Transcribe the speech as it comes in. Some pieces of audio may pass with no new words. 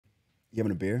You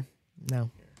having a beer? No.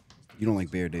 You don't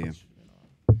like beer, do you?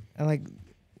 I like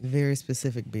very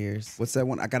specific beers. What's that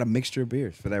one? I got a mixture of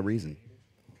beers for that reason.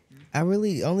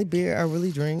 Only beer I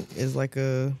really drink is like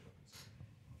a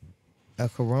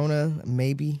Corona,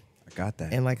 maybe. I got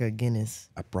that. And like a Guinness.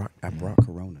 I brought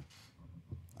Corona.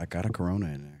 I got a Corona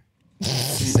in there.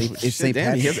 It's St.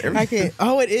 Patrick's Day. I can't.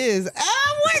 Oh, it is.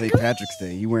 Oh, what? St. Patrick's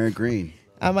Day. You wearing green?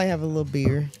 I might have a little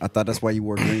beer. I thought that's why you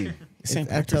wore green.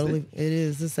 I totally. It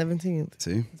is the 17th.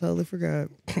 See? I totally forgot.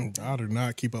 I do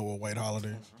not keep up with white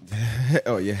holidays.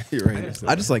 Oh yeah, you're right.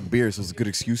 I just like beer, so it's a good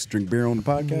excuse to drink beer on the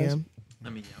podcast. Yeah. I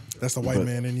mean, yeah. That's the white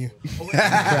man in you. Right.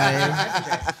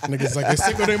 Niggas like, it's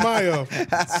Cinco de Mayo.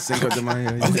 Cinco de Mayo.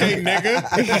 Okay, nigga.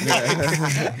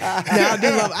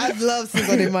 Now I love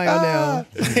Cinco de Mayo now.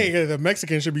 Hey, the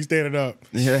Mexicans should be standing up.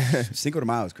 Yeah. Cinco de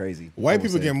Mayo is crazy. White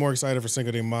people get more excited for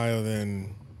Cinco de Mayo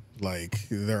than like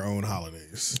their own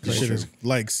holidays. This shit is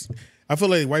like, I feel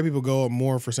like white people go up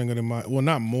more for Cinco de Mayo. Well,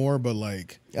 not more, but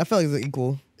like I feel like it's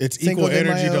equal. It's Cinco equal de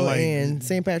energy Mayo to like. and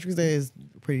St. Patrick's Day is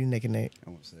pretty neck and neck. I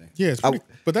won't say. Yeah, it's pretty,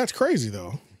 but that's crazy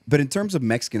though. But in terms of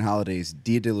Mexican holidays,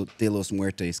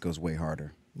 𝙿𝙻𝙰𝚃 goes way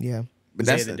harder. Yeah. But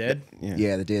Day that's of the Dead?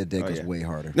 Yeah, the Day of the Dead goes yeah. way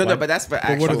harder. No, but that's for what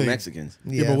actual are they- Mexicans.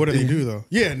 Yeah, but what do they do though?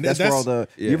 Yeah, That's where all the.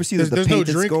 You ever see the There's no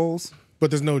painted drink- skulls? But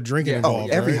there's no drinking Oh,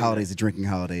 involved. every right? holiday's a drinking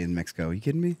holiday in Mexico. You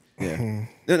kidding me? Yeah.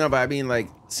 No, but I mean like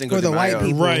Cinco Or de the white Mayo.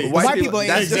 people. Right. The white people ain't,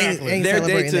 That's ain't their day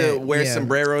celebrating to that. wear Yeah.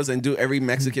 sombreros and do every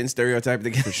Mexican stereotype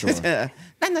together. For sure.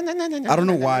 I don't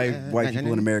know why white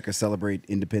people in America celebrate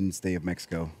Independence Day of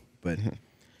Mexico, but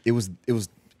it was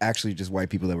actually just white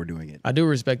people that were doing it. I do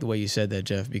respect the way you said that,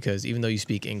 Jeff, because even though you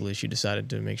speak English, you decided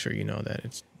to make sure you know that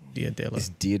it's Dia de It's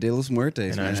Dia de los Muertos,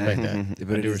 And man. I respect that.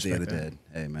 But I it do is Day of the respect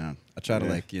Dead. Hey, man, I try to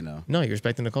like, you know. No, you're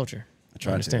respecting the culture. I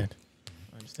try I understand.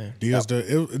 I understand. Diaz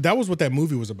that was what that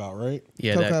movie was about, right?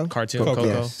 Yeah, Coco. that cartoon, Coco. Coco.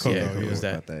 Yes. Yeah, Coco, it was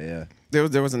About that. that, yeah.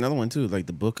 There was another one too, like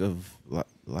the Book of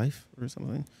Life or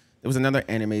something. There was another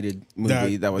animated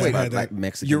movie that was wait, about had like that-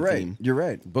 Mexican You're right. theme. You're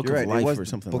right. Book You're of right. Life It was or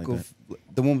something Book like of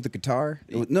the one with the guitar.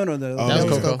 It was, no, That That was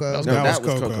was Coco. Coco. That was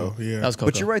Coco. Coco. Yeah. That was Coco.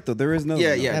 But you're right though. There is no. Yeah,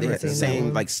 no. yeah, Haven't they had the seen that same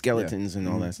one. like skeletons and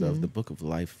all that stuff. The Book of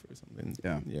Life or something.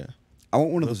 Yeah. yeah. I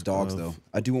want one of those Book dogs of though.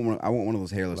 I do want one. I want one of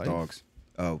those hairless Life. dogs.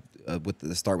 With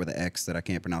the start with the X that I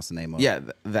can't pronounce the name of. Yeah,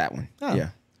 that one. Oh. Yeah,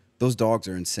 Those dogs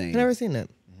are insane. I've never seen that.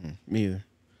 me either.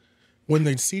 When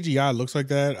the CGI looks like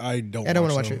that, I don't want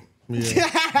to watch it.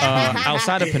 Yeah.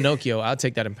 Outside of Pinocchio, I'll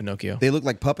take that in Pinocchio. They look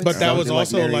like puppets. But that was They're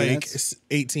also like marionettes.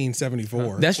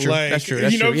 1874. That's true. Like, That's true.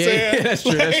 That's you know true. what I'm Yeah, saying? that's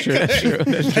true. That's true. That's true.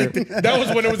 That's true. That was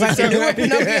when it was Like the newer accepted.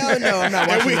 Pinocchio? No, I'm not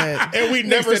watching that. And we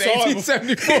never saw it.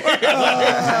 1874.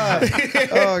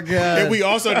 Oh god. And we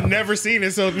also never seen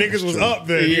it, so niggas was up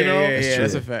there, you know? Yeah,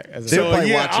 that's a fact. That's a They're So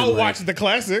probably yeah, watching, I'll like- watch the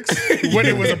classics when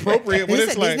it was appropriate. But Is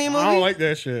it's it a like, Disney I movie? don't like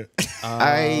that shit.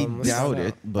 I what's doubt that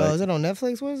it, Oh, but is it on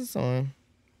Netflix? What is this on?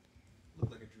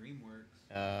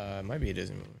 It might be a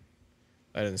Disney movie.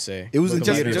 I didn't say. It was in Book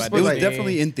of Life theaters. is It by was Disney.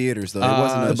 definitely in theaters though. It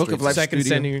wasn't a the Book of Life Second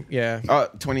Studio. Century. Yeah.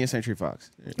 20th Century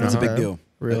Fox. That's a big Okay. deal.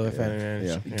 Real Yeah. fan.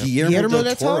 Yeah. Guillermo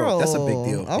del Toro. That's a big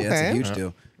deal. Yeah, that's a Okay. huge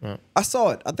deal. I saw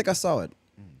it. I think I saw it.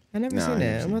 I never Nah, I seen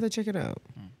never that. I'm seen going to check it out.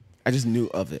 I just knew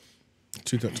of it.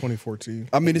 2014.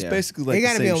 I mean, it's Yeah. basically like It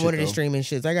got to the be same on one of shit, the though. streaming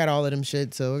shits. I got all of them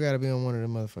shit, so it got to be on one of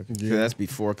them motherfuckers. So that's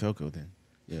before Coco then.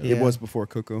 Yeah. Yeah. It was before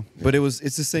Coco, but it's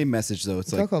the same message though.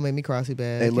 It's like, Coco made me crossy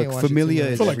bad. hey, Can't look, watch it too Familia much.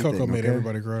 I is feel like Coco everything, made okay?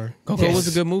 everybody cry. Coco was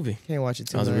a good movie. Can't watch it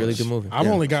too That was a much. really good movie. I've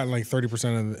only gotten like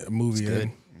 30% of the movie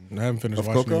good. in. I haven't finished Of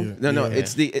watching Coco? it yet. No, Yeah.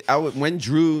 it's when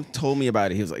Drew told me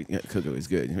about it, he was like, yeah, Coco is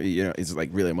good. You know, it's like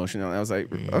really emotional. And I was like,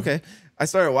 okay. I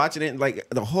started watching it and like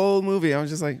the whole movie, I was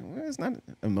just like, well, it's not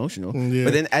emotional. Yeah.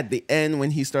 But then at the end,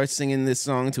 when he starts singing this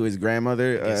song to his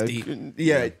grandmother, It's deep.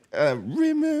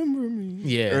 remember me.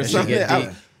 Yeah, Or that shit something. get deep.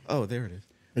 Oh, there it is.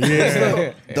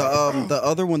 Yeah. the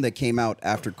other one that came out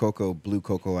after Coco blew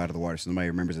Coco out of the water. So nobody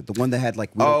remembers it. The one that had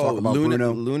like we don't talk about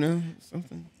Bruno. Luna,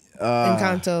 something.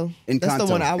 Encanto. That's the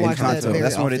one I watched that Encanto. very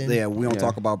That's what it. often. Yeah, we don't Yeah.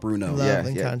 talk about Bruno. Love Yeah,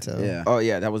 Encanto. Yeah. Oh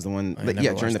yeah, that was the one. I Like, never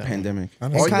yeah, during watched the that one. pandemic.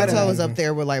 Encanto was up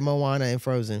there with like Moana and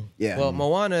Frozen. Yeah. Well,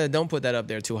 Moana, don't put that up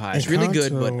there too high. It's really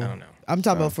good, but I don't know. I'm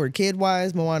talking about for kid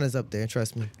wise, Moana's up there.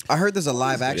 Trust me. I heard there's a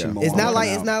live action. Yeah. Moana It's not like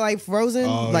coming out. Frozen.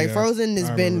 Oh, like yeah. Frozen has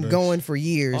I been remember this. going for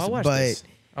years, Oh, I watched but this.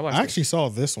 I watched I actually saw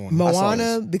this one. saw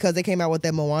Moana because they came out with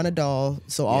that Moana doll.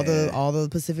 So all Yeah. the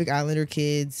Pacific Islander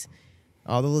kids,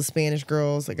 all the little Spanish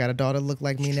girls that got a daughter look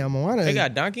like me now. Moana. They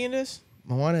got Donkey in this?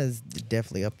 Moana is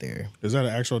definitely up there. Is that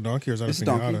an actual donkey or is that It's a a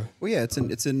donkey. pinata? Well, yeah,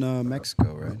 it's in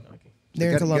Mexico, right? They're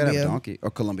in You gotta have a Colombia. donkey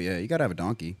or Colombia. Yeah, you gotta have a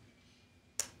donkey.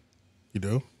 You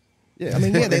do? I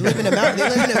mean, yeah, they live in the mountains. They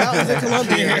live in the mountains in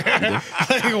Colombia.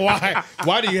 Like, why?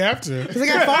 Why do you have to? Because they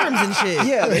got farms and shit.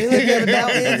 Yeah, they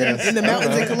live in the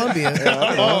mountains in Colombia.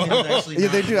 Yeah,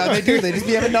 they do. They do. They just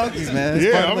be having donkeys, man. It's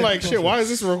part Yeah, of, I'm like, shit. Why is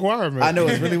this a requirement? I know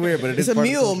it's really weird, but it It's is a part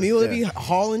of the mule. culture. Mule, Yeah. they be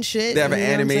hauling shit. They have an you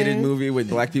know what I'm animated saying? movie with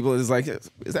black people. It's like, is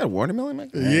that a watermelon? Mike?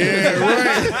 Yeah,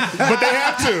 right. But they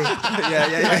have to.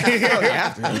 yeah. Oh, they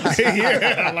have to.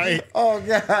 Yeah, like, Oh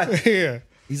god. yeah.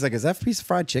 He's like, is that a piece of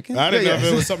fried chicken? I didn't know if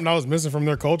it was something I was missing from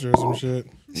their culture or some shit.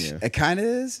 Yeah. It kind of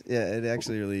is. Yeah, it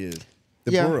actually really is.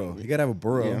 The Yeah. burro. You gotta have a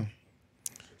burro. Yeah.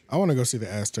 I want to go see the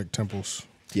Aztec temples.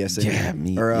 Yes, Yeah,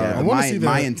 me- or yeah. I wanna see the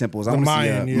Mayan temples. I the want to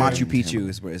Mayan, see yeah. Machu Picchu.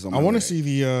 Is on I my want to list.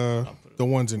 see the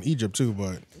ones in Egypt too,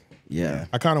 but Yeah.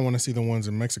 I kind of want to see the ones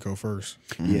in Mexico first.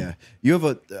 Yeah, you have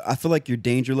a. I feel like your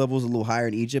danger level is a little higher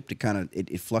in Egypt. It kind of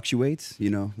it fluctuates. You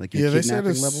know, like your Yeah, they said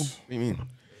kidnapping it's level. What do you mean?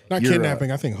 not You're,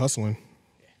 kidnapping. I think hustling.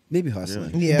 Maybe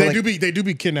hustling. Yeah, They like, do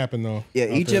be kidnapping though. Yeah,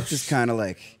 out Egypt there. is kind of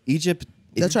like Egypt.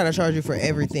 they're trying to charge you for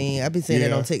everything. I've been seeing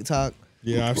that Yeah. on TikTok.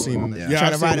 Yeah, I've seen. Yeah. Yeah,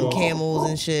 Trying I've to ride seen them camels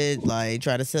and shit. Like,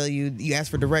 try to sell you. You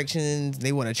ask for directions.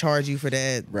 They want to charge you for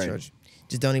that. Right.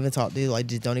 Just don't even talk, dude. Like,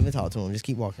 just don't even talk to them. Just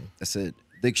keep walking. That's it.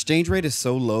 The exchange rate is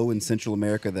so low in Central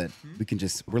America that we can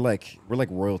just we're like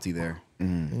royalty there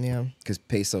Yeah. because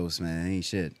pesos, man, ain't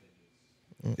shit.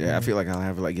 Yeah, I feel like I'll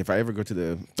have like if I ever go to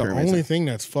the The pyramids, only thing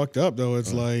that's fucked up though,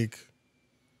 it's like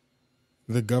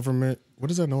the government. What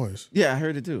is that noise? yeah, I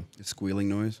heard it too. The squealing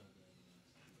noise.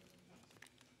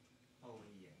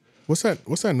 What's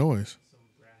that noise?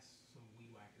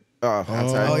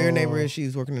 Outside. Oh, your neighbor is.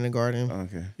 She's working in the garden.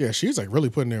 Okay. Yeah, she's like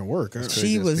really putting in work.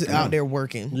 She was out there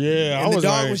working. Yeah, I And the was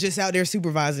dog like- was just out there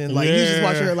supervising. Like, you just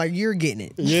watch Yeah. her like, you're getting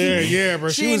it. Yeah, bro.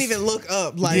 She didn't even look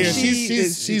up. Like, Yeah, she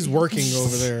she's working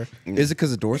over there. Is it because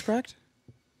the door's cracked?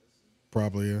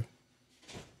 Probably, yeah.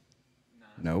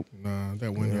 Nope. Nah,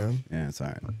 that window. Yeah, it's all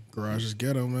right. Garage is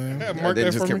ghetto, man. Yeah, Mark they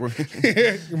that just for kept me. working.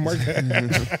 Mark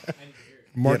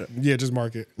that. Yeah, just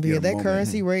mark it. But yeah, Yeah, that moment.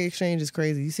 currency rate exchange is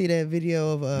crazy. You see that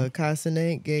video of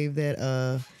Cenant gave that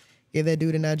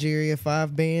dude in Nigeria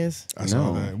 5 bands. I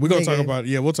saw No. that. We're gonna talk Nigga. about it.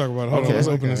 Yeah, we'll talk about it. Hold on, Okay. let's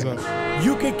open this up.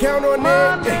 You can count on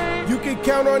it. You can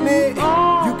count on it.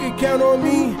 You can count on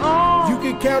me. You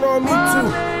can count on me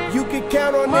too. You can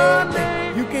count on it.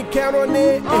 You can count on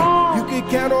it. You can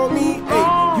count on me.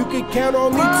 You can count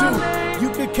on me too. You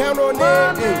can count on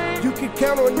it. You can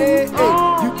count on it.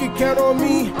 You can count on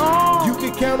me. You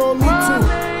can count on me too.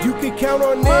 You can count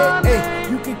on it.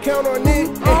 You can count on it.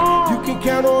 You can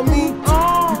count on me. You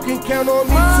can count on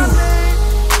me too.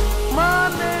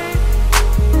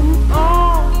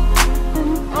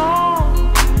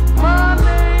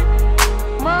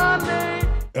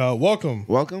 Welcome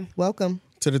Welcome, Welcome,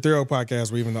 to the Thrill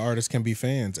Podcast, where even the artists can be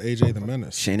fans. AJ the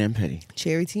Menace. Shane and Petty.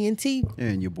 Cherry TNT.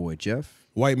 And your boy Jeff.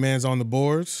 White man's on the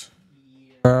boards.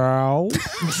 Florida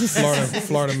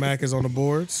Mac is on the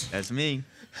boards. That's me.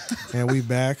 And we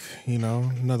back,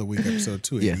 another week, episode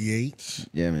 288.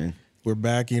 Yeah, man. We're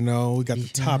back, we got the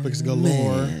topics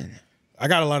galore. Man. I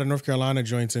got a lot of North Carolina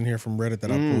joints in here from Reddit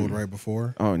that I pulled right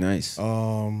before. Oh, nice.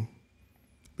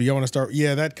 But y'all want to start?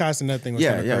 Yeah, that Castanet thing was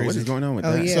kind of crazy. What is going on with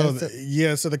Oh, that?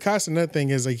 yeah. So the Castanet thing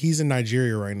is like he's in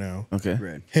Nigeria right now. Okay.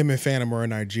 Right. Him and Phantom are in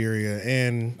Nigeria,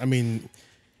 and I mean,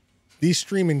 these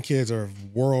streaming kids are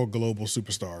world global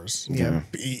superstars. Yeah.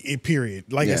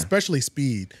 Period. Like Yeah. especially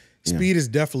Speed. Speed is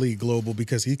definitely global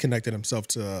because he connected himself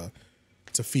to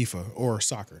FIFA or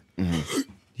soccer.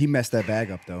 He messed that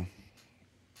bag up though.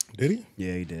 Did he?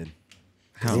 Yeah, he did.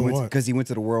 How? What? Because he went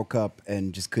to the World Cup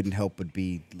and just couldn't help but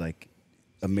be like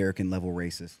American level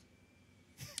racist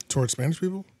Towards Spanish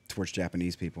people? towards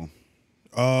Japanese people.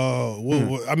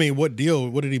 Oh, I mean, what deal?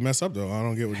 What did he mess up though? I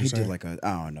don't get what He you're saying. did like I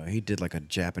don't know. He did like a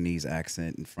Japanese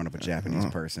accent in front of a Japanese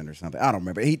person or something. I don't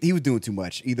remember. He was doing too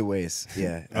much. Either way,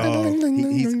 yeah.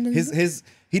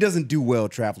 He doesn't do well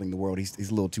traveling the world. He's a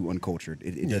little too uncultured.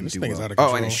 It yeah, doesn't this do thing is well. out of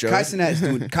control. Oh, and it showed.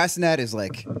 Kai Cenat is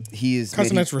like he is.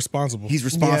 Castanet's responsible. He's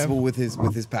responsible with his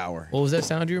power. What was that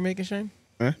sound you were making, Shane?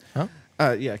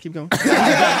 Yeah, keep going. Get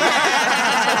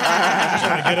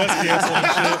us canceled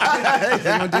and shit.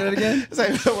 You want to do that again? It's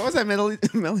like, what was that melody?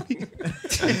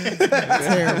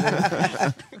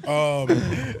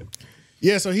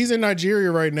 Yeah, so he's in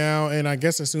Nigeria right now, and I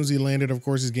guess as soon as he landed, of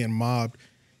course, he's getting mobbed.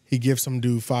 He gives some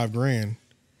dude $5,000,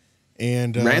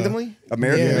 and Randomly?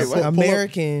 American. Yeah, Wait, what?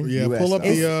 American. Yeah, US pull up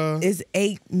It's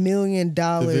 $8 million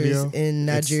video. in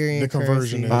Nigerian The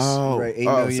conversion currency. is Right, 8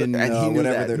 million, and he knew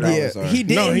whatever that. their dollars Yeah, are. he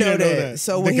didn't, know, that.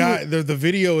 So the when guy, the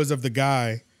video is of the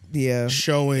guy yeah,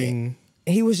 showing.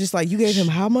 he was just like, "You gave him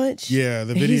how much?" Yeah,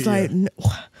 the And video. he's like,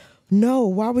 "No,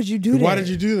 why would you do that?" Why did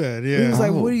you do that? Yeah, He was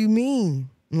like, "What do you mean?"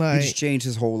 He Like, just changed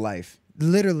his whole life.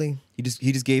 Literally. He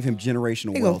just gave him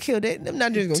generational They gonna wealth. kill that. I'm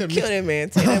not just gonna kill that man.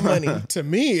 Take that money. To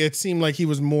me, it seemed like he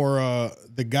was more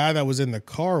the guy that was in the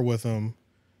car with him.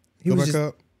 Go back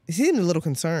up. He seemed a little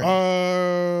concerned.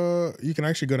 You can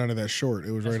actually go down to that short.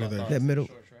 It was right there. That middle.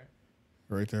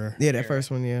 Right there. Yeah, that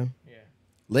first one, yeah.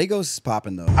 Legos is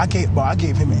popping though. I gave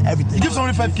him everything. You give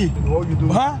somebody 5K. What you do?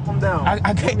 Huh? Calm down.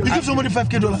 You give somebody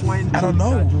 $5K. I don't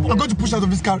know. I'm going to push out of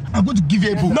this car. I'm going to give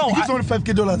you a book. No, you give somebody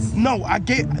 $5K. No, I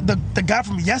gave the guy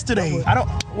from yesterday. I don't.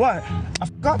 What? I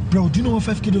forgot. Bro, do you know what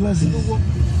 $5K is?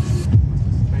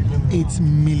 8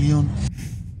 million.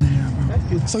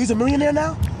 So he's a millionaire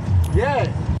now? Yeah.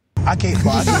 I gave.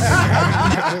 But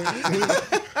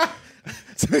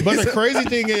the crazy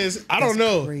thing is, I don't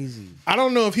know. Crazy. I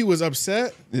don't know if he was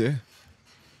upset. Yeah.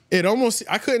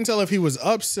 I couldn't tell if he was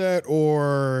upset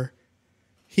or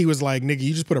he was like, nigga,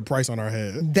 you just put a price on our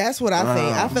head. That's what I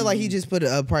think. I feel like he just put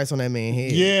a price on that man's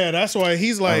head. Yeah, that's why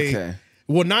he's like,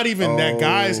 well, not even that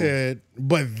guy's head,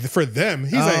 but for them.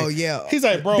 He's he's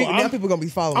like, bro, now people gonna be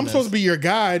following I'm supposed to be your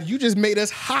guide. You just made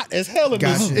us hot as hell in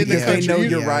this Because country. they know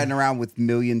you're riding around with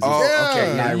millions.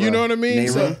 Yeah, you know what I mean?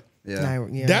 So,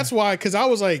 yeah. that's why, because I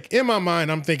was like, in my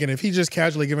mind, I'm thinking if he just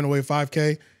casually giving away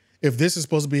 5K, if this is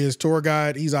supposed to be his tour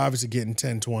guide, he's obviously getting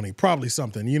 10, 20, probably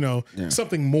something,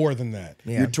 something more than that.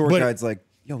 Your tour guide's like,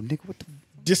 yo, nigga, what the?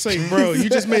 Just say, bro, you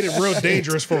just made it real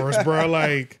dangerous for us, bro.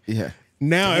 Like,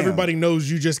 now everybody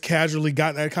knows you just casually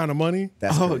got that kind of money.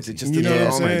 That's crazy. Just you know what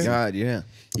I'm saying? My God, yeah.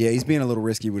 Yeah, he's being a little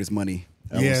risky with his money.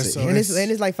 So and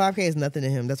it's like 5K is nothing to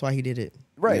him. That's why he did it.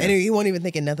 Right. And he won't even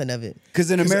thinking nothing of it.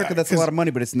 Because in America, that's a lot of money,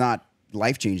 but it's not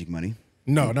life-changing money.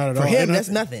 No, not at all. For him, that's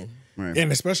nothing. Right.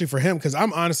 And especially for him, because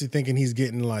I'm honestly thinking he's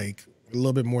getting like a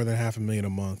little bit more than $500,000 a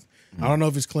month. I don't know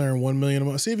if he's clearing $1 million a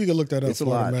month. See if you can look that up. It's a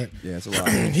lot. Yeah, it's a lot.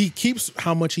 He keeps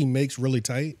how much he makes really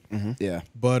tight. Yeah.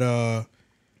 But how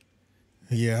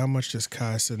much does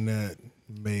Cenant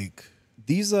make?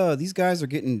 These guys are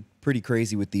getting pretty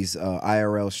crazy with these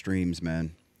IRL streams,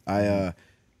 man.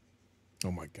 Oh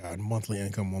my God, monthly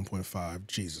income 1.5.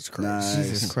 Jesus Christ. Nice.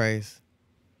 Jesus Christ.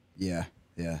 Yeah.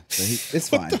 Yeah. So it's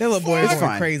fine. That little boy is It's going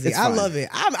fine. crazy. It's I fine. love it.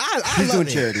 I He's love doing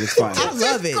it. charity. It's fine. I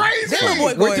love it. Crazy. That little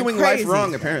boy We're going doing crazy. life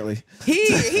wrong, apparently.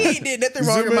 He did nothing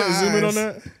wrong in my eyes. Zoom in on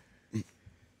that.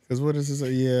 Because what is this?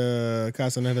 Yeah,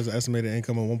 Cenant has an estimated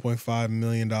income of $1.5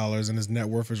 million, and his net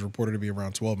worth is reported to be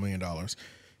around $12 million.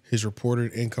 His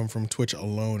reported income from Twitch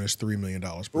alone is $3 million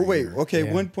per year. Okay,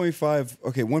 1.5.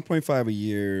 Okay, 1.5 a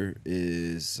year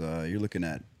is you're looking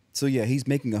at. So yeah, he's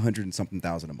making 100 and something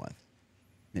thousand a month.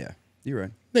 Yeah, you're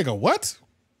right. Nigga, what?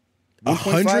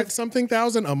 100 something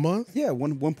thousand a month? Yeah,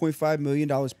 $1.5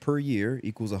 million per year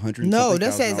equals 100. No,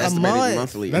 that says a month.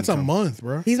 Monthly That's income. a month,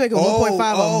 bro. He's making 1.5 a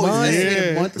month.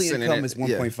 yeah. Monthly Percent income in is it,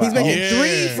 yeah. 1.5. He's making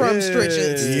 3 from Twitch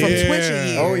a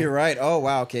year. Oh, you're right. Oh,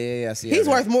 wow. Okay, yeah. See, He's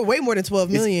worth way more than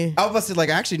 12 million. I was about to say, like,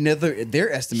 actually,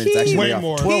 their estimate is actually Way off.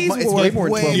 more. 12 He's it's way worth more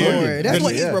than 12 way million. more. That's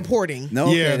what he's Yeah. reporting. No,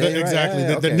 okay, Yeah, you're right. exactly. Yeah,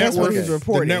 The okay. net That's what worth, he's the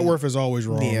reporting. net worth is always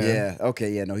wrong. Yeah. Yeah.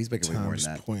 Okay. Yeah. No, he's making way more Times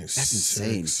than that. 0.6. That's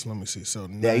insane. Let me see. So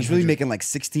Yeah, he's really making like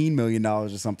 $16 million or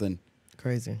something.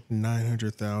 Crazy.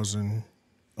 $900,000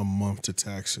 a month to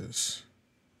taxes.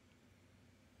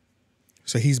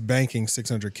 So he's banking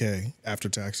 $600K after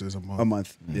taxes a month. A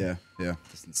month. Yeah. Yeah.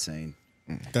 That's insane.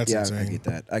 That's Yeah, insane. I get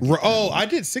that. I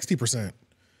did 60%.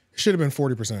 Should have been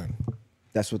 40%.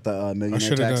 That's what the I millionaire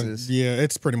should have tax done. is. Yeah,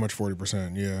 it's pretty much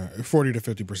 40%. Yeah, 40 to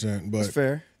 50%. But That's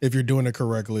fair. if you're doing it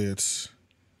correctly, it's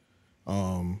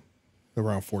around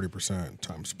 40%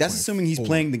 times. That's assuming he's 0.4.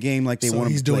 playing the game like they So want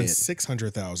him he's to play doing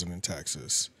it. $600,000 in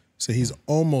taxes. So he's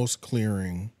almost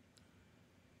clearing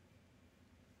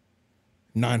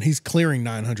He's clearing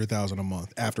 $900,000 a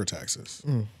month after taxes.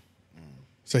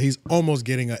 So he's almost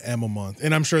getting an M a month,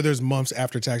 and I'm sure there's months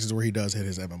after taxes where he does hit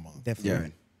his M a month, Definitely.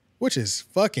 Yeah. which is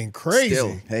fucking crazy.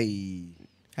 Still. Hey.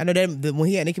 I know that when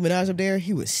he had Nicki Minaj up there,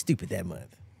 he was stupid that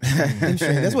month.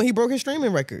 That's when he broke his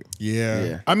streaming record.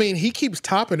 Yeah. I mean, he keeps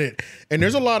topping it, and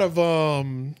there's a lot of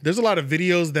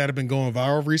videos that have been going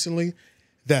viral recently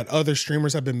that other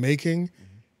streamers have been making.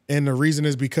 And the reason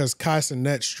is because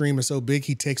Cenat's stream is so big,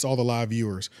 he takes all the live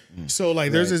viewers. So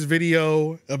like there's this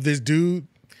video of this dude.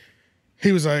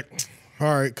 He was like,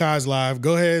 all right, Kai's live.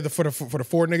 Go ahead for the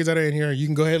 4 niggas that are in here. You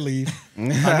can go ahead and leave. I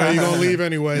know you're gonna leave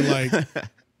anyway. Like, and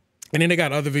then they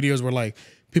got other videos where like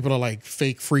people are like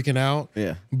fake freaking out.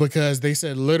 Yeah. Because they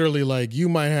said literally like you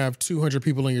might have 200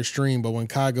 people in your stream, but when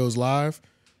Kai goes live,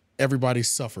 everybody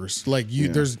suffers. Like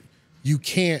you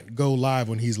can't go live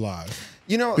when he's live.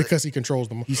 You know, Because he controls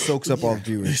them. He soaks up all the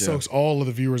viewers. He soaks all of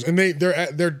the viewers, and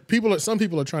some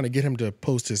people are trying to get him to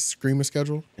post his streaming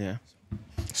schedule yeah.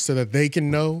 so that they can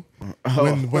know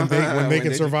when they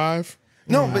can survive.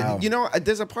 No, but you know,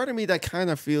 there's a part of me that kind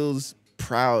of feels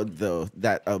proud though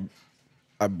that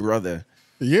a brother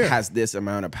has this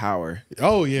amount of power.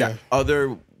 Oh yeah. That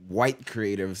other white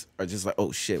creatives are just like,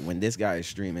 oh shit, when this guy is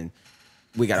streaming,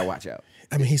 we gotta watch out.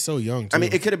 I mean, he's so young too. I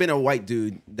mean, it could have been a white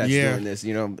dude that's doing this,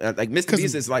 you know, like Mr.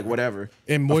 Beast is like whatever.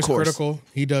 And Moist Critical,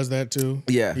 he does that too.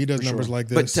 Yeah, he does numbers like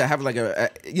this. But to have like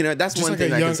you know, that's just one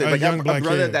thing I can say. Like a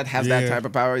brother that has that type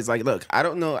of power is like, look, I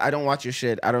don't know, I don't watch your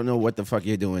shit, I don't know what the fuck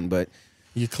you're doing, but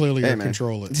you clearly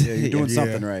control it. Yeah, you're doing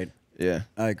something right. Yeah,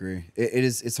 I agree.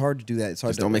 It's hard to do that. It's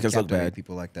hard to don't make us look bad.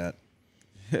 People like that.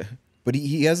 But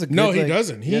he has a good, no, he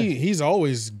doesn't. He's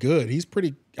always good. He's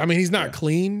pretty. I mean, he's not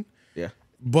clean. Yeah.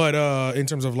 But in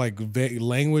terms of like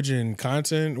language and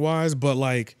content wise, but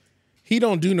like he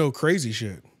don't do no crazy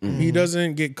shit. He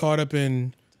doesn't get caught up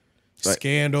in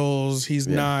scandals. He's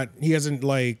not. He hasn't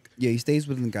like. Yeah, he stays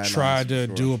within the guidelines. Tried to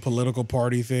do a political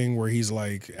party thing where he's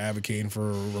like advocating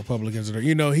for Republicans.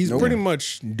 You know, he's pretty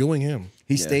much doing him.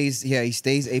 He stays. Yeah, he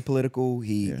stays apolitical.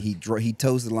 He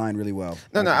toes the line really well.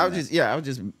 No, I would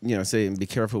just you know say be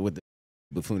careful with the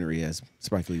buffoonery, as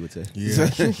Spike Lee would say. Yeah,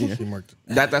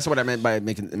 that's what I meant by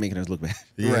making us look bad.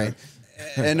 Yeah. Right.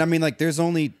 And I mean, like, there's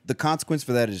only the consequence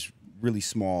for that is really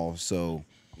small. So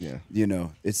yeah, you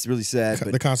know, it's really sad.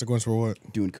 But the consequence for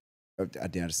what? Doing. I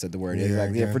just said the word.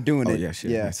 Yeah, for doing it. Yeah,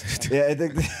 shit. Yeah.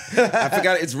 I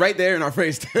forgot it. It's right there in our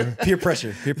face. Peer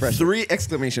pressure. 3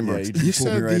 exclamation marks. Yeah, you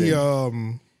said right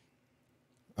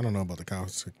I don't know about the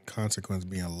consequence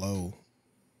being low.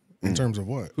 In terms of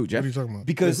what? Who, Jeff? What are you talking about?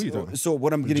 Because so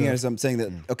what I'm getting at is I'm saying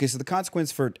that okay, so the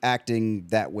consequence for acting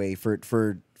that way for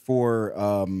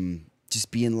just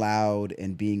being loud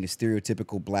and being a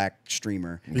stereotypical black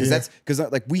streamer, because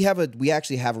like we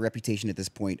actually have a reputation at this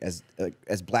point as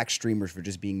black streamers for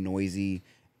just being noisy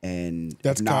and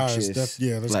obnoxious. That's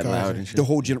loud and shit. The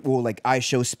whole like I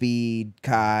Show Speed,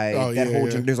 Kai,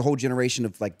 there's a whole generation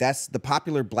of like that's the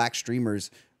popular black streamers.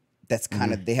 That's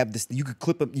kind of they have this. You could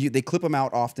clip them. They clip them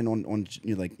out often on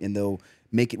you know, like, and they'll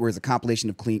make it where it's a compilation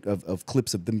of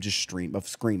clips of them just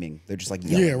screaming. They're just like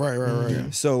yelling. Yeah, right.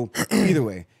 Yeah. So either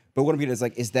way, but what I'm getting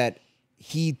is that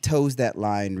he toes that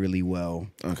line really well.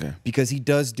 Okay, because he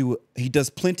does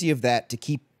plenty of that to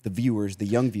keep the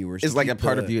young viewers. It's like a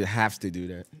part of you that has to do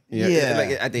that. Yeah.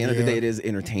 Like at the end of the day, it is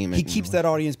entertainment. He keeps that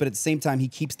audience, but at the same time, he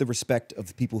keeps the respect of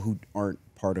the people who aren't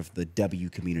part of the W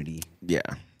community. Yeah.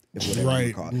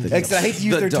 Right. I hate to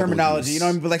use their terminology. You know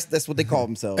what I mean? But like, that's what they call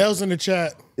themselves. L's in the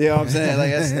chat. You know what I'm saying?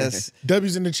 Like that's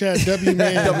W's in the chat. W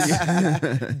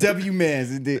man. W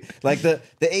man. Like the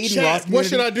Aiden chat, Ross community. what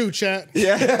should I do, chat?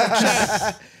 Yeah.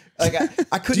 Chat. Like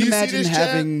I couldn't imagine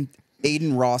having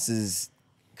Aiden Ross's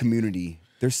community.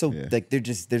 They're so like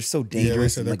they're so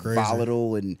dangerous and like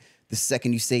volatile, and the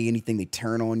second you say anything, they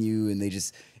turn on you, and they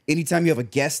just anytime you have a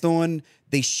guest on,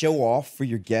 they show off for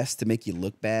your guest to make you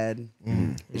look bad.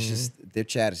 It's just their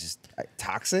chat is just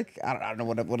toxic. I don't know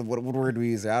what word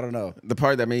we use. I don't know. The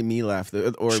part that made me laugh,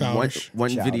 or one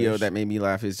video that made me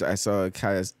laugh is I saw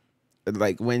Kaya's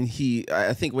like when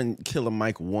I think when Killer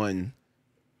Mike won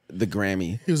the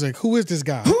Grammy, he was like, "Who is this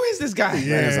guy? Who is this guy?"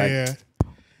 Yeah.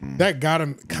 That got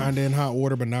him kind of in hot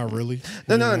water, but not really.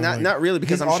 Not really,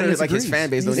 because I'm sure like his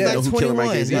fan base don't even know who Killer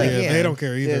Mike is. Like, they don't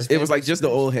care either. It was like just the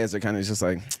old heads are kind of just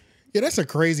like. Yeah, that's a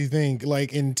crazy thing.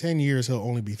 Like in 10 years, he'll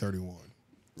only be 31.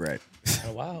 Right.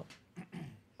 Oh wow.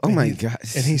 Oh my God.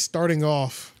 And he's starting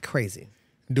off crazy,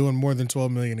 doing more than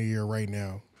 $12 million a year right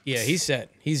now. Yeah, he's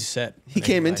set. He's set. He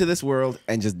came into this world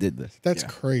and just did this. That's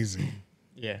crazy.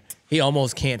 Yeah, he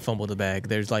almost can't fumble the bag.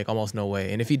 There's like almost no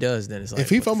way. And if he does, then it's like if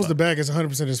he fumbles the bag, it's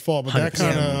 100% his fault. But that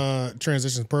kind of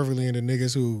transitions perfectly into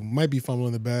niggas who might be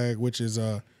fumbling the bag, which is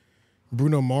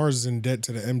Bruno Mars is in debt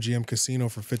to the MGM casino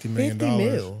for $50 million. $50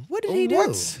 million. What did he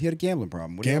do? He had a gambling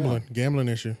problem. Gambling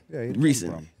issue. Yeah,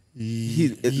 recently.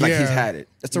 He's had it.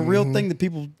 It's a real thing that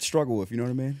people struggle with. You know what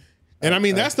I mean? And I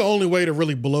mean that's the only way to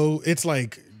really blow. It's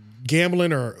like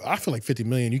gambling, or I feel like $50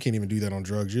 million. You can't even do that on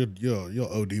drugs. You'll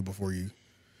OD before you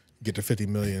get to $50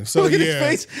 million. So look at his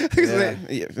face.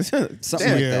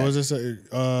 Something like that. Was this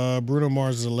Bruno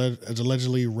Mars is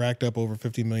allegedly racked up over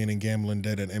 $50 million in gambling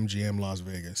debt at MGM Las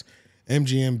Vegas.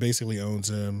 MGM basically owns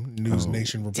him. News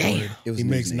Nation reported he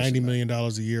makes $90 million a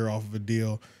year off of a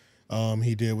deal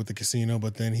he did with the casino,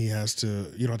 but then he has to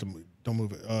don't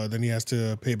move it. Then he has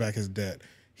to pay back his debt.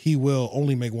 He will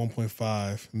only make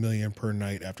 $1.5 million per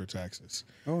night after taxes.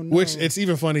 Oh no! Which it's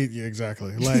even funny. Yeah,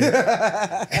 exactly. Like,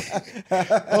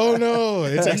 oh no!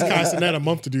 It takes Cenant a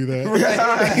month to do that.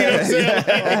 Right. You know what I'm saying?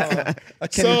 Like, I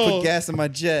can't even put gas in my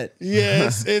jet.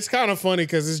 Yeah, it's kind of funny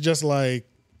because it's just like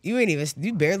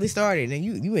you barely started and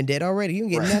you in debt already. You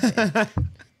ain't getting nothing.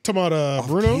 Talking about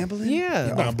Bruno? Gambling?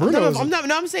 Yeah. Nah, Bruno's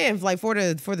I'm saying like for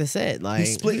the set. Like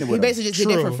He's splitting it he with basically just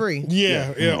did that for free.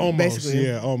 Yeah, almost. Basically.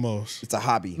 Yeah, almost. It's a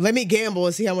hobby. Let me gamble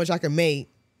and see how much I can make.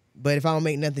 But if I don't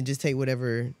make nothing, just take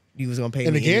whatever you was gonna pay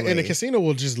And me. and the casino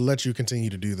will just let you continue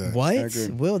to do that. What?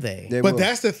 Will they? But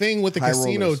that's the thing with the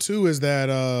casino rollers too, is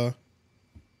that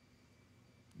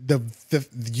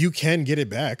you can get it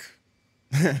back.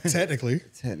 Technically,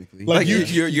 like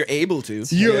you're able to.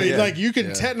 Like you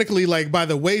can technically, like by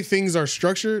the way things are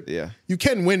structured, you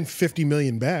can win 50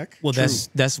 million back. Well,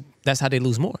 that's how they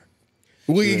lose more.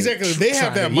 Well, exactly. They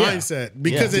have that mindset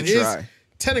because it is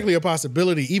technically a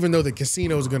possibility, even though the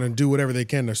casino is going to do whatever they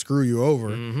can to screw you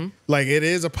over. Like it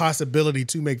is a possibility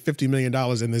to make $50 million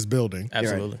in this building.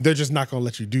 Absolutely. They're just not going to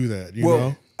let you do that. You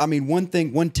know? I mean,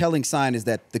 one telling sign is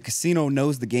that the casino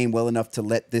knows the game well enough to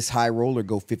let this high roller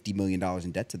go $50 million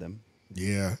in debt to them.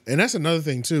 Yeah. And that's another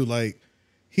thing too. Like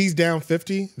he's down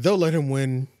 50. They'll let him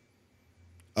win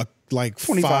like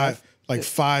 25.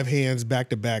 Five hands back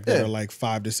to back that are like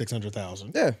 500,000 to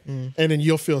 600,000. Yeah. And then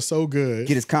you'll feel so good.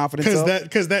 Get his confidence up.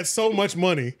 Because that's so much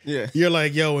money. Yeah. You're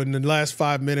like, yo, in the last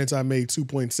 5 minutes, I made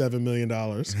 $2.7 million.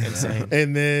 Insane.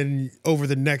 And then over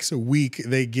the next week,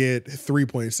 they get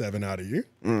 3.7 out of you.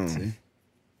 See?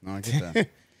 No, I get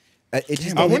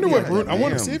that. I wonder what Bruno. I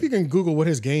want to see if you can Google what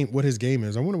his game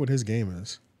is. I wonder what his game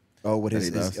is. Oh, what his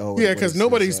yeah, because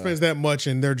nobody spends that much,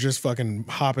 and they're just fucking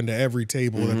hopping to every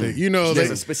table that they.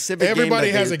 There's a specific. Everybody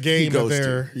game has a game that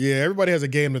they're. to. Yeah, everybody has a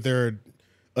game that they're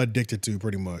addicted to,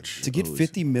 pretty much. To get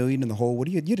 50 million in the hole, what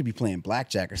do you have to be playing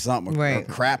blackjack or something, or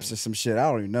craps or some shit?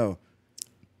 I don't even know.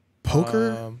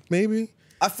 Poker, maybe.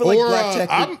 I feel like blackjack.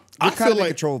 I kind feel of like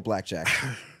control of blackjack.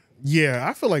 Yeah,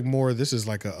 I feel like more this is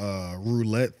like a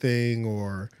roulette thing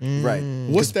or right.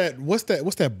 What's that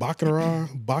baccarat?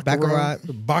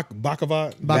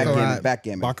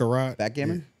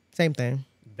 Backgammon. Same thing.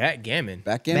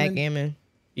 Backgammon.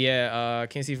 Yeah,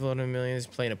 can't see floating millions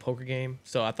playing a poker game.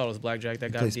 So I thought it was blackjack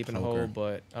that got deep in the hole,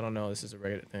 but I don't know. This is a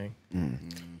regular thing.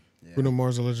 Yeah. Bruno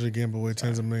Mars allegedly gambled away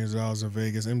tens of millions of dollars in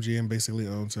Vegas. MGM basically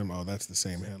owns him. Oh, that's the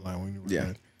same headline when you read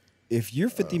that. If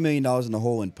you're $50 million in the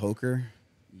hole in poker,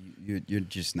 you're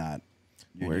just not.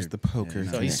 Where's the poker?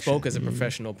 So he spoke as a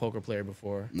professional poker player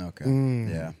before. Okay.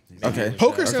 Yeah. Okay.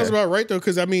 Poker sounds about right though,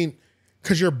 because I mean,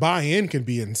 because your buy-in can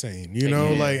be insane. You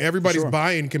know, like everybody's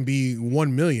buy-in can be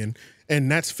 1 million, and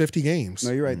that's 50 games.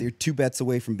 No, you're right. They're 2 bets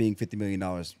away from being $50 million.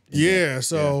 Yeah.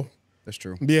 So that's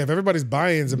true. Yeah, if everybody's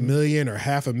buy-in's $1 million or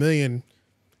 $500,000.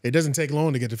 It doesn't take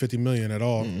long to get to 50 million at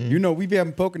all. You know, we be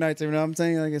having poker nights. You know what I'm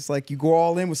saying? Like it's like you go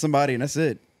all in with somebody and that's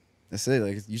it. That's it.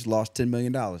 Like you just lost $10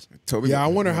 million. I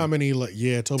wonder how many. Like,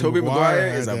 Tobey Maguire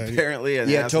is apparently an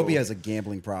asshole. Toby has a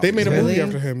gambling problem. They made a movie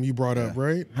after him. You brought up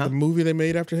right? The movie they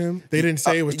made after him. They didn't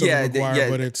say it was Tobey Maguire,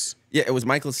 but it's it was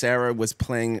Michael Cera was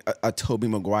playing a Tobey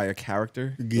Maguire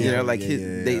character. Yeah. You know, like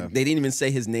they didn't even say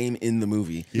his name in the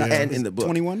movie and in the book.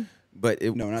 21, but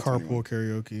not Carpool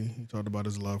Karaoke. He talked about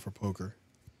his love for poker.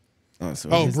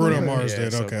 Oh, Bruno Mars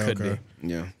did. So Okay.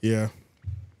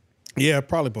 Yeah,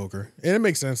 probably poker, and it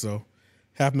makes sense though.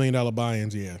 $500,000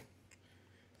 buy-ins,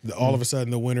 all of a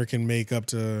sudden, the winner can make up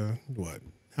to what?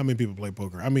 How many people play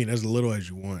poker? I mean, as little as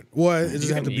you want. Well, it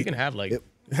just have to be. You can have like. It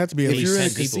has to be at if least you're in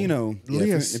a casino.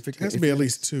 It has to be at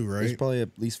least 2, right? There's probably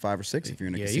at least 5 or 6 if you're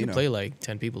in a casino. You can play like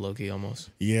 10 people low key almost.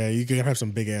 Yeah, you can have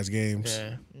some big ass games.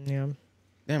 Yeah.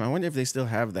 Damn, I wonder if they still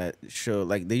have that show.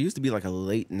 Like, there used to be like a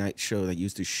late night show that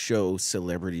used to show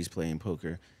celebrities playing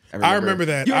poker. I remember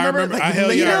that. You remember, I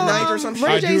remember. Night or something?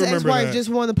 Ray J's ex-wife just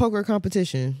won the poker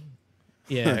competition.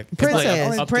 Yeah,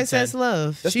 Princess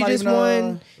Love. She just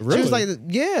won. Really? She was like,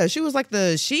 she was like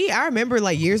I remember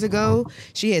like years ago,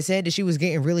 she had said that she was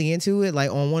getting really into it, like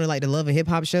on one of like the Love and Hip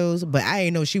Hop shows. But I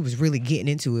didn't know she was really getting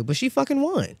into it. But she fucking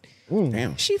won.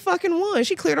 Damn. She fucking won.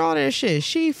 She cleared all that shit.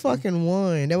 She fucking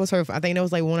won. That was her. I think that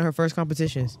was like one of her first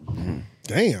competitions.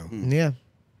 Damn. Yeah.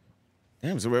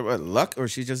 Damn, so what, luck or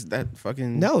she just that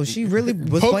fucking... No, she really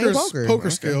was playing poker. Poker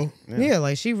skill. Yeah,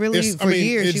 like she really,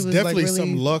 years, she was definitely like really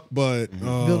some luck, but...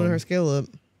 building her skill up.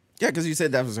 Yeah, because you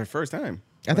said that was her first time.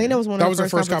 I think that was one of her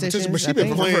first competition, but she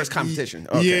been playing... First competition.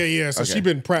 Okay. Yeah, so she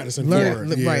been practicing learning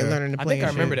to play. I think I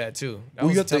remember that too. Well,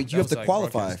 you have to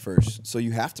qualify first, so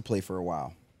you have to play for a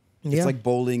while. Yeah. It's like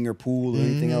bowling or pool or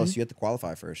anything else. You have to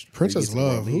qualify first. Princess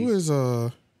Love, who is...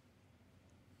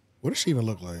 What does she even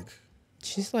look like?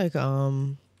 She's like...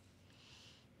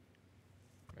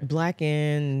 black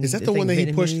and is that the one that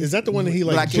he pushed? Is that the one that he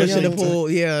like pushed into the pool?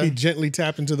 Yeah, he gently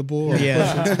tapped into the pool.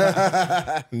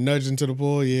 Yeah, nudged into the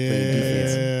pool.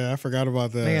 Yeah, I forgot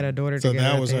about that. They got a daughter so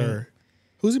together. That was her.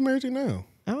 Who's he married to now?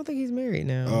 I don't think he's married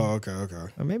now. Oh, okay.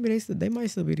 Or maybe they might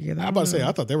still be together. I about to say,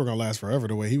 I thought they were gonna last forever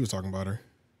the way he was talking about her.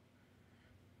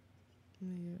 Yeah.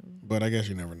 But I guess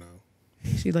you never know.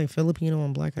 She like Filipino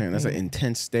and black. Man, that's an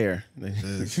intense stare.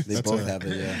 They both have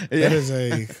it. Yeah. That is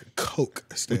a Coke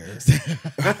stare. He's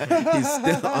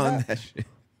still on that shit.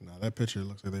 No, that picture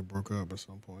looks like they broke up at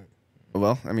some point.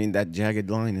 Well, I mean, that jagged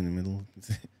line in the middle.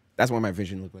 That's what my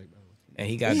vision looked like. And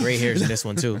he got gray hairs in this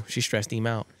one too. She stressed him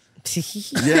out.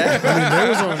 Yeah,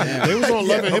 I mean, they was on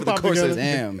Love and Hip Hop together.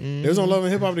 Damn. They was on Love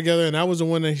and Hip Hop together, and that was the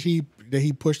one that he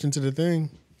pushed into the thing.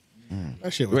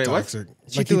 That shit was Wait, what? toxic.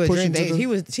 She threw a drink.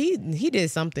 He did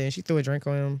something. She threw a drink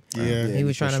on him. Yeah. He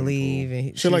was trying to leave,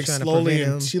 and She like was trying slowly, to prevent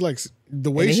him. and she like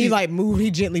the way And then she he like moved.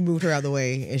 He gently moved her out of the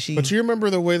way, and she. But you remember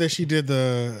the way that she did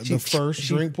the first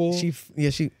drink pull? She.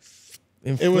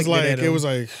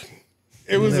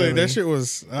 It was like that shit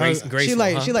was. Graceful, she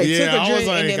like huh? took a drink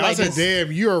and then I said,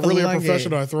 damn, you are really a flung it.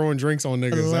 professional at throwing drinks on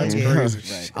niggas. That's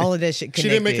crazy. Right. all of that shit. Connected. She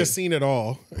didn't make a scene at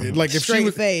all. Like if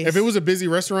Straight face. if it was a busy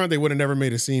restaurant, they would have never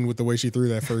made a scene with the way she threw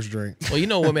that first drink. Well, you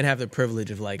know, women have the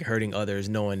privilege of like hurting others,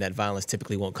 knowing that violence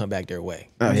typically won't come back their way.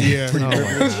 Yeah.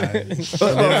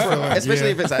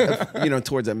 especially if it's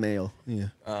towards a male. Yeah.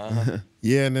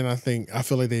 Yeah, and then I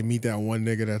feel like they meet that one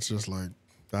nigga that's just like,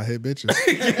 I hit bitches.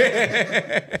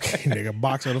 Nigga,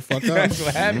 box her the fuck up. That's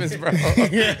what happens, bro.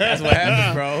 That's what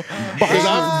happens, bro. Because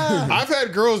I've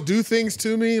had girls do things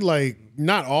to me, like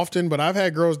not often, but I've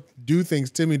had girls do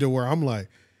things to me to where I'm like,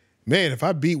 man, if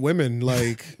I beat women,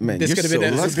 like, Man, This you're could have so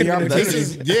been- this lucky. could've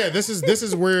been- this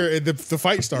is where the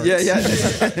fight starts. Yeah. So You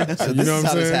this know is what I'm how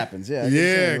saying? this happens. Yeah.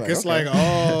 Yeah, it's like,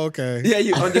 oh, okay. Yeah,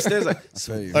 you understand. Like,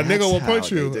 So you- A nigga will That's punch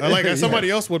how you. they do it. Like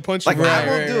somebody else would punch you. like I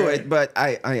Right. will do it, but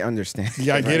I understand.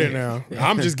 Yeah, I get it now.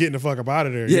 I'm just getting the fuck up out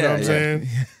of there. You Yeah, know what I'm yeah. saying?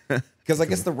 Because I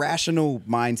guess the rational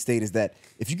mind state is that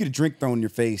if you get a drink thrown in your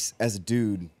face as a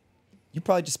dude, you're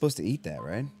probably just supposed to eat that,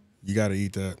 right? You got to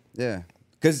eat that. Yeah.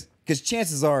 Because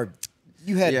chances are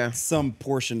you had Yeah. some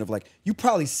portion of like, you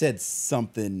probably said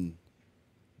something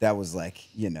that was like,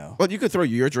 Well, you could throw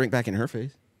your drink back in her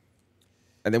face,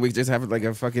 and then we just have like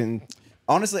a fucking.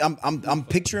 Honestly, I'm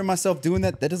picturing myself doing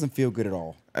that. That doesn't feel good at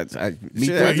all. Shit,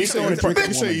 Yeah, you throwing a drink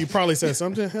at a woman. you probably said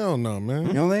something? Hell no, man.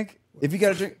 You don't think? If you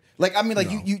got a drink, like I mean, like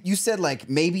you said, like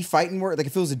maybe fighting work. Like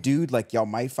if it was a dude, like y'all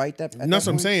might fight that. And that's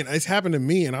what I'm saying. It's happened to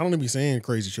me, and I don't even be saying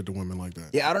crazy shit to women like that.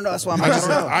 Yeah, I don't know. That's why I'm.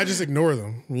 I just ignore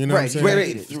them. You know what I'm Right, saying?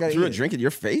 wait. You Threw gotta a eat it. drink in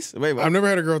your face? Wait, what? I've never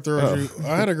had a girl throw a drink.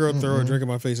 I had a girl throw a drink in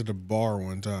my face at the bar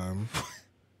one time,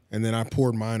 and then I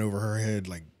poured mine over her head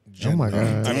like. Oh my gently. God. I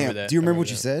remember Damn. that. Do you I remember what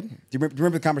you said? Do you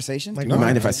remember the conversation? Like, You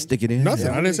mind if I stick it in? Nothing.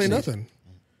 Yeah. I didn't say nothing.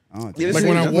 Oh, Yeah, Like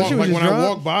when I Was she walk, just when I drunk?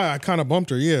 walk by, I kind of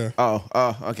bumped her. Yeah, Oh,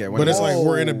 okay. but it's like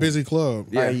we're in a Whoa. busy club.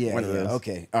 yeah, Yeah, one of those.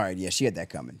 okay. All right, yeah, she had that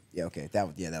coming. Yeah, okay. That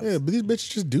was Yeah, but these bitches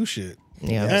just do shit.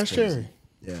 Yeah. Ask Cherry.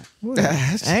 yeah.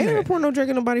 I ain't never poured no drink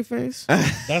in nobody's face.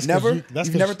 That's Never? That's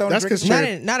You've never thrown a that's drink? because Not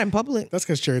Cherry. in public. That's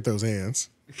because Cherry throws hands.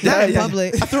 Not in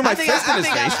public. I threw my think fist in his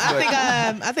face.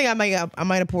 I think I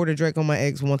might have poured a drink on my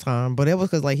ex one time, but it was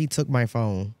because like he took my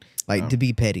phone, like to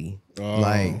be petty,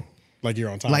 Like you're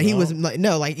on top. like he now? was like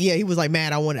no, like yeah, he was like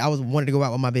mad. I wanted to go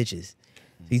out with my bitches.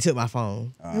 He took my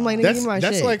phone. I'm like, nigga, give me my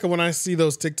That's shit. like when I see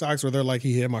those TikToks where they're like,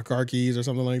 he hit my car keys or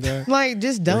something like that. like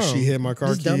just dumb. Or she hit my car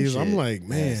Just dumb keys. I'm shit. like,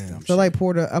 man, So like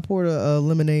I poured a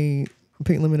lemonade,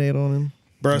 pink lemonade on him.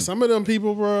 bro. Some of them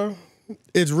people, bro.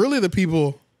 It's really the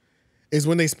people. Is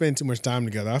when they spend too much time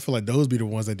together. I feel like those be the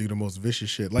ones that do the most vicious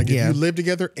shit. Like if Yeah. you live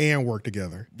together and work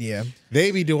together, Yeah.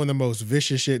 they be doing the most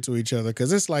vicious shit to each other.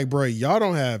 Because it's like, bro, y'all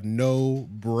don't have no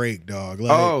break, dog.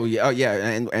 Like, Oh yeah,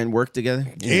 and work together.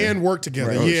 and work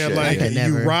together. Right. Oh, Yeah, shit. like I could you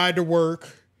never. ride to work,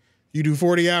 you do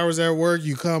 40 hours at work,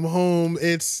 you come home.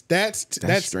 That's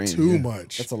strange, too yeah.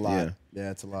 much. That's a lot. Yeah.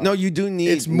 Yeah, it's a lot. No, you do need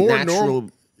It's more natural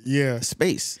normal. Yeah,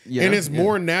 space, and it's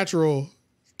more natural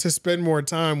to spend more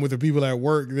time with the people at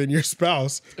work than your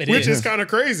spouse, which is kind of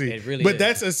crazy. It really but is.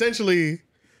 that's essentially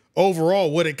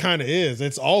overall what it kind of is.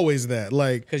 It's always that.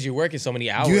 Like Because you're working so many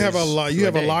hours. you have a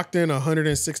day. locked in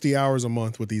 160 hours a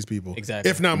month with these people. Exactly.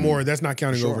 If not more, that's not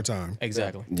counting overtime.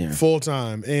 Exactly. Yeah. Full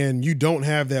time. And you don't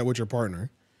have that with your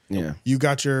partner. Yeah. You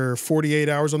got your 48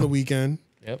 hours on the weekend.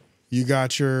 Yep. You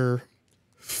got your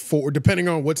depending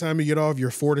on what time you get off,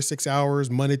 your 4 to 6 hours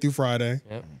Monday through Friday.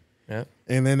 Yep. Yep.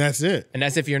 And then that's it. And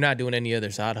that's if you're not doing any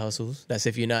other side hustles. That's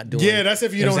if you're not doing. Yeah, that's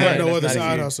if you don't know what have I'm no saying? other That's not if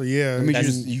side you- hustle. Yeah. I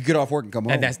mean, you get off work and come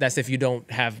home. And that's if you don't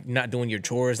have not doing your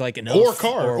chores like enough.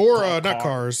 or not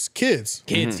cars, kids.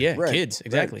 Kids, yeah, Right. kids,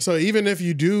 exactly. So even if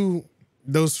you do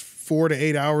those 4 to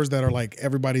 8 hours that are like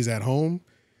everybody's at home,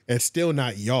 it's still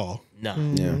not y'all. No.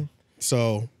 Yeah.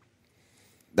 So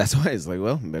That's why it's like,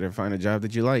 well, better find a job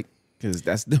that you like. because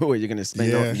that's the way you're gonna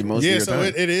spend most of your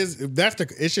time. It is.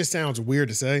 It just sounds weird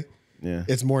to say. Yeah,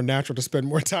 it's more natural to spend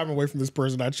more time away from this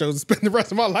person I chose to spend the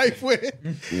rest of my life with.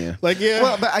 Yeah,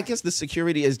 Well, but I guess the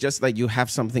security is just like you have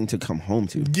something to come home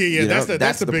to. Yeah, that's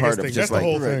the biggest thing. That's the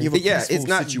whole thing. Yeah, it's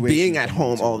not being at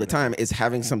home all the time. It's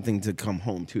having something to come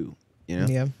home to. You know?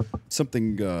 Yeah,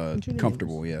 something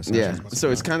comfortable. Yeah,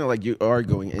 So it's kind of like you are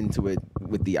going into it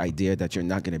with the idea that you're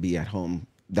not going to be at home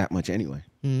that much anyway.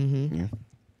 Mm-hmm. Yeah.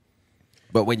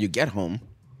 But when you get home,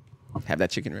 have that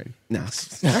chicken ready. No.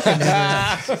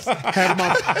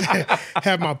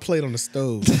 have my plate on the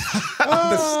stove.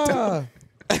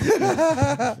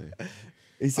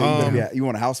 He said you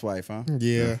want a housewife, huh?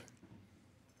 Yeah.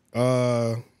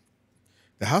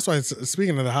 The housewife.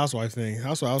 Speaking of the housewife thing, I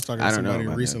was talking to somebody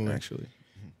recently. Actually,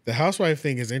 the housewife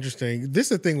thing is interesting.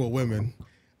 This is the thing with women.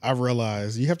 I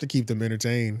realize you have to keep them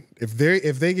entertained. If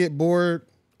they get bored,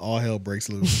 all hell breaks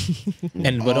loose.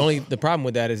 But only the problem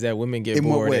with that is that women get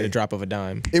bored at a drop of a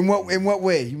dime. In what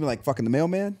way? You mean like fucking the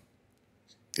mailman?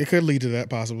 It could lead to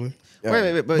that possibly.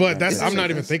 Wait, but that's I'm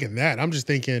not even thinking that. I'm just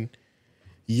thinking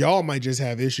y'all might just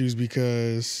have issues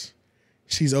because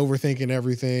she's overthinking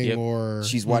everything, or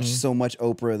she's watched so much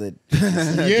Oprah that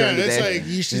it's like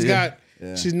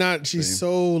she's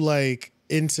so like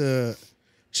into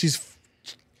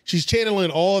she's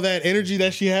channeling all that energy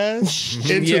that she has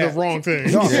into the wrong thing.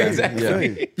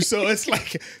 Exactly. So it's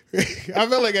like, I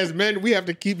feel like as men, we have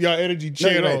to keep y'all energy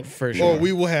channeled or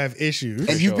we will have issues.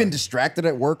 And you've been distracted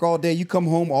at work all day. You come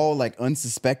home all like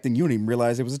unsuspecting. You don't even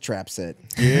realize it was a trap set.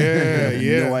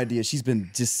 No idea. She's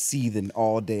been just seething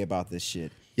all day about this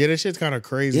shit. Yeah, that shit's kind of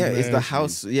crazy. Yeah, man. it's the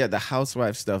house. Yeah, the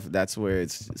housewife stuff. That's where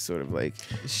it's sort of like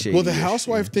shady. Well, the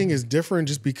housewife thing is different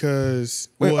just because.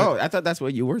 Wait, I thought that's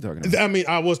what you were talking about. I mean,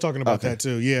 I was talking about that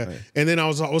too. Yeah, right. And then I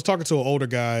was talking to an older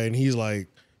guy, and he's like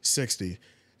 60,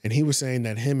 and he was saying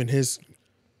that him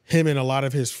and a lot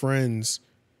of his friends,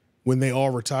 when they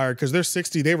all retired, because they're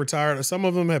 60, they retired. Some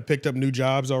of them have picked up new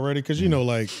jobs already. Because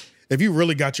like if you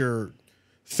really got your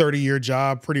 30-year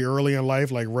job pretty early in life,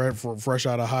 like fresh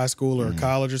out of high school or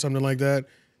college or something like that,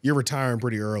 you're retiring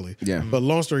pretty early. Yeah. But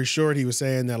long story short, he was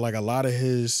saying that like a lot of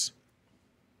his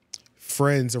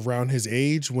friends around his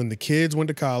age, when the kids went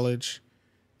to college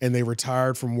and they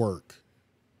retired from work,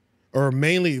 or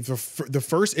mainly the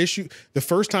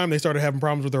first time they started having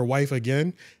problems with their wife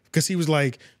again, because he was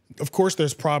like, of course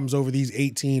there's problems over these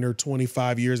 18 or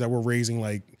 25 years that we're raising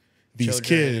like these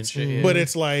kids, but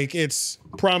it's like it's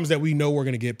problems that we know we're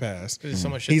gonna get past. So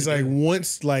much shit He's like,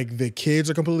 once like the kids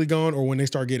are completely gone, or when they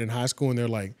start getting in high school and they're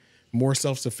like more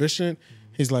self-sufficient,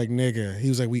 he's like, nigga, he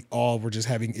was like, we all were just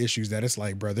having issues that it's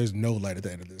like, bro, there's no light at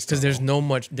the end of this. Because there's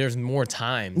more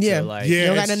time. Yeah, to like, you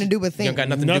don't got nothing to do but think. You don't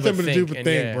got nothing to do but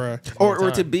think, bro.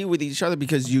 Or to be with each other,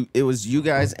 because it was you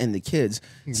guys and the kids.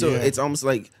 So it's almost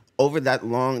like over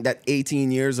that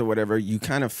 18 years or whatever, you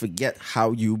kind of forget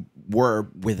how you were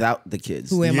without the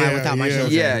kids. Who am I without my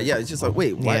children? Yeah. It's just like,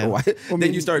 wait, why? Well,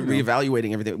 then you start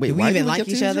reevaluating everything. Wait, do we even like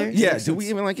each other? Yeah, do we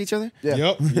even like each other? Yeah.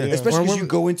 Yep. Yeah. Especially because you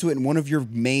go into it and one of your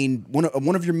main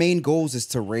goals is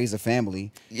to raise a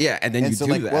family. Yeah, and then you so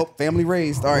do like, that. well, family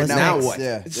raised. All right, now what?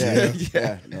 Yeah.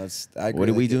 No, I agree. What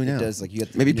do we do now? It does, like,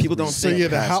 Maybe people don't So say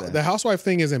the housewife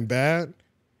thing isn't bad.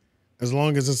 As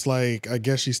long as it's like, I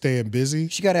guess she's staying busy.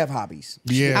 She got to have hobbies.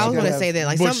 Yeah, I was gonna say that.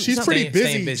 Like, but she's pretty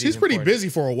busy. busy She's pretty busy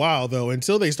for a while though,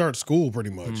 until they start school.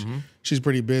 Pretty much, she's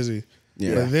pretty busy.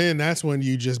 Yeah. But then that's when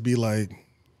you just be like,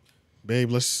 babe,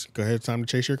 let's go ahead. It's time to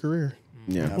chase your career.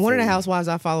 Yeah. One of the housewives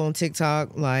I follow on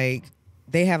TikTok, like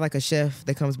they have like a chef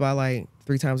that comes by like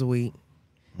 3 times a week.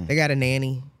 They got a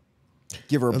nanny.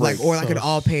 Give her a break. Like, or like an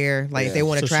au pair. Like if they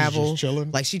want to So she's travel, just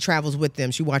chilling? like she travels with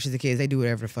them. She watches the kids. They do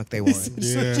whatever the fuck they want.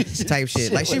 Yeah. Type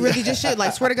shit. Like she really just shit.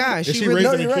 Like swear to God, Is she really.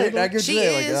 raising No, a you're kid? right. I get She you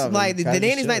there, is like the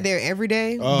nanny's not there every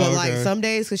day, but like some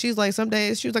days, because she's like some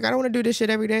days she was like, I don't want to do this shit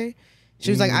every day. She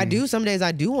was like, I do some days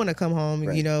I do want to come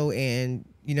home, you know, and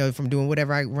you know, from doing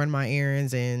whatever, I run my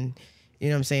errands and you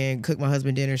know what I'm saying, cook my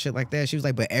husband dinner, shit like that. She was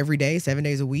like, but every day, 7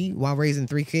 days a week, while raising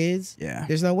 3 kids,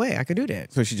 there's no way I could do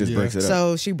that. So she just breaks it up.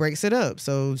 So she breaks it up.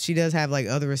 So she does have like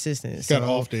other assistants. Got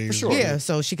off days. For sure. Yeah,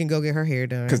 so she can go get her hair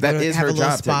done. 'Cause that is have her a little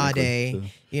job, spa technically.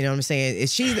 day. You know what I'm saying?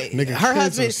 If she's Nigga, her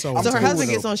kids husband, are so so her cool husband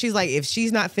though. gets on. She's like, if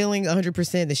she's not feeling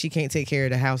 100%, then she can't take care of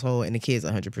the household and the kids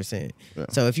 100%.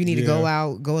 So if you need to go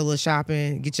out, go a little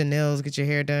shopping, get your nails, get your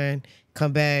hair done,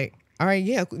 come back. All right,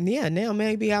 yeah. Now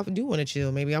maybe I do want to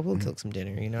chill. Maybe I will cook some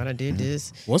dinner. You know, I did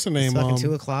this. What's her name? It's fucking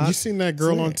 2 o'clock. You seen that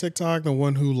girl on TikTok, the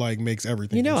one who like makes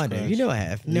everything? You know from I do. scratch? You know I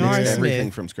have. Yeah. Nora Everything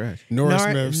Smith. from scratch. Nora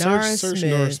Smith. Nora Search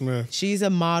Nora Smith. She's a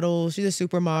model. She's a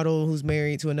supermodel who's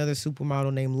married to another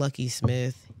supermodel named Lucky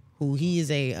Smith, who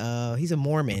he's a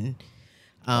Mormon.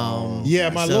 Yeah,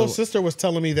 my little sister was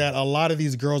telling me that a lot of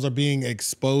these girls are being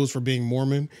exposed for being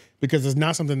Mormon because it's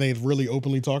not something they really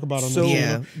openly talk about on the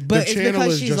channel. But it's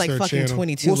because she's like fucking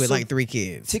 22 with like 3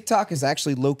 kids. TikTok is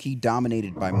actually low-key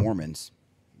dominated by Mormons.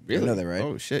 Really? You know that, right?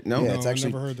 Oh shit, no. Yeah, it's actually,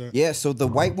 I never heard that. Yeah, so the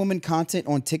white woman content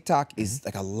on TikTok is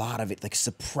like a lot of it, like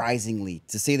surprisingly.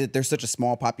 To say that there's such a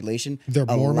small population, they're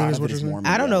Mormon is what you're saying?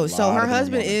 I don't know. So her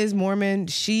husband is Mormon.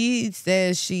 She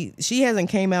says she hasn't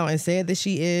came out and said that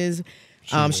she is.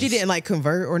 She didn't like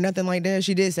convert or nothing like that.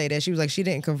 She did say that. She was like, she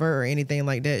didn't convert or anything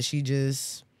like that. She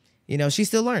just, you know, she's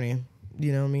still learning.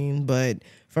 You know what I mean? But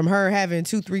from her having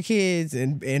 2-3 kids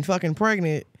and fucking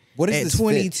pregnant at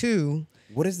 22. Fit?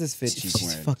 What is this fit she's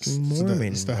wearing? Fucking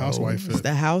Mormon. It's the housewife fit. It's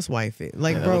the housewife fit.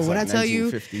 Like, bro, when I tell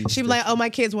you, she be like, oh, my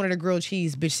kids wanted a grilled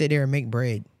cheese. Bitch, sit there and make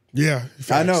bread. Yeah,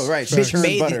 facts. I know, right? Bitch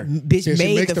made butter. Bitch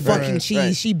made the fucking bread. cheese.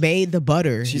 Right. She made the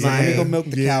butter. She's like, let me go milk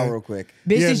the cow real quick.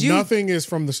 Bitch, nothing is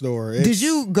from the store. Did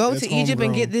you go to Egypt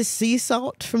and get this sea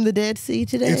salt from the Dead Sea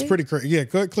today? It's pretty crazy. Yeah,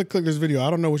 click this video. I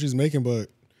don't know what she's making, but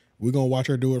we're gonna watch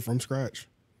her do it from scratch.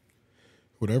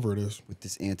 Whatever it is. With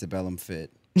this antebellum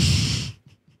fit. There's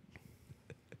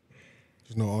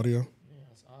no audio. Yeah,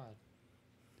 that's odd.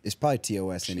 It's probably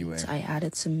TOS anyway. I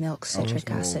added some milk, citric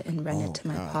acid, and ran it to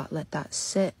my pot. Let that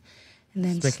sit, and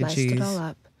then sliced it all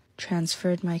up.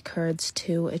 Transferred my curds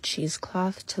to a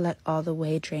cheesecloth to let all the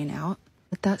whey drain out.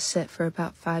 Let that sit for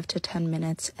about 5 to 10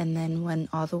 minutes, and then when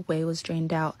all the whey was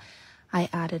drained out, I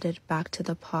added it back to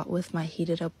the pot with my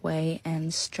heated up whey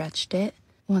and stretched it.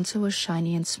 Once it was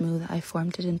shiny and smooth, I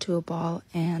formed it into a ball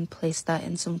and placed that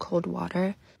in some cold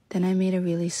water. Then I made a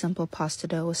really simple pasta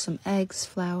dough with some eggs,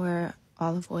 flour,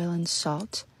 olive oil, and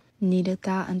salt. Kneaded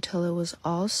that until it was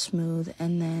all smooth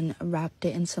and then wrapped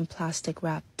it in some plastic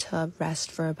wrap to rest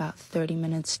for about 30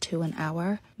 minutes to an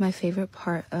hour. My favorite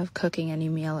part of cooking any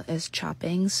meal is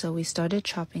chopping, so we started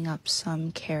chopping up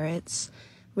some carrots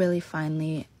really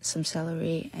finely, some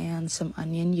celery, and some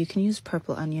onion. You can use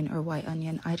purple onion or white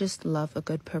onion. I just love a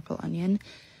good purple onion.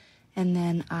 And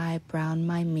then I brown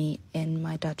my meat in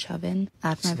my Dutch oven.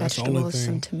 Add my vegetables,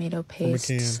 some tomato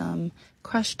paste, some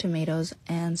crushed tomatoes,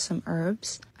 and some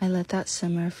herbs. I let that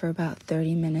simmer for about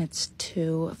 30 minutes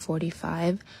to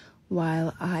 45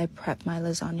 while I prep my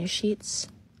lasagna sheets.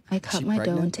 I cut my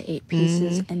dough into 8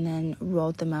 pieces and then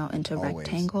rolled them out into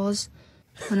rectangles.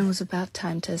 When it was about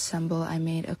time to assemble, I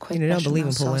made a quick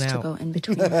bechamel sauce to go in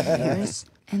between the layers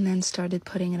and then started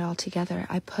putting it all together.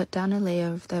 I put down a layer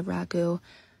of the ragu,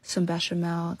 some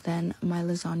bechamel, then my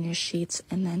lasagna sheets,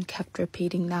 and then kept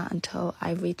repeating that until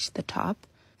I reached the top.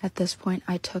 At this point,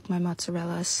 I took my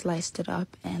mozzarella, sliced it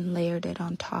up, and layered it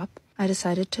on top. I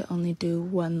decided to only do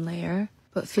 1 layer,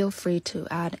 but feel free to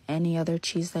add any other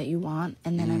cheese that you want.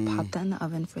 And then I popped that in the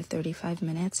oven for 35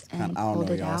 minutes and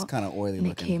pulled it out. It's kind of oily and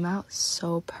looking. It came out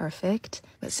so perfect.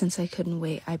 But since I couldn't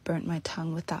wait, I burnt my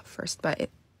tongue with that first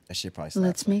bite. That shit probably slaps.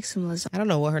 Let's make some lasagna. I don't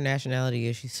know what her nationality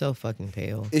is. She's so fucking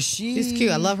pale. Is she? She's cute.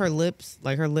 I love her lips.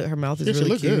 Like her mouth is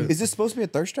really cute. Good. Is this supposed to be a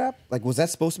thirst trap? Like, was that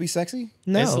supposed to be sexy?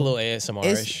 No, it's a little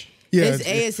ASMR-ish.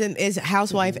 It's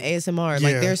housewife ASMR.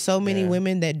 Like there's so many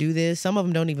women that do this. Some of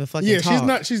them don't even fucking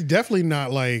talk. She's definitely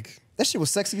not like. That shit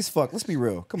was sexy as fuck. Let's be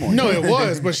real. Come on. No, it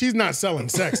was, but she's not selling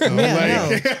sex though.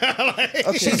 Okay.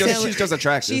 She's just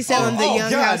attractive. She's selling the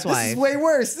young housewife. This is way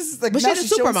worse. This is like, but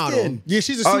she's a supermodel. Yeah,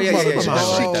 she's a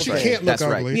supermodel. She can't look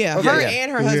ugly. Yeah, her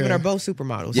and her husband are both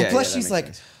supermodels. Yeah, plus she's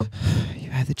like,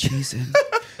 you had the cheese in.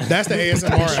 That's the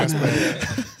ASMR aspect.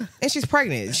 And she's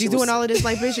pregnant. She's doing all of this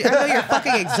like, bitch, I know you're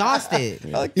fucking exhausted.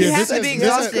 You have to be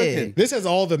exhausted. This has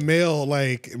all the male,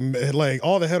 like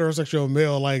all the heterosexual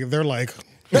male, like they're like.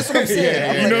 That's what I'm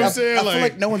saying. You know what I'm saying? I feel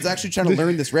like no one's actually trying to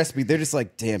learn this recipe. They're just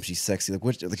like, damn, she's sexy. Like,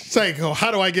 what? Like, it's like, oh, how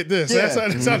do I get this? That's how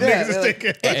niggas is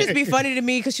thinking. It just be funny to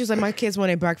me because she was like, my kids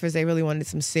wanted breakfast. They really wanted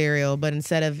some cereal, but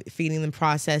instead of feeding them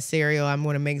processed cereal, I'm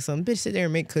going to make some. Bitch, sit there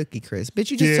and make Cookie Crisp.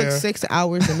 Bitch, you just took 6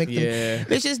 hours to make them.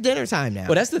 Bitch, it's dinner time now.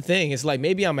 Well, that's the thing. It's like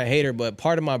maybe I'm a hater, but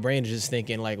part of my brain is just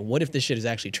thinking like, what if this shit is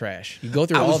actually trash? You go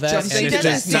through all that, and it's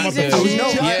just not good.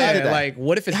 Like,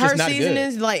 what if it's just not good? Her season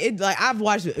is like I've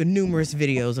watched numerous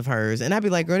videos of hers, and I'd be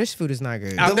like, girl, this food is not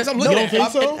good. I'm looking at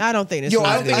it. I don't think this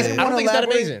I food is good. I don't think it's that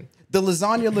amazing. The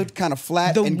lasagna looked kind of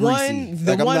flat and greasy.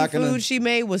 The one food she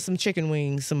made was some chicken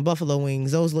wings, some buffalo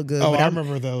wings. Those look good. Oh, I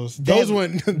remember those. Those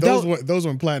went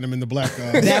platinum in the black.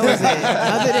 That was it.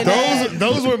 Other than that,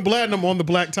 those went platinum on the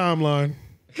black timeline.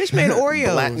 Bitch made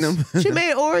Oreos. Platinum. She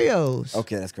made Oreos.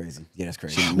 Okay, that's crazy. Yeah, that's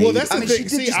crazy. Well, that's the thing. She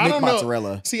did See, just I make don't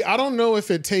mozzarella. know. See, I don't know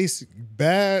if it tastes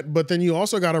bad, but then you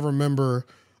also got to remember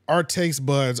our taste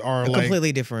buds are like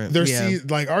completely different. They're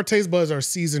like our taste buds are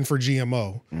seasoned for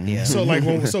GMO. Yeah. So like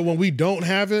when we don't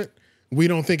have it, we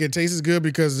don't think it tastes as good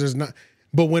because there's not.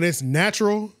 But when it's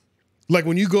natural, like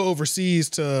when you go overseas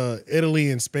to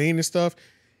Italy and Spain and stuff,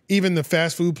 even the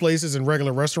fast food places and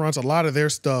regular restaurants, a lot of their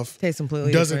stuff tastes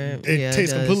completely different. It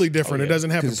tastes completely different. It doesn't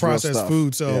have the processed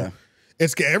food, so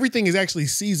everything is actually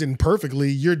seasoned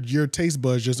perfectly. Your taste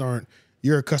buds just aren't.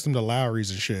 You're accustomed to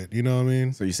Lowry's and shit. You know what I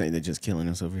mean? So you're saying they're just killing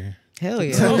us over here? Hell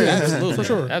yeah. Oh, absolutely. For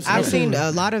sure. Absolutely. I've seen a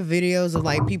lot of videos of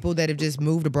like people that have just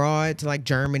moved abroad to like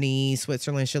Germany,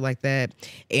 Switzerland, shit like that.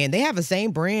 And they have the same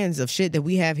brands of shit that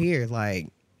we have here, like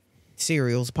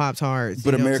cereals, Pop-Tarts.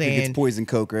 But America gets poison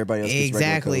Coke, or everybody else gets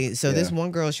exactly. Coke. So this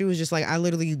one girl, she was just like, I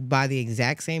literally buy the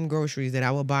exact same groceries that I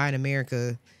would buy in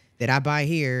America that I buy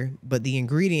here, but the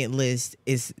ingredient list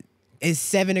is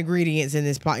 7 ingredients in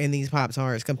these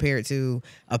Pop-Tarts compared to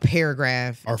a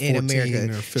paragraph in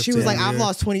America. 15, she was like, I've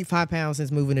lost 25 pounds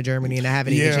since moving to Germany, and I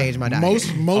haven't even changed my diet.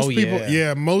 Most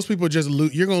people just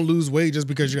you're gonna lose weight just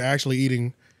because you're actually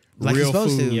eating like real you're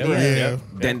supposed food. to.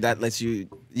 Then that lets you.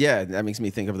 Yeah, that makes me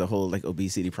think of the whole like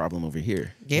obesity problem over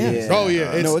here. Oh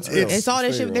yeah. It's all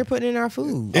that shit they're putting in our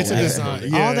food. It's a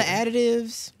design. All the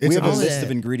additives. We have a list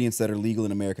of ingredients that are legal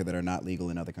in America that are not legal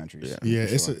in other countries. Yeah,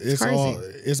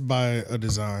 it's by a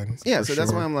design. Yeah, so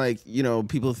that's why I'm like,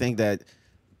 people think that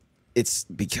it's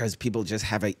because people just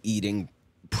have a eating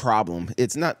problem.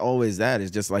 It's not always that.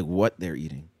 It's just like what they're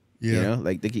eating. Yeah.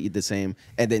 Like they could eat the same,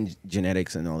 and then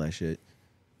genetics and all that shit.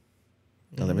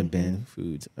 11 banned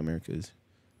foods. Americans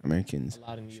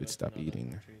should stop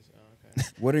eating.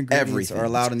 What ingredients are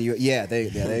allowed in the U.S.? Yeah, there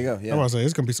you go. Yeah. I was say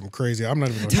it's gonna be some crazy. I'm not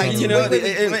even.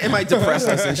 It might depress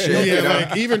us and shit. Yeah,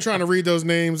 like even trying to read those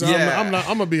names, I'm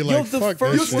gonna be like, fuck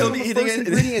this. You'll still be eating it.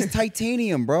 Ingredient is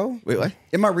titanium, bro. Wait, what?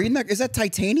 Am I reading that? Is that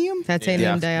titanium?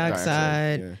 Titanium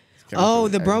dioxide. Yeah. Oh,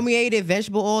 the brominated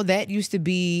vegetable oil that used to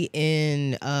be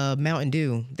in Mountain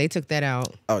Dew. They took that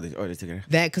out. Oh, they took it out.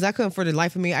 That because I couldn't for the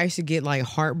life of me. I used to get like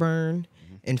heartburn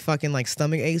and fucking like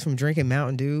stomach aches from drinking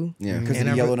Mountain Dew. Yeah, because of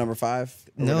the yellow number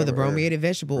 5. No, the brominated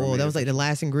vegetable oil. That was like the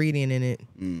last ingredient in it.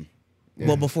 Yeah.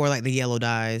 Well, before like the yellow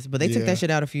dyes, but they took that shit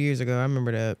out a few years ago. I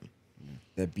remember that.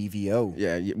 That BVO.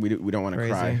 Yeah, we don't want to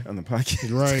cry on the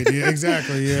podcast. Right. Yeah.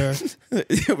 Exactly. Yeah.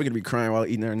 We're gonna be crying while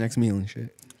eating our next meal and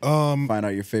shit. Find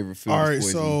out your favorite food. All right,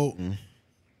 so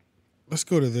let's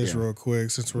go to this real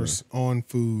quick since we're on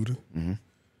food.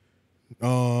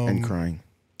 And crying.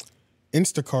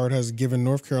 Instacart has given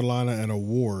North Carolina an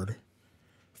award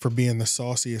for being the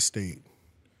sauciest state.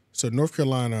 So North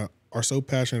Carolina are so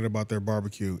passionate about their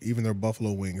barbecue, even their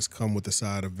buffalo wings come with a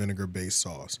side of vinegar-based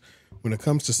sauce. When it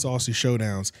comes to saucy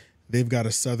showdowns, they've got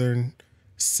a southern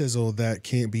sizzle that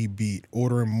can't be beat.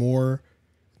 Ordering more,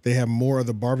 they have more of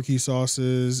the barbecue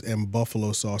sauces and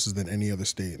buffalo sauces than any other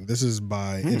state. This is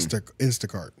by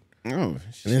Instacart. Oh,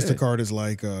 shit. And Instacart is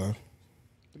like That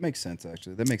makes sense,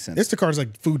 actually. That makes sense. Instacart is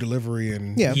like food delivery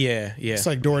and it's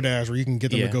like DoorDash where you can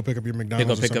get them to go pick up your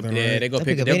McDonald's. They'll go to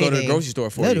the grocery store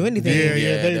for you. They'll do anything.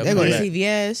 They go to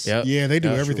CVS. Yep. Yeah, they do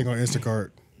everything on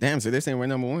Instacart. Damn, so they're saying we're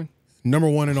number one. Number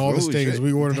one in all the states.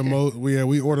 We order the most.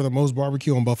 We order the most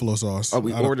barbecue and buffalo sauce. Oh,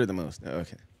 we order the most. Oh,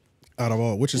 okay. Out of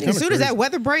all, which is as soon as that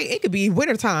weather break, it could be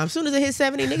wintertime. As soon as it hits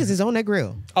 70, niggas is on that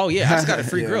grill. Oh yeah, I just got a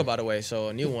free grill by the way, so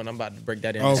a new one. I'm about to break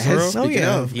that in. Oh,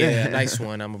 grill? Yeah, a nice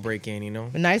one. I'm gonna break in.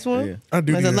 A nice one. Yeah. I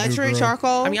do. Is it electric,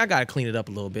 charcoal? I mean, I gotta clean it up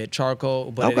a little bit.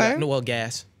 Charcoal, but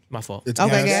gas. My fault. It's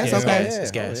gas. Okay. It's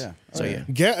gas. So yeah.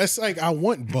 Gas. It's like I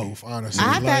want both. Honestly,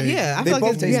 I have that. Yeah, I feel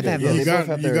like you have to have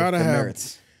both. You gotta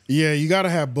have. Yeah, you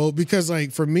gotta have both because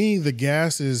like for me, the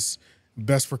gas is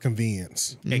best for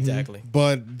convenience. Exactly.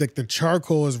 But the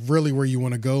charcoal is really where you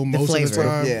want to go most of the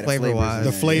time. Yeah, flavor-wise.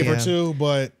 The flavor too,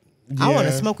 but I want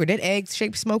a smoker. That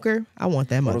egg-shaped smoker, I want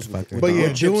that motherfucker.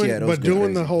 But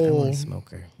doing the whole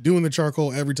smoker. Doing the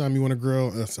charcoal every time you want to grill,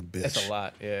 that's a bitch. That's a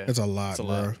lot, yeah. That's a lot,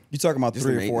 bro. You're talking about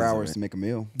 3 or 4 hours to make a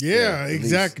meal. Yeah,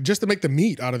 exactly. Just to make the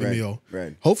meat out of the meal.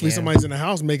 Right. Hopefully somebody's in the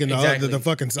house making the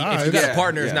fucking sides. If you got a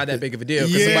partner, it's not that big of a deal.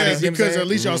 Yeah, because at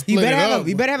least y'all split it up.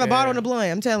 You better have a bottle in the blunt,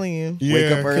 I'm telling you.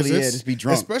 Wake up early, just be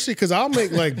drunk. Especially because I'll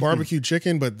make like barbecue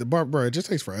chicken, but bro, it just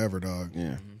takes forever, dog.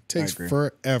 Yeah. Takes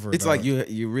forever. It's like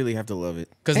you really have to love it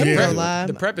because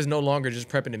the prep is no longer just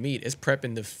prepping the meat; it's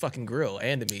prepping the fucking grill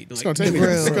and the meat. It's gonna take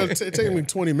me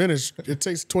 20 minutes. It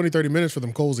takes 20-30 minutes for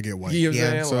them coals to get white.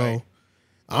 Yeah, so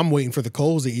I'm waiting for the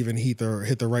coals to even hit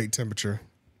the right temperature.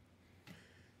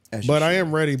 But I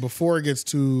am ready before it gets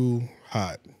too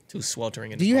hot, too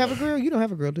sweltering. Do you have a grill? You don't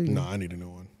have a grill, do you? No, I need a new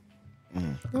one.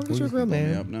 Go get your grill,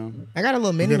 man. I got a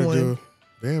little mini one.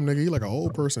 Damn, nigga, you like an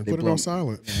old person. Put it on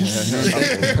silent.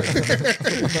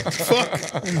 Fuck.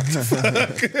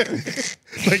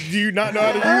 Like, do you not know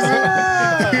how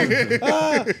to use it?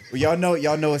 Well,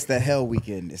 y'all know it's that hell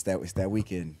weekend. It's that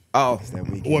weekend. Oh, it's that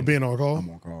weekend. What, being on call? I'm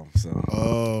on call.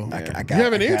 So I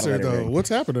haven't answered though. What's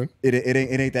happening? It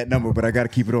ain't that number, but I got to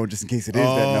keep it on just in case it is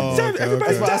that number.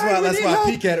 Okay. That's why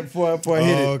I peek at it before I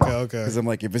hit it. Okay. Because I'm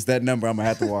like, if it's that number, I'm gonna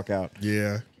have to walk out.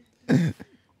 Yeah.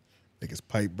 Niggas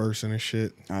pipe bursting and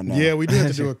shit. I know. Yeah, we do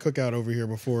have to do a cookout over here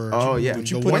before. Oh yeah. Would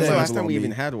you When's put the that last on time we me?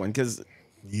 even had one? Because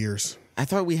years. I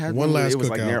thought we had One one. last It was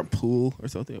like cookout. near a pool or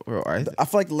something. Or I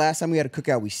feel like the last time we had a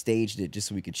cookout, we staged it just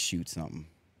so we could shoot something.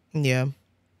 Yeah.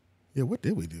 Yeah, what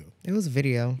did we do? It was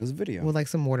video. It was a video with like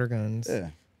some water guns. Yeah.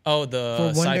 Oh, the For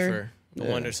Wonder? cipher, the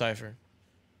Wonder cipher.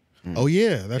 Oh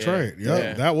yeah, that's Yeah. right. Yep.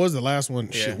 Yeah. That was the last one.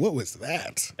 Yeah. Shit, what was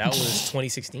that? That was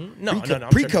 2016. No, I'm pre-COVID.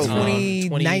 tripping.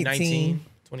 2019.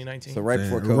 2019. So right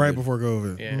before COVID. Right before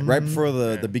COVID. Yeah. Right before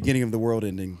the beginning of the world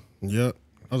ending. Yep.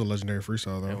 That was a legendary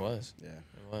freestyle though. It was. Yeah.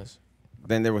 It was.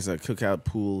 then there was a cookout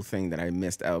pool thing that I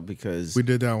missed out because We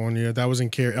did that one. Yeah, that was in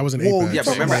Care. That was in Whoa, Apex. yeah,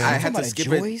 but remember Man, I I'm had to talking skip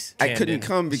about it. Joyce? I couldn't Camden.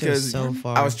 come because so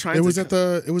far. I was trying. It was to at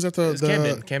the. It was at the.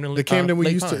 The Camden we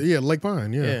Lake used to. Pine. Yeah, Lake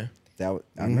Pine. Yeah. Yeah.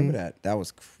 I remember that. That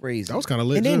was crazy. That was kind of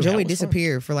lit. And then too. Joey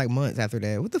disappeared for like months after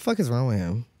that. What the fuck is wrong with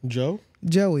him? Joe.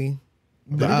 Joey.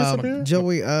 Did he disappear?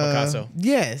 Joey. Picasso.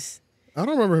 Yes. I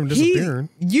don't remember him disappearing.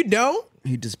 You don't?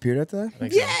 He disappeared at that? I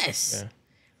think so. Yes. Yeah.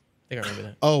 I think I remember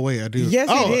that. Oh wait, I do. Yes,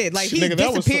 oh, he did. Like he nigga, that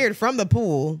was disappeared from the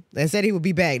pool and said he would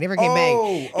be back. Never came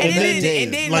back.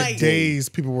 And then like days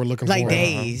people were looking like for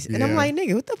days. him. And I'm like,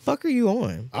 nigga, what the fuck are you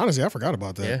on? Honestly, I forgot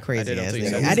about that. Yeah. Crazy I did ass until you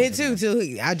nigga. said I did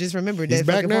something. too. I just remembered He's that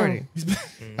back fucking now. party.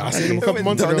 I seen him a couple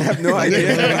months ago. I have no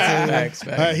idea. Facts.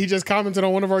 He just commented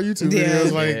on one of our YouTube Yeah.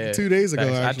 videos like Yeah. 2 days ago.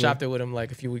 Facts. I Actually. chopped it with him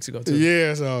like a few weeks ago too.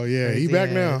 Yeah, so yeah, he back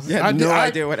now. I had no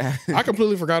idea what happened. I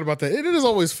completely forgot about that. It is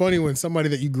always funny when somebody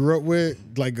that you grew up with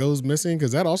like goes missing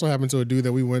because that also happened to a dude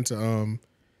that we went to.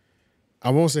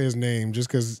 I won't say his name just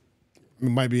because it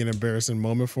might be an embarrassing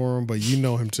moment for him, but you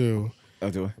know him too. I'll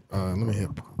do it. Let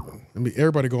me.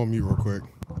 Everybody go on mute real quick.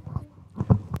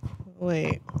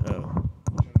 Wait. Oh.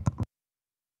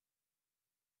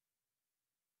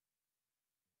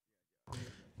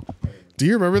 Do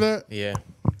you remember that? Yeah.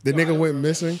 The nigga went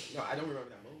missing. No, I don't remember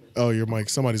that moment. Oh, your mic.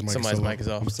 Somebody's mic. Somebody's is still mic is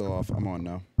off. I'm still off. I'm on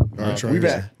now. All right, try We it.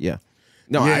 back. Yeah.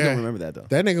 No, Yeah. I don't remember that though.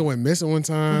 That nigga went missing one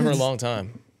time. For a long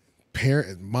time.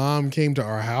 Mom came to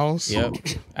our house. Yep.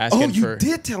 Asking Oh, you for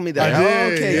did tell me that. I did,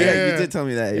 Oh, okay, yeah, yeah. you did tell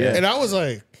me that. Yeah. And I was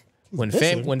like, when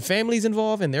family's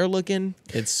involved and they're looking,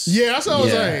 it's yeah, that's what I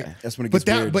was Yeah. like. That's when it gets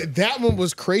weird. But that one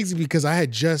was crazy because I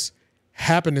had just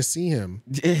happened to see him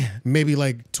Yeah. maybe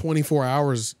like 24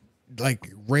 hours like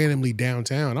randomly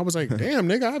downtown. I was like, damn,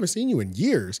 nigga, I haven't seen you in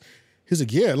years. He's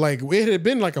like, yeah, like it had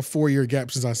been like a 4-year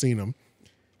gap since I seen him.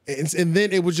 And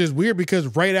then it was just weird because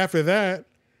right after that,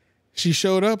 she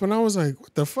showed up and I was like,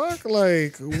 what the fuck?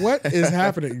 Like, what is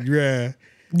happening? Yeah.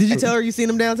 Did you tell her you seen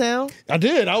him downtown? I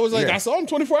did. I was like, Yeah. I saw him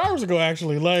 24 hours ago,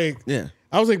 actually. Like, Yeah.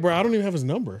 I was like, bro, I don't even have his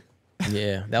number.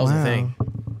 yeah, that was the thing.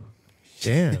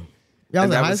 Damn. Y'all was And in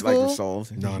that high was like school?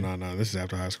 resolved. No. This is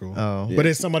after high school. Oh. But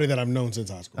it's somebody that I've known since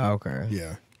high school. Oh, okay.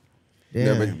 Yeah. No,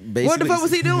 Yeah. but What the basically- fuck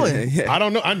was he doing? I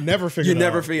don't know. I never figured You it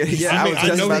never out. figured. Yeah, I mean, I was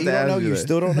just know about he to You don't know? ask you You that.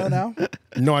 still don't know now?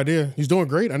 No idea. He's doing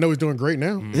great. I know he's doing great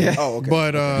now. Yeah. Oh, okay.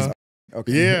 But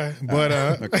Okay. yeah, but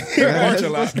Mark a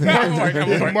lot.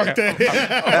 Mark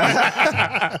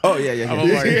that. Oh yeah.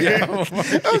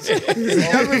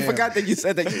 I even forgot that you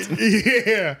said that.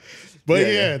 Yeah. But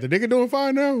yeah, the nigga doing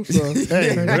fine now. So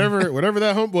hey, whatever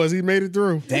that hump was, he made it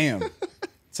through. Damn.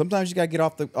 Sometimes you gotta get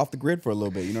off the grid for a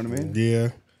little bit. You know what I mean? Yeah.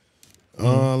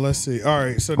 Let's see. All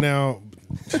right. So now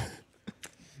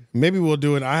maybe we'll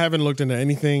do it. I haven't looked into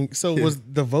anything. So was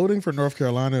the voting for North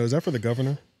Carolina, is that for the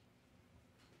governor?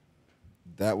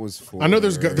 That was for. I know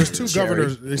there's two Jerry.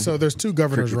 governors. So there's two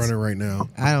governors running right now.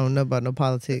 I don't know about no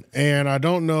politics. And I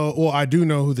don't know. Well, I do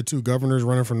know who the two governors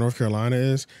running for North Carolina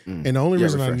is. And the only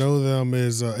reason I know them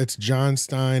is it's John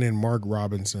Stein and Mark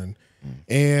Robinson.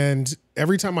 And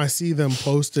every time I see them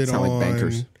posted Sound on like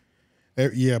bankers.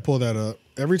 Yeah, pull that up.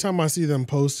 Every time I see them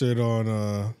posted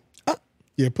on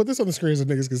yeah, put this on the screen so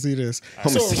niggas can see this.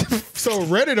 So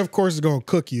Reddit, of course, is gonna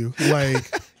cook you.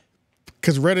 Like,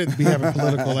 because Reddit be having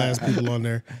political ass people on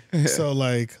there. So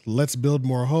like, let's build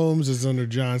more homes is under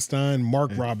John Stein.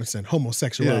 Mark Robinson,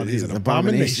 homosexuality is an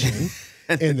abomination.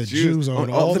 And the Jews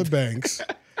own all the banks.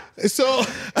 So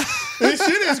this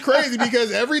shit is crazy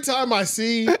because every time I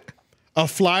see a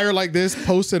flyer like this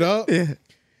posted up,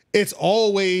 it's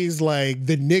always like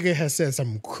the nigga has said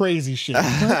some crazy shit.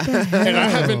 And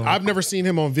I've never seen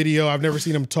him on video. I've never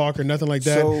seen him talk or nothing like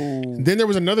that. So- Then there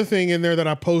was another thing in there that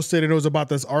I posted and it was about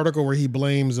this article where he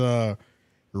blames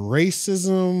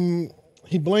racism.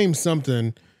 He blames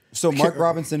something. So Mark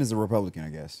Robinson is a Republican, I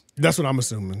guess. That's what I'm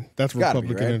assuming. That's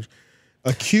Republican. Be, right?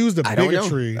 Accused of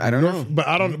bigotry. I don't know. But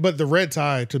I don't. But the red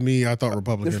tie to me, I thought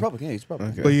Republican. He's Republican. Yeah, he's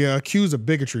Republican. Okay. But yeah, accused of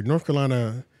bigotry. North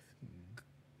Carolina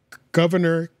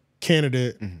governor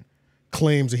candidate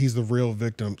claims that he's the real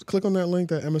victim. Click on that link,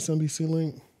 that MSNBC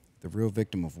link. The real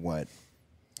victim of what?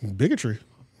 Bigotry.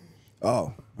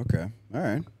 Oh, okay. All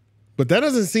right. But that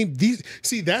doesn't seem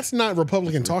that's not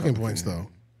Republican talking points though.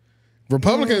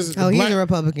 Republicans. Oh, he's a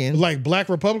Republican. Like black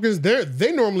Republicans,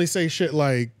 they normally say shit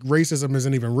like racism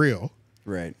isn't even real.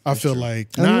 Right. I feel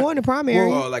like he won the primary.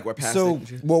 Well, like we're past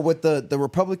it. With the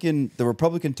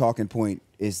Republican talking point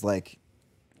is like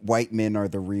white men are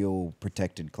the real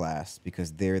protected class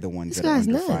because they're the ones that are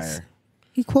under fire.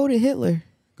 He quoted Hitler.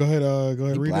 Go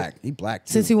ahead, read it. He black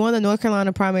too. Since he won the North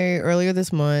Carolina primary earlier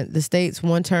this month, the state's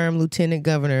one-term lieutenant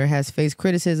governor has faced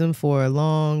criticism for a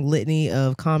long litany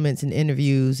of comments and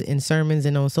interviews in sermons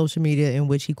and on social media in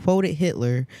which he quoted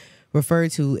Hitler, referred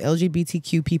to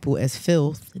LGBTQ people as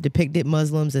filth, depicted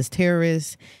Muslims as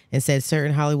terrorists, and said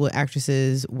certain Hollywood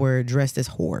actresses were dressed as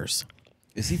whores.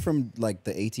 Is he from like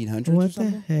the 1800s what or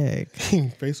something? The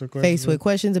heck? Faced with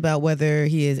questions about whether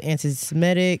he is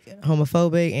anti-Semitic,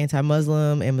 homophobic,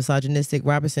 anti-Muslim, and misogynistic,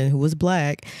 Robinson, who was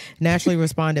black, naturally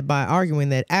responded by arguing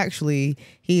that actually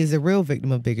he is the real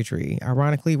victim of bigotry.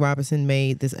 Ironically, Robinson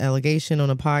made this allegation on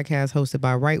a podcast hosted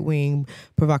by right-wing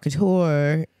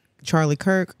provocateur Charlie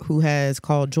Kirk, who has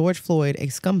called George Floyd a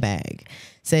scumbag,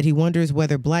 said he wonders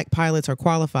whether black pilots are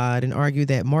qualified and argued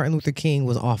that Martin Luther King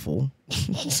was awful.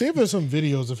 See if there's some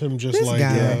videos of him just this like.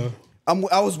 Guy. I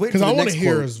was waiting for the next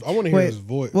quote. I want to hear his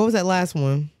voice. What was that last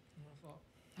one?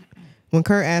 When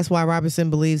Kurt asked why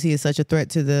Robinson believes he is such a threat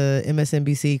to the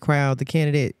MSNBC crowd, the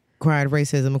candidate cried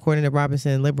racism. According to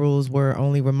Robinson, liberals were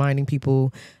only reminding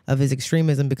people of his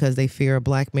extremism because they fear a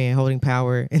black man holding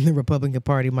power in the Republican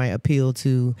Party might appeal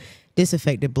to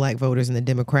disaffected black voters in the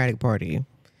Democratic Party.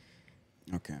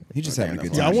 Okay, he's just having a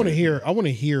good time. Yeah, I want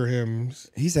to hear him.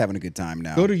 He's having a good time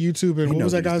now. Go to YouTube and what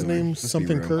was that guy's name?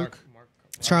 Something Kirk.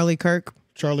 Charlie Kirk.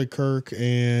 Charlie Kirk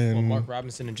and Mark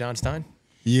Robinson and John Stein.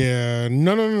 Yeah,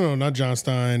 no, not John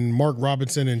Stein. Mark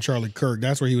Robinson and Charlie Kirk.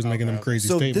 That's where he was making them crazy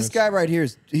statements. So this guy right here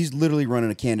he's literally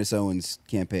running a Candace Owens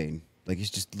campaign. Like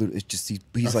he's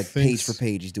like page for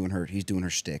page. He's doing her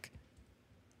shtick.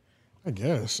 I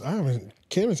guess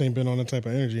Candace ain't been on that type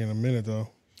of energy in a minute though.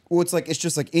 Well, it's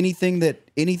just like anything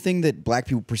that black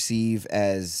people perceive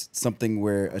as something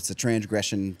where it's a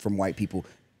transgression from white people,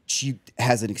 she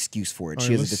has an excuse for it.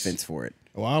 She has a defense for it.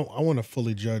 Well, I want to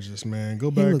fully judge this man.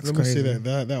 Go back. Let me say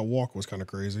that walk was kind of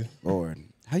crazy. Lord,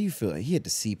 how you feel? He had the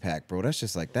CPAC, bro. That's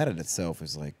just like that in itself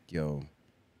is like, yo,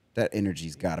 that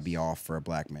energy's got to be off for a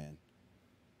black man.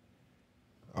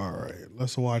 All right,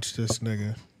 let's watch this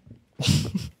nigga.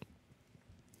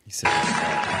 He said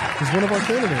he's one of our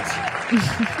candidates.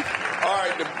 All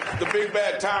right, the big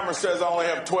bad timer says I only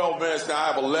have 12 minutes. Now I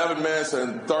have 11 minutes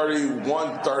and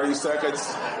 30 seconds.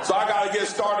 So I got to get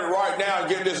started right now and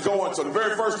get this going. So the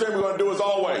very first thing we're going to do, as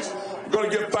always, we're going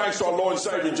to give thanks to our Lord and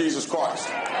Savior, Jesus Christ.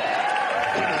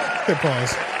 Good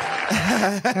pause.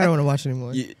 I don't want to watch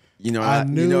anymore. You know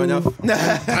enough.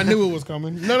 I knew it was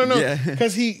coming. No.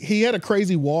 Because he had a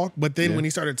crazy walk, but then when he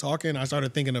started talking, I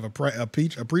started thinking of a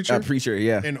preacher. A preacher,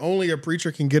 yeah. And only a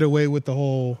preacher can get away with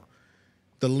the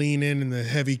lean in and the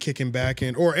heavy kicking back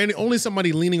in, or only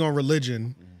somebody leaning on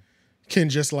religion can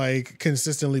just like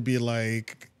consistently be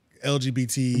like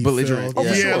LGBT belligerent. Oh,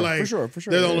 yeah, sure, like for sure.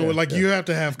 They're the only one. Like you have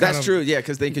to have. That's true. Yeah,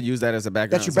 because they could use that as a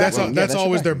background. That's your backup. That's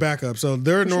always their backup. So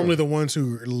they're normally the ones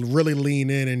who really lean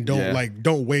in and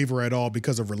don't waver at all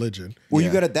because of religion. Well,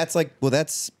 you gotta.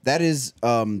 That is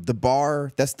the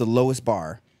bar. That's the lowest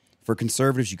bar for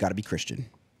conservatives. You got to be Christian.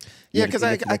 Yeah, because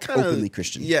I kind of openly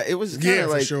Christian. Yeah, it was kind of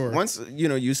like sure. Once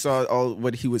you saw all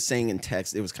what he was saying in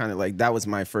text, it was kind of like that was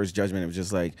my first judgment. It was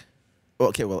just like,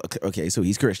 okay, so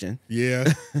he's Christian.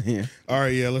 Yeah. Yeah. All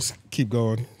right, yeah, let's keep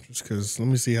going. Just because let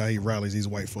me see how he rallies these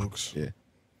white folks. Yeah.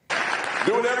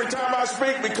 Do it every time I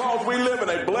speak because we live in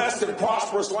a blessed and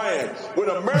prosperous land. When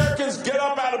Americans get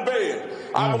up out of bed,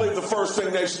 I believe the first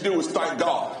thing they should do is thank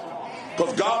God.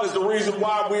 Because God is the reason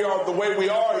why we are the way we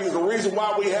are. He's the reason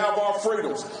why we have our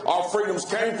freedoms. Our freedoms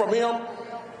came from Him.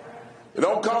 They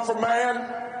don't come from man.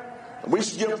 We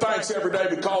should give thanks every day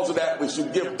because of that. We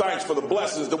should give thanks for the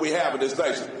blessings that we have in this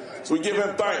nation. So we give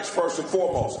Him thanks first and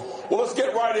foremost. Well, let's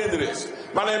get right into this.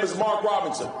 My name is Mark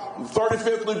Robinson. I'm the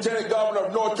 35th Lieutenant Governor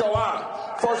of North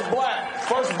Carolina. First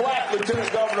black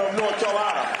Lieutenant Governor of North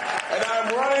Carolina. And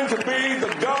I'm running to be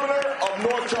the Governor of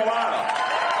North Carolina.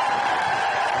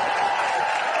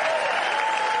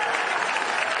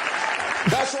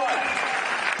 That's right.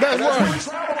 And as we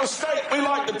travel the state, we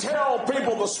like to tell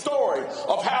people the story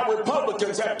of how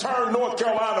Republicans have turned North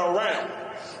Carolina around.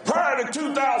 Prior to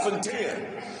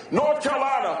 2010, North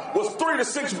Carolina was $3 to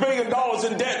 $6 billion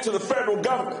in debt to the federal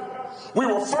government. We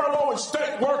were furloughing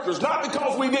state workers, not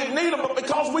because we didn't need them, but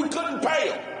because we couldn't pay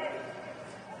them.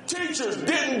 Teachers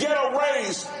didn't get a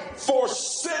raise for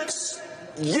 6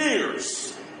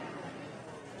 years.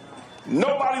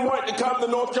 Nobody wanted to come to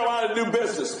North Carolina to do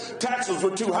business. Taxes were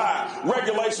too high.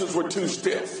 Regulations were too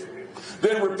stiff.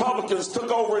 Then Republicans took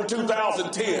over in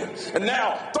 2010. And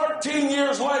now, 13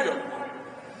 years later,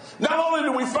 not only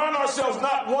do we find ourselves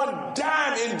not one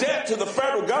dime in debt to the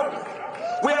federal government,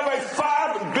 we have a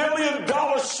 $5 billion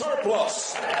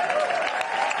surplus. All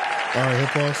right, hip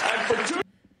pause.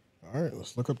 All right,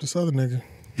 let's look up this other nigga.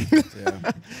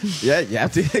 Yeah, you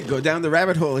have to go down the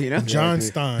rabbit hole, you know? John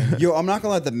Stein. Yo, I'm not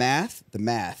gonna lie, the math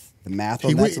on that's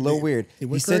a little weird.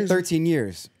 He said 13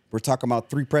 years. We're talking about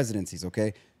 3 presidencies,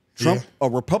 okay? Trump, a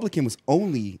Republican, was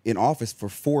only in office for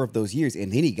 4 of those years,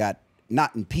 and then he got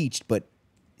not impeached, but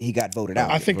he got voted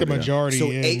out. I think the majority.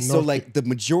 So the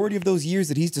majority of those years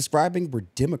that he's describing were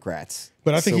Democrats.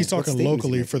 But I think he's talking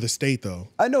locally for the state, though.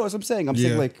 I know, as I'm saying. I'm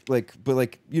saying like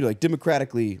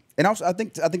democratically, and also I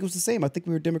think it was the same. I think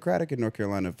we were Democratic in North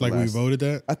Carolina. Like we voted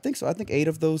that. I think so. I think 8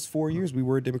 of those 4 years we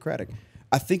were Democratic.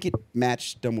 I think it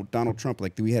matched Donald Trump.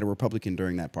 Like we had a Republican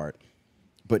during that part.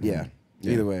 But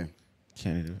either way,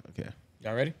 Okay.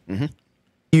 Y'all ready?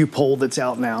 New poll that's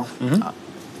out now.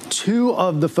 2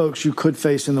 of the folks you could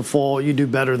face in the fall, you do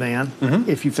better than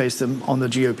if you face them on the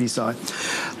GOP side.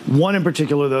 One in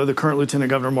particular, though, the current Lieutenant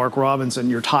Governor Mark Robinson,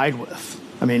 you're tied with.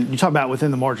 I mean, you talk about within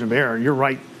the margin of error, you're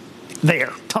right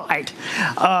there, tied.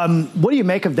 What do you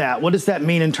make of that? What does that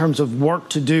mean in terms of work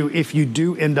to do if you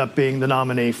do end up being the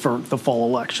nominee for the fall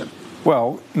election?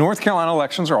 Well, North Carolina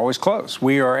elections are always close.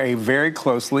 We are a very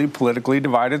closely politically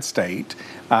divided state.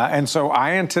 And so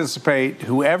I anticipate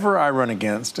whoever I run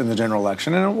against in the general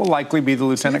election, and it will likely be the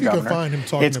lieutenant governor. You can find him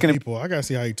talking to people. I got to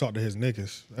see how he talked to his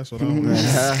niggas. That's what I want.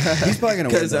 He's probably going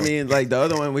to win. Because, I mean, like the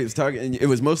other one we was talking, it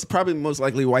was probably most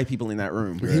likely white people in that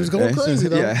room. He was going crazy,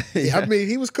 though. I mean,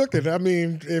 he was cooking. I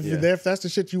mean, if that's the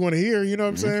shit you want to hear, you know what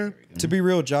I'm saying? To be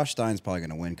real, Josh Stein's probably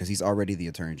going to win because he's already the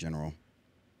Attorney General.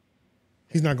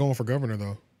 He's not going for governor,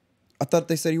 though. I thought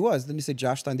they said he was. Didn't you say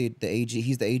Josh Stein, the AG?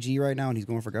 He's the AG right now, and he's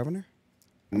going for governor?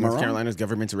 North Carolina's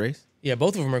government race? Yeah,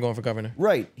 both of them are going for governor.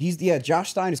 Right.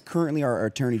 Josh Stein is currently our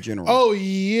Attorney General. Oh,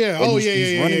 yeah.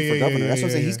 He's running for governor. That's what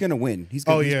I'm saying. He's going to win. He's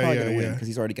probably going to win because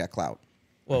he's already got clout.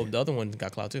 Well, the other one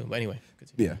got clout, too. But anyway.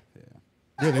 Yeah,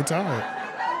 they tired.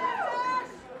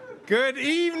 Good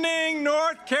evening,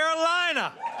 North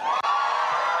Carolina.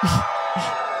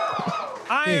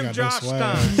 I am Josh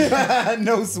Stein.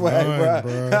 No swag, bro.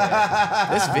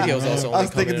 This video is also only I was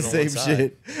thinking the same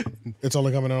shit. It's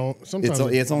only coming on. Sometimes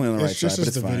it's only on the right side, but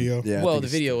it's the fine. video. Yeah, well, the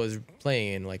video is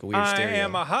playing like a weird stereo. I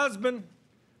am a husband,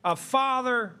 a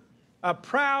father, a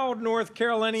proud North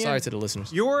Carolinian. Sorry to the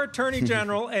listeners. Your Attorney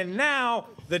General, and now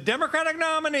the Democratic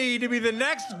nominee to be the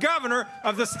next governor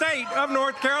of the state of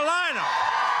North Carolina.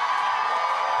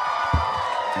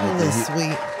 He is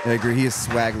sweet. I agree. He is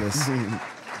swagless.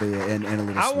 And a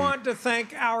little I sweet. want to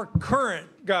thank our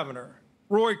current governor,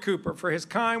 Roy Cooper, for his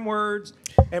kind words,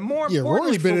 and more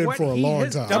importantly, Roy's been in what for a he long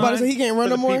has time. done I'm about to say he can't run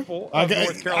for no the more? people of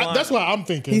North Carolina. That's what I'm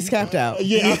thinking. He's capped out.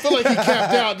 Yeah, I feel like he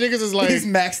capped out. Niggas is like he's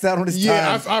maxed out on his time.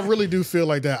 Yeah, I really do feel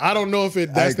like that. I don't know if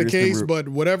that's the case, but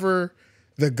whatever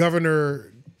the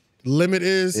governor limit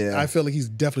is, I feel like he's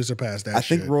definitely surpassed that. I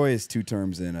think Roy is 2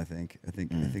 terms in. I think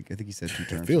he said 2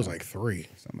 terms. It feels like 3.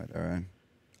 Something like that. All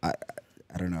right.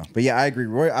 I don't know, but yeah, I agree.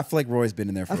 Roy, I feel like Roy's been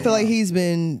in there for. I feel like he's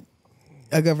been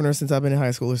a governor since I've been in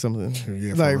high school or something.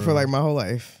 Yeah, for like my whole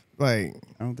life. Like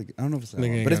I don't know if it's that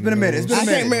long, but it's been a minute. I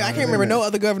can't remember no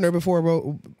other governor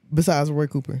before besides Roy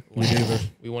Cooper.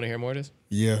 We want to hear more of this?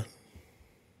 Yeah.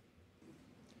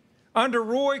 Under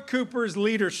Roy Cooper's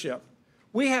leadership,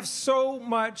 we have so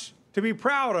much to be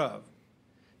proud of.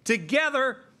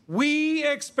 Together, we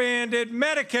expanded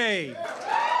Medicaid.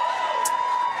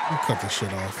 You cut this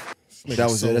shit off.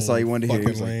 That was it. That's all you wanted to hear.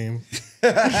 Fucking lame.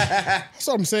 That's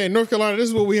what I'm saying. North Carolina, this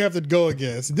is what we have to go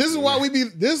against. This is why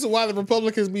the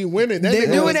Republicans be winning. They're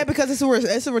doing that because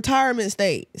it's a retirement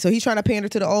state. So he's trying to pander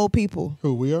to the old people.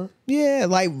 Who, we are? Yeah,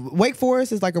 like Wake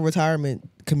Forest is like a retirement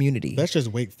community. That's just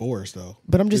Wake Forest, though.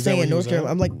 But I'm just saying North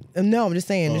Carolina. I'm like, no, I'm just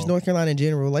saying just North Carolina in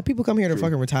general. Like people come here to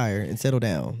fucking retire and settle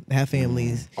down, have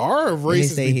families. Our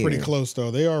races be pretty close,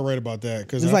 though. They are right about that.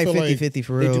 Because it's like 50-50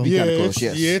 for real. They do be kind of close,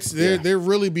 yes. They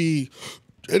really be.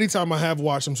 Anytime I have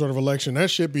watched some sort of election, that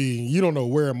shit be, you don't know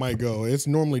where it might go. It's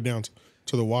normally down to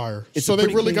to the wire. So they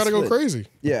really got to go crazy.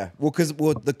 Yeah, well, because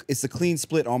it's a clean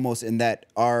split almost in that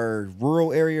our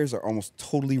rural areas are almost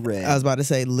totally red. I was about to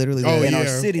say literally red. And our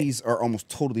cities are almost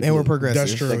totally blue. And we're progressive.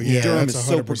 That's true. Like, Yeah, Durham that's is 100%.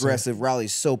 so progressive.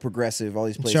 Raleigh's so progressive. All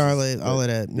these places. Charlotte, all of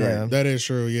that. Yeah. That is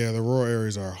true. Yeah, the rural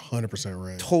areas are 100%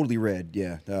 red. Totally red.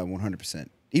 Yeah, 100%.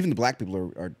 Even the black people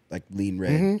are like lean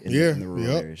red in the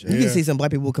rural areas. You can see some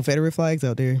black people with Confederate flags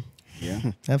out there.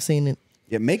 Yeah, I've seen it.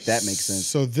 Yeah, make sense.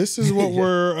 So this is what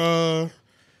we're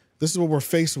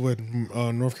faced with,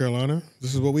 North Carolina.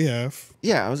 This is what we have.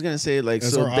 Yeah, I was gonna say like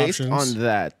As so our based options. on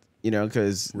that, you know,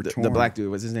 because the black dude,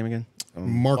 what's his name again?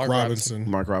 Mark Robinson.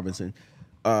 Mark Robinson.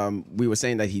 We were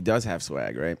saying that he does have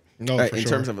swag, right? No, for in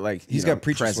sure. terms of like He's got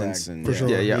preacher presence swag. and For sure.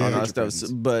 yeah, Yeah. all that stuff.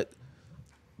 So, but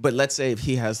let's say if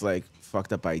he has like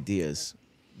fucked up ideas,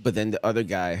 but then the other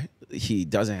guy he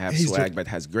doesn't have swag but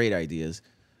has great ideas.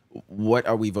 What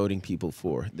are we voting people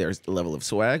for? There's the level of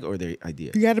swag or their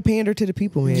idea? You got to pander to the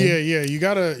people, man. Yeah, you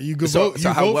go So vote. You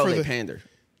how vote well for they the pander?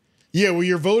 Yeah, well,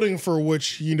 you're voting for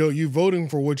which you voting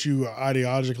for what you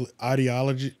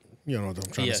ideology. You know what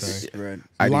I'm trying to say.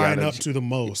 Right. Line up to the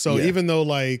most. So even though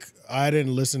like I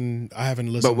haven't listened.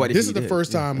 But what if This he is the did?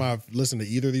 first time I've listened to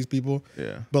either of these people.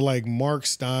 Yeah. But like Mark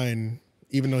Stein,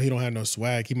 even though he don't have no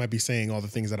swag, he might be saying all the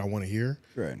things that I want to hear.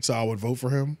 Right. So I would vote for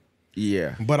him.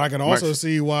 Yeah. But I can also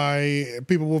see why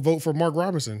people will vote for Mark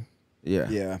Robinson. Yeah.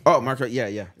 Yeah. Oh, Mark.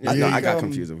 Yeah. I got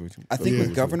confused. I think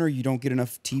with governor, you don't get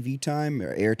enough TV time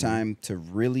or airtime to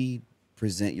really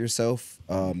present yourself,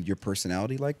 your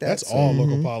personality like that. That's all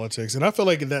local politics, and I feel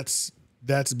like that's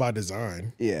by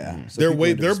design. Yeah. So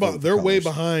they're people way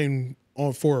behind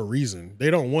for a reason. They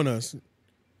don't want us.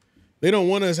 They don't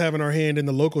want us having our hand in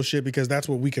the local shit because that's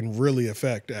what we can really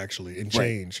affect actually and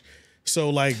change. So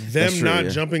like them not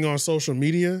jumping on social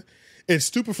media, it's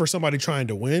stupid for somebody trying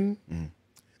to win.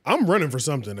 I'm running for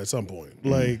something at some point.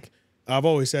 Like I've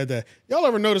always said that. Y'all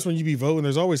ever notice when you be voting,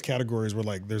 there's always categories where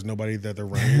like there's nobody that they're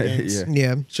running against.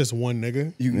 Yeah. It's just one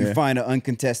nigga. You find an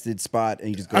uncontested spot and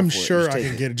you just go I'm for it. sure Just I take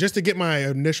can it. get it just to get my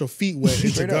initial feet wet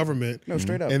into government. No,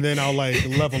 straight up. And then I'll like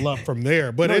level up from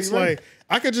there. But No, it's you're like right.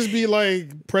 I could just be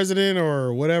like president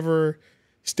or whatever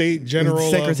state general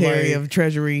Secretary of of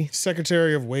Treasury.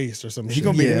 Secretary of Waste or something. He's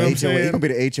gonna be you know what I'm the HOA. saying? He's gonna be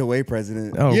the HOA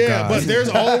president. Oh, Yeah, God.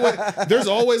 but there's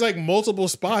always like multiple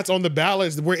spots on the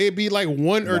ballots where it'd be like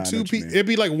one or two people. It'd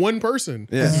be like one person.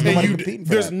 Yeah. And Nobody competing for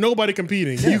there's that. nobody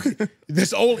competing.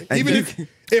 There's only even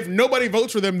if nobody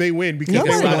votes for them, they win because they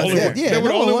were the only one. Yeah, They were the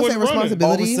no one only wants one that running. All of a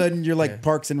responsibility. sudden, you're like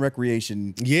Parks and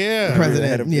Recreation. Yeah, President.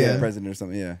 Head of, Yeah. president or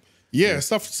something. Yeah. Yeah,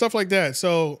 stuff like that.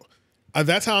 So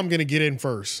that's how I'm going to get in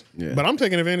first. Yeah. But I'm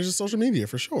taking advantage of social media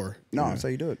for sure. No, that's how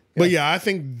you do it. But yeah, I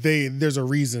think there's a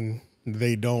reason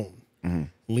they don't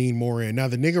lean more in. Now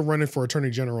the nigga running for attorney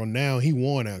general now, he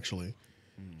won actually.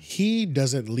 He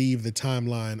doesn't leave the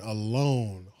timeline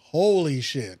alone. Holy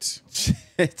shit.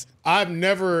 I've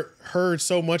never heard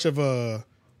so much of a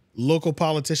local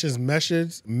politician's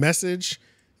message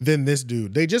than this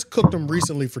dude. They just cooked him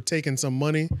recently for taking some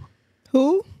money.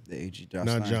 Who? The AG Josh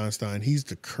Not Stein. John Stein. He's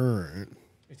the current.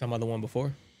 You talking about the one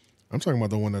before? I'm talking about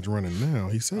the one that's running now.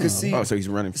 He said. See, Oh, so he's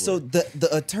running for So it. the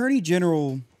attorney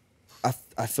general,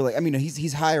 I feel like, I mean,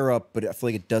 he's higher up, but I feel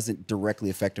like it doesn't directly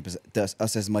affect us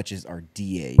as much as our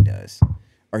DA does.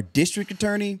 Our district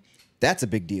attorney, that's a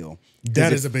big deal.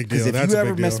 That is a big deal. Because if That's you a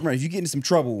ever big mess deal. around, if you get in some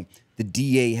trouble, the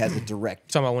DA has a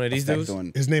direct Talking about one of these effect dudes?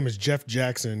 on. His name is Jeff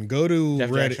Jackson. Go to Jeff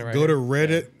Reddit. Jackson right go to here.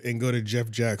 Reddit and go to Jeff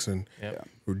Jackson. Yep.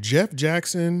 Jeff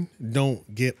Jackson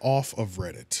don't get off of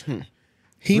Reddit.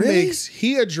 He Really?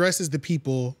 he addresses the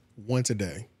people once a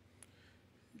day.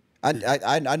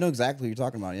 I know exactly what you're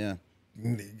talking about. Yeah,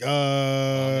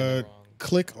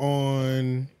 Click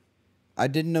on. I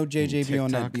didn't know JJ be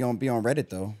on that be on Reddit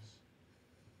though.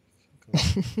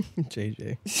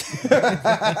 JJ.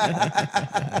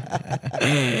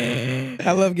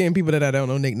 I love getting people that I don't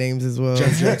know nicknames as well.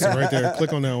 Jeff Jackson right there.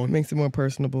 Click on that one. Makes it more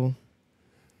personable.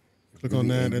 Click on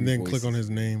that and then click on his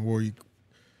name. Where you?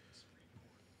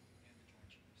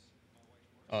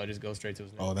 Oh, just go straight to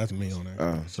his name. Oh, that's me on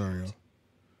that. Sorry, y'all.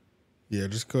 Yeah,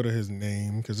 just go to his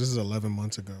name because this is 11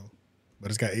 months ago,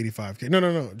 but it's got 85K.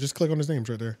 No. Just click on his name. It's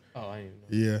right there. Oh, I didn't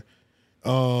even know.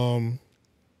 Yeah.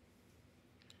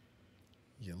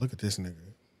 Yeah, look at this nigga.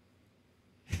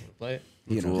 Play it?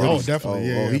 You know, Oh, definitely.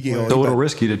 It's a little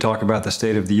risky to talk about the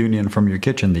State of the Union from your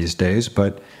kitchen these days,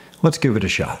 but let's give it a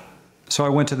shot. So I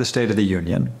went to the State of the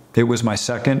Union. It was my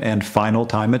second and final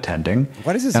time attending.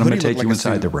 Why does this and I'm going hoodie to look take like you a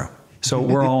inside suit? the room. So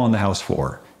we're all on the House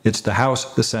floor. It's the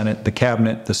House, the Senate, the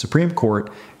Cabinet, the Supreme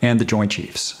Court, and the Joint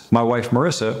Chiefs. My wife,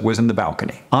 Marissa, was in the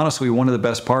balcony. Honestly, one of the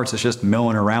best parts is just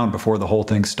milling around before the whole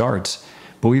thing starts.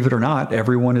 believe it or not,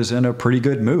 everyone is in a pretty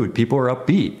good mood. People are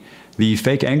upbeat. The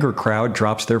fake anger crowd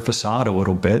drops their facade a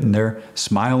little bit, and they're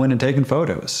smiling and taking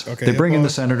photos. Okay, they bring in the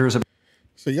senators.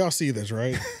 So y'all see this,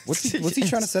 right? What's he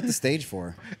trying to set the stage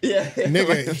for? Yeah,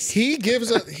 nigga,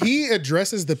 he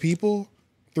addresses the people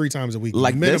 3 times a week,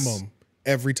 like minimum, this?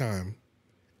 every time.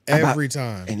 Every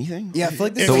time. Anything? Yeah, I feel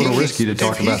like this is a little risky to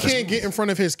talk about. If he can't get in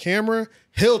front of his camera,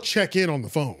 he'll check in on the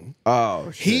phone. Oh,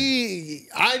 shit.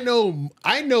 I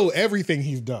know everything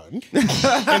he's done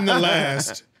in the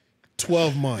last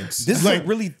 12 months. This is a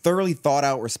really thoroughly thought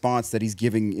out response that he's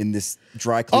giving in this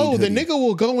dry clean. Oh, the nigga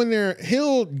will go in there,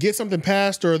 he'll get something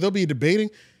passed, or they'll be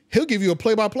debating. He'll give you a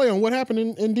play-by-play on what happened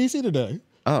in DC today.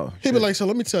 Oh, he'll be like, so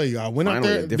let me tell you, I went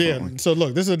finally out there. Yeah, so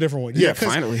look, this is a different one. Yeah,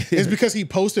 finally. It's because he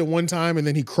posted one time and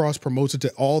then he cross promotes it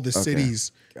to all the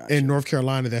cities in North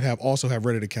Carolina that also have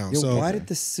Reddit accounts. Yo, why did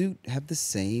the suit have the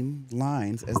same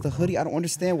lines as the hoodie? I don't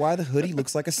understand why the hoodie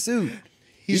looks like a suit.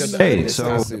 He's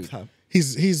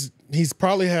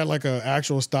probably had like an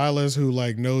actual stylist who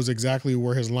like knows exactly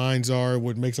where his lines are,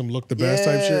 what makes him look the best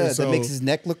type shit. So that makes his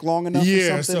neck look long enough.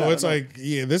 Yeah, or something? so it's like,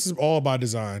 this is all by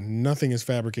design. Nothing is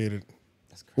fabricated.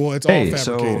 Well, it's all fabricated.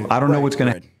 So I don't know what's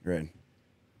gonna. Yeah,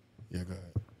 go ahead.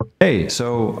 Hey,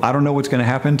 so I don't know what's going to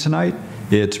happen tonight.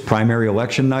 It's primary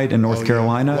election night in North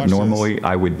Carolina. Normally,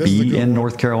 I would be in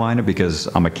North Carolina because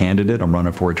I'm a candidate. I'm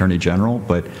running for Attorney General,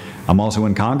 but I'm also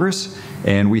in Congress,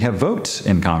 and we have votes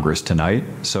in Congress tonight.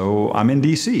 So I'm in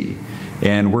D.C.,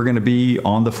 and we're going to be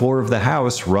on the floor of the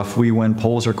House roughly when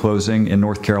polls are closing in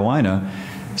North Carolina.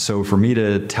 So for me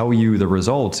to tell you the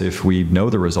results, if we know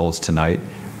the results tonight,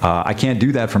 I can't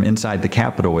do that from inside the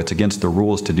Capitol. It's against the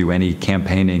rules to do any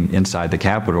campaigning inside the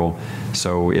Capitol.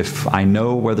 So if I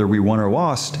know whether we won or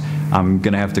lost, I'm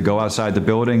going to have to go outside the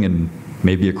building and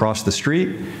maybe across the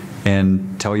street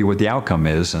and tell you what the outcome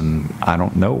is. And I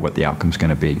don't know what the outcome's going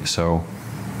to be. So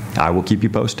I will keep you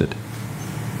posted.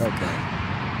 Okay.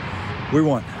 We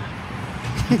won.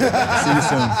 See you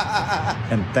soon.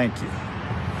 And thank you.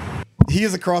 He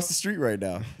is across the street right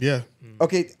now. Yeah.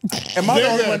 Okay, am I the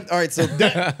only one? All right, so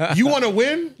you want to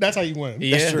win? That's how you win.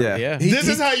 That's true. Yeah. This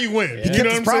is how you win. He You know kept what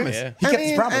I'm his promise. saying? He kept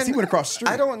his promise. He went across the street.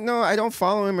 I don't know. I don't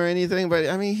follow him or anything, but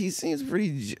I mean, he seems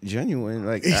pretty genuine.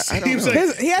 Like He I don't seems know.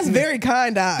 like- He has very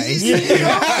kind eyes. He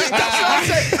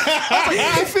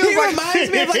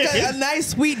reminds me of like a nice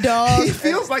sweet dog. He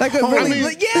feels like a home. really, I mean,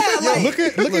 like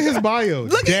look at his bio.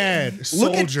 Dad,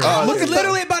 soldier. I was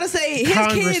literally about to say his kids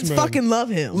Congressman. fucking love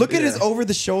him. Look at his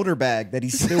over-the-shoulder bag that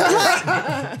he's still wearing.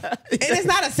 And it's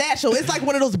not a satchel. It's like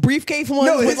one of those briefcase ones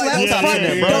No, with his like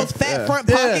those fat front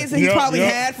pockets that he probably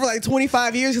had for like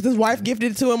 25 years because his wife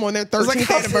gifted it to him on their 13th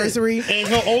anniversary. And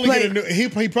he'll only get a new.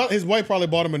 His wife probably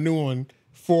bought him a new one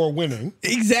for winning.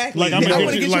 Exactly. Like, I'm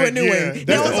gonna get you a new one. that's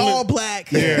Now the it's only- all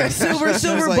black. Yeah.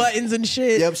 Silver like- buttons and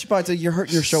shit. Yep, she probably said you're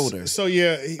hurting your shoulder. So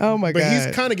yeah. Oh my But God.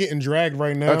 he's kind of getting dragged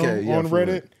right now on for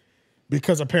Reddit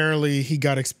because apparently he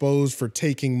got exposed for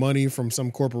taking money from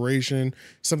some corporation,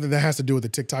 something that has to do with the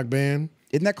TikTok ban.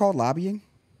 Isn't that called lobbying?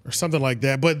 Or something like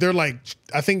that. But they're like,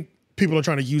 I think people are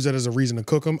trying to use that as a reason to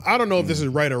cook him. I don't know if this is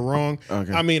right or wrong.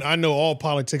 Okay. I mean, I know all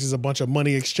politics is a bunch of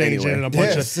money exchanging Anyway. and a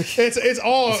bunch Yes.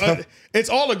 of it's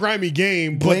all a grimy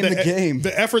game. Blame but the game.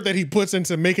 The effort that he puts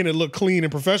into making it look clean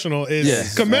and professional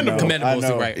is commendable. Commendable is the I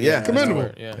know. right. Yeah.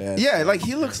 Commendable. Yeah, like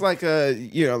he looks like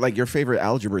like your favorite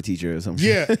algebra teacher or something.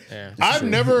 Yeah. I've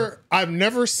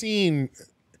never seen.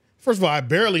 First of all, I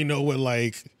barely know what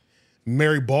like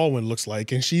Mary Baldwin looks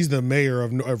like, and she's the mayor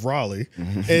of Raleigh.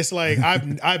 It's like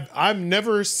I've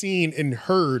never seen and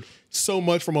heard so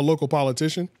much from a local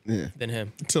politician Than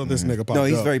him. until this nigga popped up. No,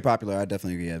 he's very popular. I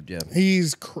definitely agree. Yeah.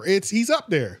 He's up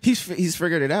there. He's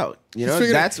figured it out. You know,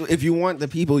 figured that's if you want the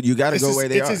people, you got to go where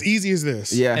they it's are. as easy as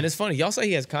this. Yeah, And it's funny. Y'all say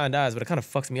he has kind eyes, but it kind of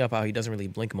fucks me up how he doesn't really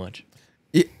blink much.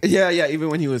 yeah. Even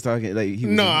when he was talking, like he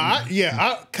was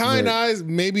Kind eyes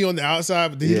maybe on the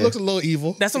outside, but he looks a little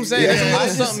evil. That's what I'm saying. There's a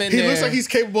little something in He there. looks like he's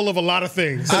capable of a lot of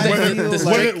things, I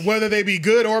think whether they be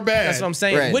good or bad. That's what I'm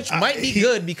saying. Right. Which might be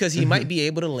good because he might be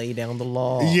able to lay down the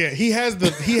law. Yeah, he has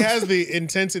the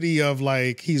intensity of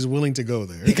like he's willing to go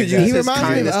there. He could use He his reminds me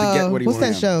kindness to get of what he what's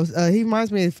that wants. show? He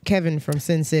reminds me of Kevin from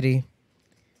Sin City.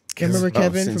 Remember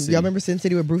Kevin? Sin From, City. y'all remember Sin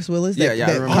City with Bruce Willis? Yeah, That, I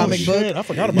that remember. comic Oh, book. shit, I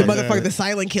forgot The about motherfucker, that. the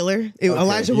silent killer.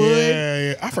 Elijah Wood.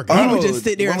 Yeah, I forgot. He would just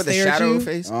sit there One and with the stare at shadow you.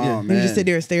 face. Oh, Yeah. He would just sit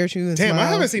there and stare at you and Damn, smile.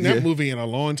 I haven't seen that movie in a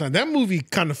long time. That movie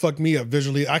kind of fucked me up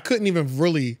visually. I couldn't even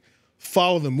really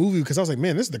follow the movie because I was like,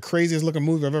 man, this is the craziest looking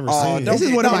movie I've ever seen. This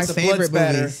is one of my favorite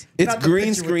spatter. movies. It's Not the green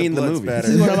picture with screen the blood movie. spatter.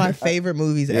 This is one of my favorite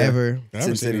movies ever. I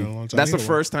haven't seen it in a long time. That's the either.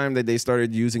 first time that they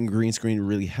started using green screen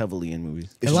really heavily in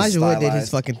movies. It's Elijah just Wood did his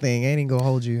stylized. fucking thing. I ain't even gonna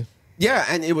hold you. Yeah,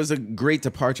 and it was a great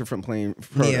departure from playing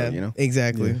Proto, you know?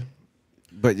 Exactly. Yeah.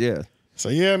 But yeah. So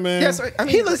yeah, man. Yeah, so, I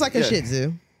mean, he looks like a Shih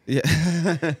Tzu. Yeah.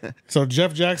 So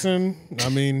Jeff Jackson, I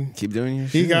mean, keep doing your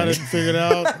shit. He got it figured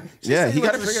out. Yeah, he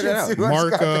got it figured out.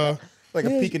 Mark, like a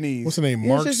Pekingese. What's the name?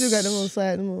 Mark. Got the little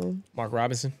side. Mark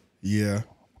Robinson. Yeah.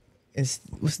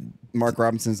 Mark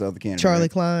Robinson's the other candidate. Charlie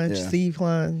right? Klein, Steve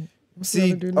Klein.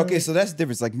 See, okay, so that's the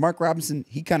difference. Like Mark Robinson,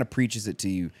 he kind of preaches it to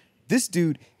you. This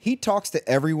dude, he talks to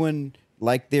everyone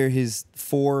like they're his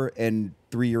 4- and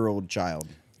 3-year-old child.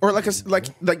 Or like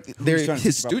they're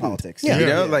his student. Politics. Yeah. You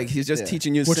know, like he's just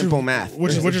teaching you simple math.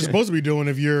 Which is what you're supposed to be doing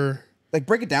if you're like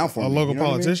break it down for a me, local you know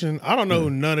politician. I don't know who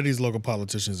none of these local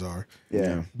politicians are.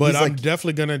 Yeah. But He's I'm like-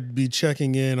 definitely gonna be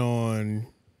checking in on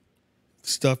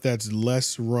stuff that's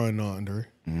less run under.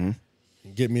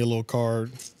 Get me a little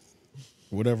card.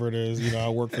 Whatever it is, you know, I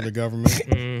work for the government.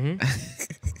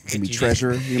 Give me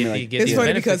treasure. It's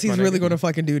funny because he's really going to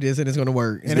fucking do this and it's going to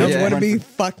work. And I'm going to be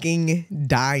fucking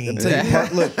dying.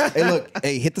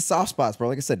 Hey, hit the soft spots, bro.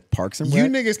 Like I said, Parks and You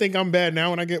Rec. niggas think I'm bad now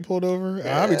when I get pulled over?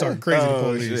 I'll be talking crazy to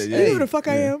police. You know who the fuck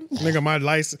I am? Nigga,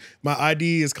 my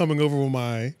ID is coming over with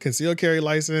my concealed carry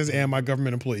license and my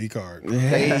government employee card.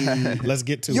 Hey. Let's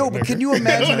get to it. Yo, but can you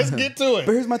imagine? Let's get to it.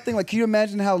 But here's my thing. Like, can you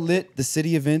imagine how lit the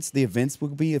events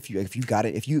would be if you got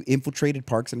it, if you infiltrated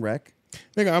Parks and Rec?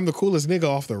 Nigga, I'm the coolest nigga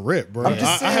off the rip, bro. I'm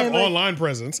just I have saying, like- online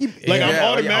presence. Like, I'm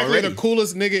automatically the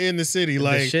coolest nigga in the city.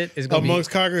 Like, shit is gonna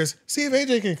amongst Congress. See if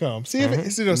AJ can come. See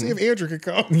if see if Andrew can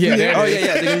come. Yeah. They're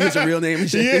gonna use a real name and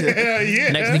shit.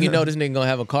 Yeah. Next thing you know, this nigga gonna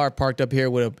have a car parked up here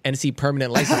with a NC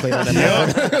permanent license plate on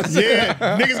that.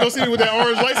 Yeah. Niggas gonna see me with that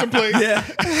orange license plate.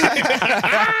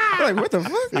 Like, what the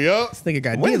fuck? Yup. This nigga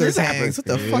got When did dealer's this happen? tags. What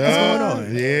the fuck is going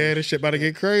on? Yeah, this shit about to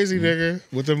get crazy, nigga.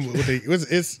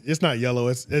 It's not yellow.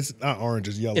 It's not orange.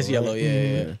 It's yellow. It's yellow,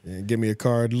 yeah. Give me a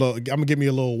card. Look, I'm gonna give me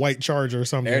a little white Charger or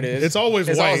something. There it is. It's always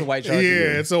It's white. always a white Charger.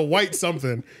 Yeah, it's a white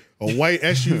something. A white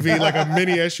SUV, like a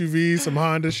mini SUV, some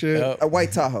Honda shit. A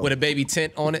white Tahoe with a baby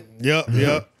tint on it.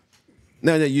 Yep.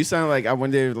 No, you sound like, I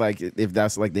wonder like if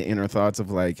that's like the inner thoughts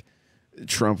of like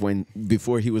Trump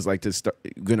before he was like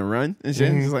gonna run and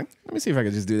shit. He's like, let me see if I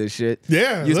can just do this shit.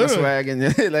 Yeah, use my literally. swag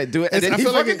and like do it. And then he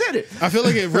fucking did it. I feel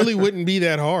like it really wouldn't be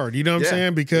that hard. You know what I'm Yeah.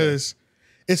 saying? Because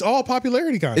it's all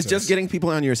popularity contest. It's just getting people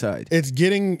on your side. It's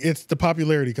the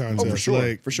popularity contest. for sure,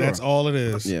 Like, for sure. That's all it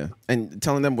is. Yeah, and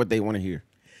telling them what they want to hear.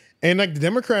 And like the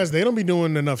Democrats, they don't be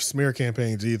doing enough smear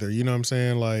campaigns either. You know what I'm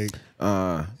saying? Like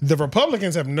the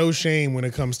Republicans have no shame when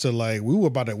it comes to like we're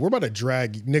about to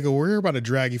drag you, nigga. We're about to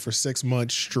drag you for 6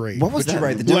 months straight. What was that?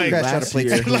 Right, the Democrats try to play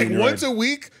like clean, once right? a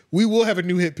week, we will have a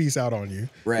new hit piece out on you.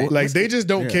 Right. Like they just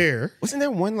don't care. Wasn't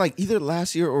there one like either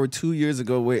last year or 2 years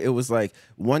ago where it was like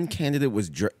one candidate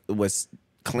was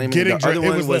claiming the other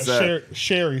one was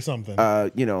Sherry something.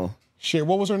 You know,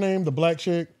 what was her name? The black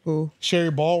chick? Who? Sherry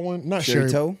Baldwin? Not Sherry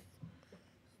Sherry. Toe?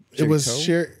 It was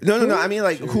Sherry. No. I mean,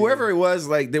 like whoever it was,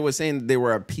 like they were saying they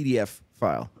were a PDF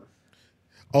file.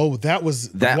 Oh, that was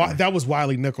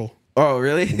Wiley Nickel. Oh,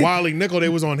 really? Wiley Nickel, they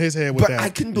was on his head with But that. I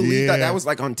couldn't believe that was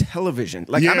like on television.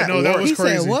 Like Yeah, I'm at no, that work. was He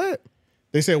crazy. said what?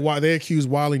 They said why they accused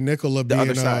Wiley Nickel of being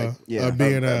other side. of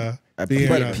being a a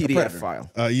PDF file.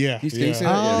 yeah. You say that?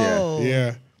 Oh.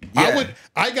 Yeah. Yeah.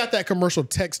 I got that commercial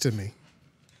text to me.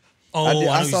 Oh,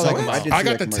 I saw that. I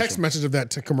got the text message of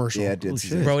that commercial. Yeah, I did.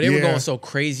 see that. Bro, they were Yeah. going so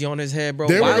crazy on his head, bro.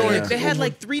 They were Why going- they had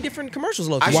like 3 different commercials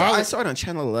located. I saw it on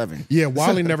Channel 11. Yeah,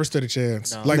 Wiley never stood a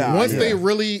chance. Once they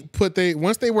really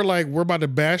once they were like, we're about to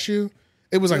bash you,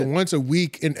 it was like once a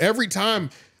week. And every time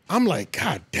I'm like,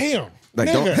 God damn. Like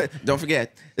nigga, don't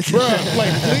forget, bro.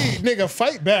 Like, please, nigga,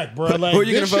 fight back, bro. Like, who are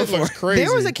you this gonna shit vote looks for? crazy.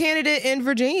 There was a candidate in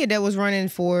Virginia that was running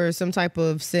for some type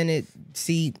of Senate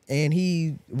seat, and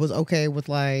he was okay with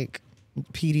like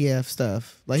PDF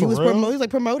stuff. Like For he was real? like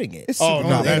promoting it. Oh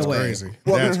no, in that's a way. crazy.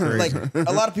 Well, That's crazy. like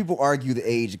a lot of people argue the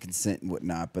age of consent and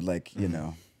whatnot, but like you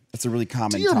know, it's a really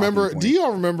common. Do you remember? talking point. Do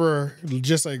y'all remember?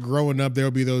 Just like growing up, there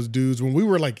would be those dudes when we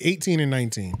were like 18 and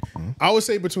 19. I would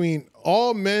say between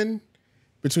all men,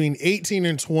 between 18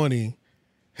 and 20,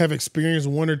 have experienced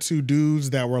one or two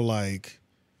dudes that were like,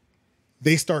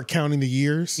 they start counting the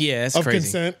years. Yeah, it's of crazy.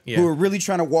 consent. Yeah. Who are really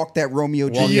trying to walk that Romeo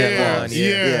Walk Juliet that line.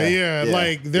 line, Yeah.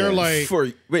 Like they're like. For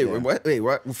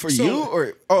what? For So- you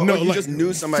or No, you like, just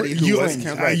knew somebody for- who you, was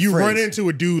counting? you run friends. into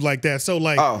a dude like that. So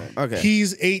like, Oh, okay.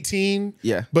 he's 18,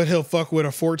 Yeah. but he'll fuck with a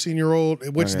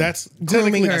 14-year-old, which Okay. that's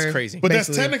Grooming technically her. That's crazy. But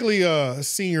basically. that's technically a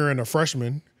senior and a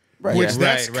freshman. Right. Which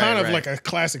that's kind of like a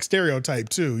classic stereotype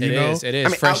too. You know, it is. I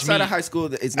mean, outside of high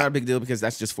school, it's not a big deal because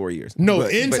that's just 4 years. No,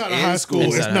 inside of high school,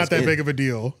 it's not that big of a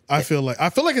deal. I feel like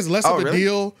it's less of a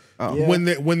deal when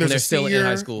there's a senior, in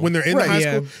high school. When they're in high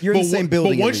school. You're in the same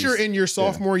building. But once you're in your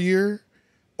sophomore year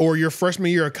or your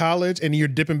freshman year of college and you're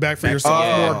dipping back for your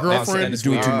sophomore girlfriend, it's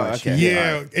doing too much.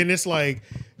 Yeah, and it's like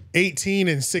 18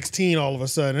 and 16 all of a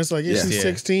sudden. It's like, she's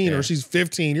 16 or she's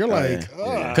 15. You're like,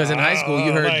 because in high school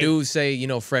you heard dudes say, you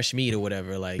know, fresh meat or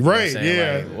whatever. Like, right,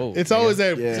 like, whoa, it's always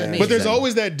that. But there's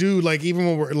always that dude, like, even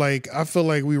when we're like, I feel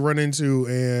like we run into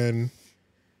and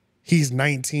he's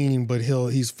 19, but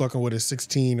he's fucking with a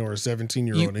 16 or a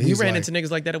 17-year-old. You ran into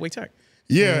niggas like that at Wake Tech.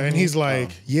 Yeah, and he's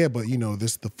like, but you know,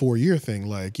 this the 4-year thing.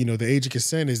 Like, you know, the age of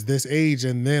consent is this age,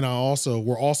 and then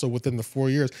we're also within the 4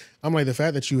 years. I'm like, the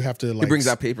fact that you have to like, he brings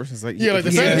out papers. It's like, like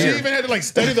the fact that you even had to like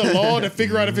study the law to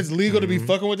figure out if it's legal to be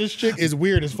fucking with this chick is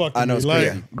weird as fuck. I know, it's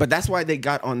like, but that's why they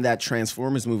got on that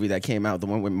Transformers movie that came out, the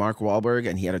one with Mark Wahlberg,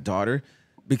 and he had a daughter.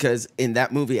 Because in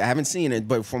that movie, I haven't seen it,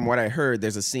 but from what I heard,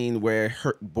 there's a scene where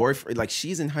her boyfriend, like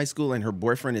she's in high school and her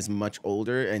boyfriend is much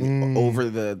older and over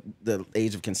the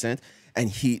age of consent, and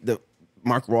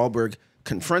Mark Wahlberg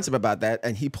confronts him about that,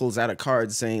 and he pulls out a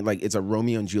card saying like it's a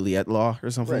Romeo and Juliet law or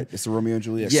something. Right, it's a Romeo and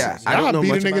Juliet. Yeah, I don't know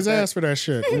much about that. Ass for that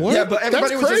shit. What? Yeah, but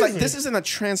everybody was just like, "This isn't a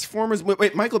Transformers."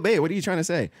 Wait, Michael Bay, what are you trying to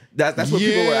say? That's what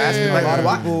people were asking.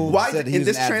 Like, why in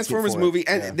this Transformers movie?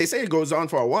 And they say it goes on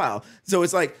for a while, so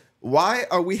it's like, why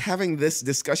are we having this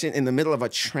discussion in the middle of a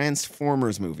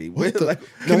Transformers movie?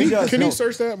 Can you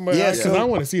search that? Because I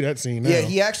want to see that scene now. Yeah,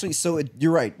 he actually,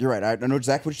 you're right. I know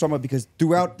exactly what you're talking about because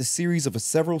throughout the series of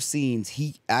several scenes,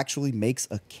 he actually makes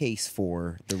a case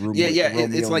for the Romeo.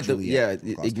 It's like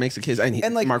it makes a case.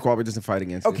 And like, Mark Wahlberg doesn't fight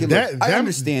against it. Look, I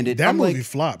understand it. That movie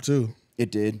flopped too.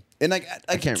 It did. And like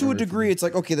to a degree, it's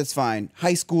like, okay, that's fine.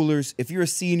 High schoolers, if you're a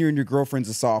senior and your girlfriend's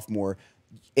a sophomore,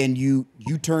 and you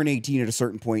turn 18 at a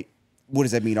certain point, what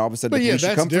does that mean? All of a sudden, the police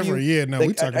should come for you? Yeah, no,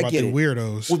 we talking about the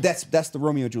weirdos. Well, that's the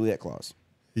Romeo and Juliet clause.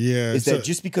 Yeah, is that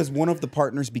just because one of the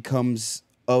partners becomes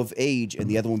of age and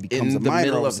the other one becomes a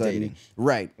minor all of a sudden, dating.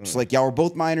 Right? It's like y'all were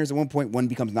both minors at one point. One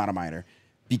becomes not a minor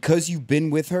because you've been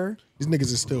with her. These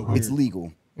niggas is still weird. It's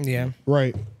legal. Yeah,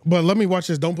 right. But let me watch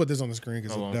this. Don't put this on the screen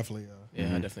because it'll definitely.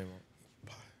 I definitely won't.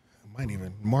 I might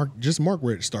even mark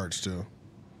where it starts too.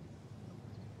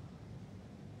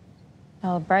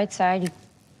 Oh, bright side, you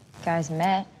guys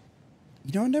met.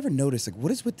 You know, I never noticed. Like,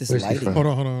 what is with this lighting? Hold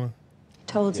on.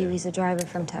 Told you he's a driver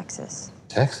from Texas.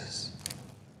 Texas?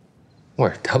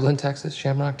 Where? Dublin, Texas?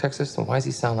 Shamrock, Texas? Then why does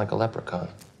he sound like a leprechaun?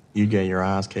 You get your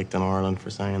ass kicked in Ireland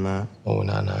for saying that. Oh, we're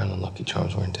not in Ireland. Lucky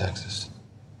Charms, we're in Texas.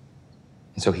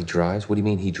 And so he drives? What do you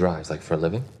mean he drives? Like for a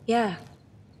living? Yeah.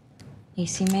 He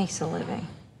makes a living.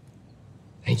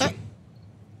 Thank you.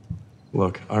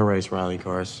 Look, I race rally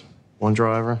cars. One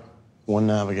driver, one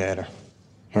navigator.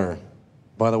 Her.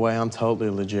 By the way, I'm totally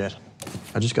legit.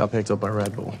 I just got picked up by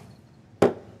Red Bull.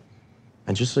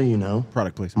 And just so you know,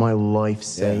 product placement. My life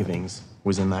savings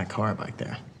was in that car back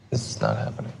there. This is not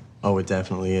happening. Oh, it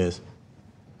definitely is.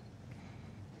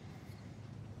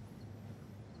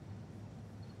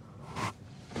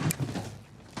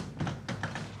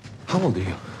 How old are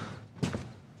you?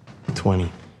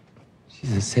 20.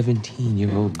 She's a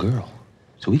 17-year-old girl.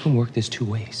 So we can work this two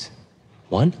ways.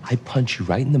 One, I punch you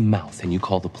right in the mouth and you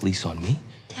call the police on me.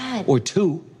 Dad. Or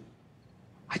two,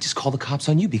 I just call the cops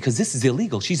on you because this is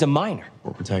illegal. She's a minor.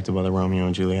 We're protected by the Romeo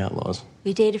and Juliet laws.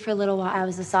 We dated for a little while. I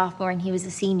was a sophomore and he was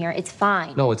a senior. It's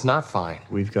fine. No, it's not fine.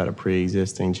 We've got a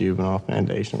pre-existing juvenile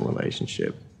foundational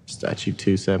relationship. Statute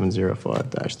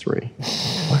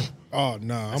 2705-3. What? Oh,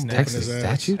 no. I'm whooping his ass.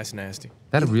 Statute? That's nasty.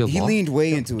 That a real law? He leaned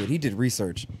way into it. He did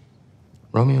research.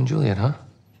 Romeo and Juliet, huh?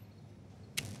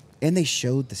 And they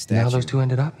showed the statue. Now those two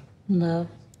ended up? No.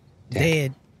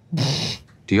 Dead.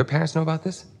 Do your parents know about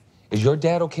this? Is your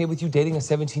dad okay with you dating a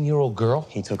 17-year-old girl?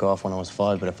 He took off when I was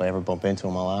 5, but if I ever bump into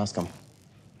him, I'll ask him.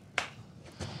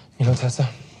 You know, Tessa,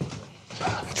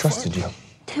 I trusted you.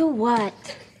 To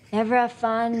what? Never have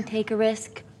fun, take a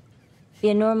risk, be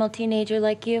a normal teenager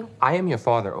like you? I am your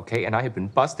father, okay? And I have been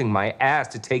busting my ass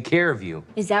to take care of you.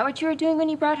 Is that what you were doing when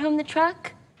you brought home the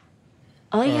truck?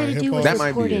 All you had to do was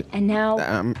report it, and now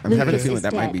I'm having a feeling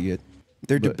that might be it.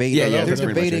 They're debating. They're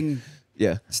debating.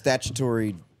 Yeah,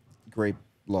 statutory grape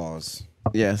laws.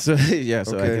 Yeah. So I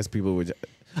guess people would.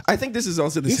 I think this is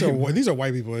also the same. These are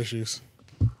white people issues.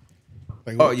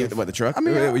 Like, what the truck? I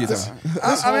mean, I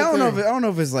don't know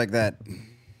if it's like that.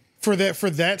 For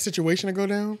that situation to go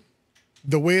down,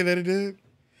 the way that it did.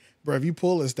 Bro, if you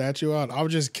pull a statue out, I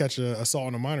would just catch a assault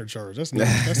on a minor charge. That's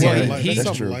something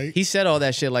light. He said all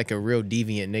that shit like a real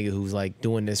deviant nigga who's like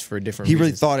doing this for different He reasons.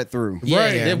 really thought it through. Yeah,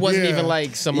 right. It wasn't even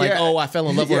like some like, oh, I fell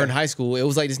in love with her in high school. It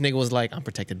was like this nigga was like, I'm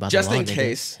protected by just the law, in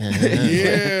case. Ew,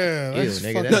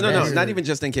 nigga, no, not even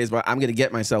just in case, but I'm gonna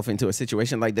get myself into a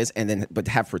situation like this and then but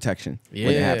have protection when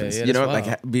it happens. You know, like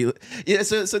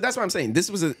so that's what I'm saying.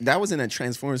 That was in a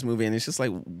Transformers movie, and it's just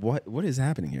like, what is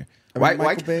happening here? Why?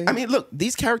 I mean, look,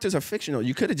 these characters are fictional.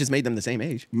 You could have just made them the same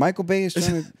age. Michael Bay is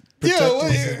trying to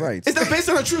protect his rights. Is that based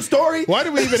on a true story? Why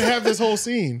do we even have this whole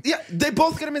scene? Yeah, they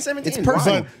both could have been 17. It's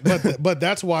personal. But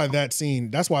that's why that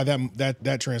scene. That's why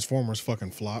that Transformers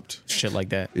fucking flopped. Shit like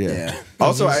that. Yeah.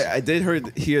 Also, I did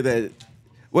hear that.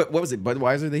 What was it?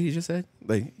 Budweiser that he just said?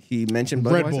 Like he mentioned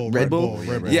Budweiser? Red Bull.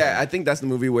 Yeah, I think that's the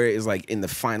movie where it's like in the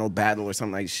final battle or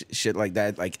something like shit like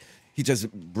that. Like he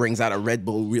just brings out a Red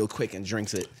Bull real quick and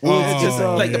drinks it. It's just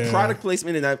like the product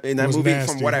placement in that movie,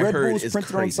 nasty. from what I Red heard, Bull's is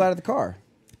printed crazy. on the side of the car.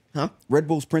 Huh? Red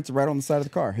Bull's printed right on the side of the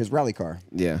car, his rally car.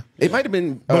 Yeah. It might have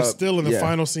been. But still, in the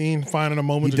final scene, finding a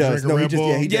moment to drink a Red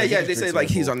Bull. Yeah, they say like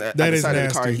he's on the side of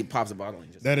the car, he pops a bottle.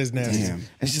 And just, that is nasty. Damn.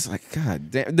 It's just like, God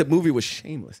damn. The movie was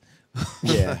shameless.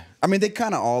 Yeah. I mean, they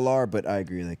kind of all are, but I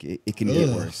agree. Like, it can get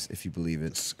worse if you believe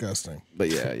it. Disgusting. But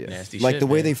yeah. Nasty like shit, the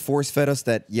way man. they force fed us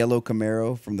that yellow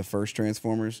Camaro from the first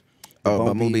Transformers. Oh,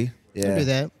 Bumblebee. Yeah. I do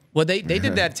that. Well, they did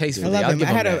that tastefully. I love them.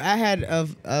 I I had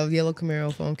a yellow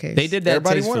Camaro phone case. They did that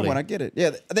Everybody tastefully. wanted one. I get it. Yeah,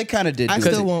 they kind of did. I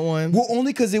still want one. Well,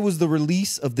 only because it was the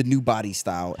release of the new body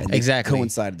style and Exactly. it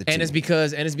coincided the two. And it's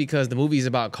because the movie is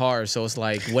about cars, so it's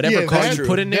like whatever car you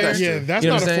put in there. That's you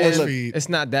know not what a I'm force saying? feed. It's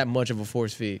not that much of a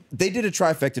force feed. They did a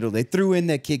trifecta though. They threw in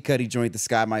that Kid Cudi joint, "The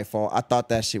Sky Might Fall." I thought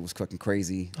that shit was fucking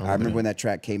crazy. I remember when that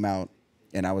track came out,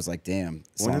 and I was like, "Damn!"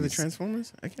 One of the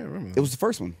Transformers? I can't remember. It was the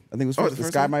first one. I think it was first. The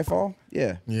Sky Might Fall.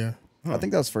 Yeah. Yeah. I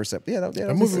think that was first step. Yeah,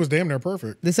 that movie was damn near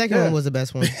perfect. The second one was the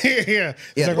best one. yeah.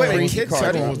 Wait, Kid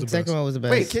Cudi. The second one was the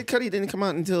best. Wait, Kid Cudi didn't come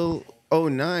out until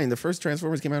 2009. The first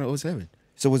Transformers came out in 2007.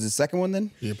 So was it the second one then?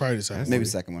 Yeah, probably the second. Maybe the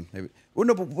second one. Maybe. Well,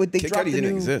 no, but they Kid dropped Cudi the didn't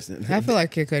new... exist. I feel like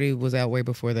Kid Cudi was out way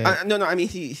before that. No, I mean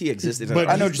he existed. But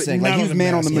I know what you're saying. Like he was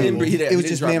Man on the Moon. It was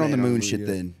just Man on the Moon shit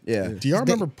then. Yeah. Do y'all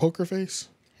remember Poker Face?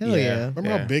 Hell yeah. Remember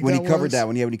how big when that he covered was? that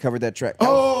when he covered that track.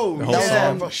 Oh,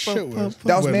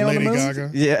 that was Man on the Moon.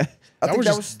 Gaga. Yeah.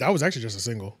 That was actually just a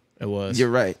single. It was. You're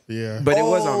right. Yeah. But it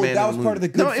was on Man that on was the Moon. part of the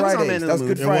Good Fridays. That was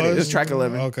Good Fridays. It was track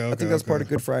 11. Okay. I think that was part of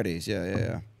Good Fridays.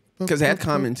 Yeah. Because it had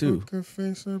Common too.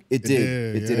 It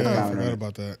did. It did. I forgot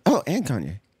about that. Oh, and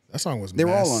Kanye. That song was. They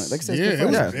were all on it. Like I said,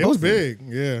 it was big.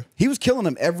 Yeah. He was killing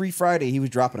them every Friday. He was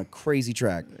dropping a crazy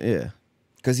track. Yeah.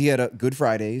 Because he had a Good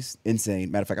Fridays,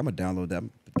 insane. Matter of fact, I'm gonna download that.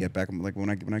 Get back. Like when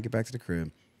I get back to the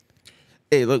crib.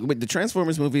 Hey, look, with the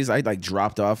Transformers movies, I like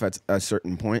dropped off at a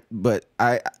certain point, but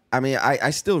I mean, I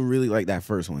still really like that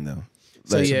first one though.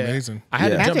 So Like, yeah, amazing. I had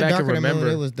to jump After back and Darker Than Moon, remember.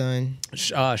 it was done.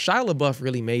 Shia LaBeouf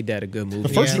really made that a good movie. The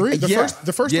first three, the Yeah.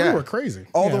 first Yeah. three were crazy.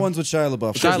 All the ones with Shia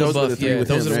LaBeouf. Shia those were the LaBeouf, three yeah, with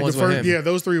those him, are the right? ones with him. Yeah,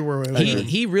 those three were.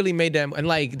 He really made that, and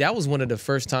like that was one of the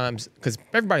first times because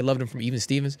everybody loved him from Even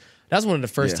Stevens. That's one of the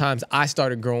first times I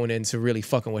started growing into really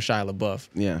fucking with Shia LaBeouf.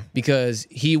 Yeah. Because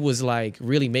he was like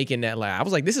really making that I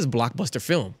was like, this is blockbuster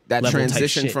film. That level type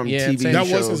transition shit. from You know what I'm TV saying? That was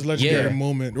show. his legendary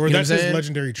moment, or You know that's what I'm his saying?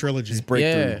 legendary trilogy.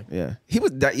 Breakthrough. Yeah. He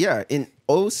was that. Yeah. In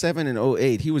 2007 and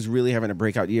 2008, he was really having a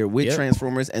breakout year with Yep.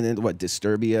 Transformers, and then what?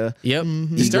 Disturbia. Yep.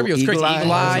 Disturbia was crazy. Eagle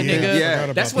Eagle Eye, Yeah. nigga.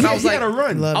 Yeah. That's when I was He like, had a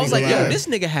run. Love I was like, Eagle yo, Eye. this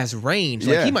nigga has range.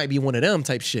 Like Yeah. he might be one of them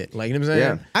type shit. Like you know what I'm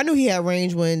saying? Yeah. I knew he had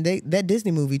range when that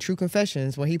Disney movie, True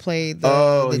Confessions, when he played He played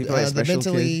the Special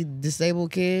mentally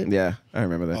disabled kid. Yeah, I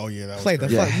remember that. Oh yeah, that was Played the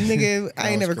crazy. fuck nigga. I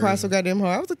ain't never cried so goddamn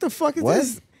hard. I was like, the fuck is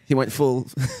this? He went full.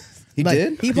 He Like,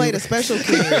 did. He played a special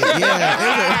kid.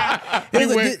 Yeah, it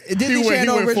was a Disney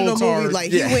Channel went original full movie. tard.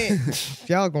 Like he went,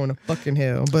 y'all going to fucking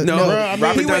hell. But No, no, bro,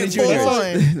 I mean, he went full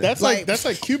on. That's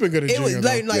like Cuban Gooding It Jr. was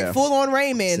like Yeah. full on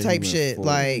Rain Man So he type went shit. full.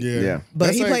 Like, Yeah. but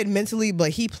That's he like- played mentally.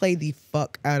 But he played the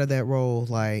fuck out of that role.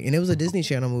 Like, and it was a Disney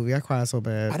Channel movie. I cried so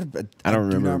bad. I don't do not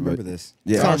remember, remember but- this.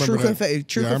 Yeah. It's I called remember True, that.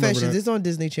 True Yeah, I remember Confessions. that. It's on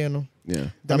Disney Channel. Yeah.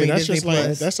 I mean, that's Disney just like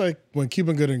Plus. that's like when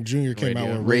Cuban Gooding Jr. came out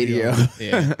with Radio.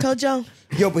 Yeah. Told y'all.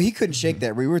 Yo, but he couldn't shake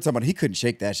that. We were talking about he couldn't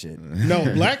shake that shit. No,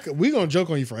 Black. We gonna joke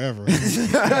on you forever. We still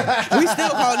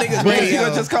call niggas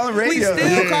radio. Just call him radio. We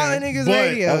still calling niggas But-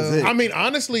 radio. That was it. I mean,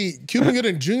 honestly, Cuban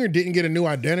Gooding Jr. didn't get a new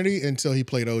identity until he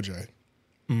played OJ.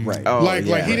 Right. Oh, Like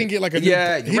yeah. he didn't get like a new,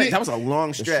 Yeah, he right. didn't, That was a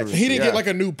long stretch. he didn't Yeah. get like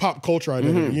a new pop culture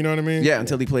identity. You know what I mean? Yeah,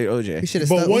 until he played OJ. We should have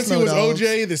But stuck once with he was Snow Dogs.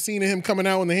 OJ, the scene of him coming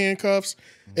out in the handcuffs,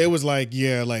 it was like,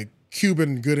 yeah, like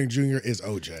Cuban Gooding Jr. is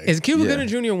OJ. Is Cuba Yeah. Gooding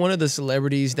Jr. one of the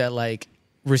celebrities that like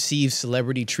receives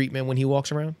celebrity treatment when he walks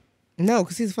around? No,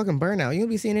 because he's a fucking burnout. You gonna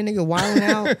be seeing that nigga wilding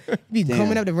out, be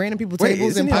coming up to random people's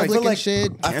tables in public and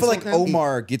shit. I feel like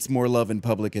Omar gets more love in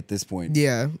public at this point.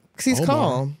 Yeah, because he's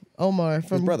calm. Omar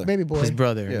from Baby Boy. His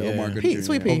brother. Yeah, Omar Gooding. Pete,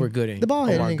 Sweet Pete. Omar Gooding. The bald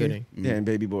head Omar nigga. Gooding. Yeah, and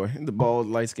Baby Boy. The bald,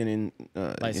 light-skinned,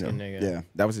 light-skinned nigga. Yeah.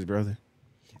 That was his brother.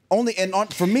 Only and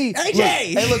for me,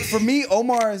 AJ! look for me,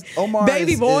 Omar.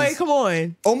 Baby Boy, come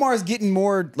on. Omar's getting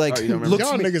more like Y'all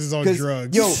niggas is on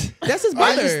drugs. Yo, that's his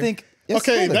brother. I just think.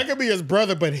 Okay, that could be his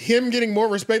brother, but him getting more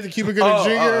respect than Cuba Gooding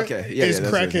Jr. Is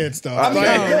crackhead stuff.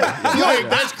 Like,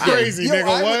 that's crazy,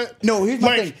 nigga. What? No, here's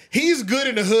my thing. He's good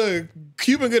in the hood.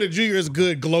 Cuba Gooding Jr. is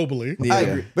good globally. I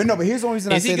agree. But here's the only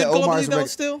reason I say that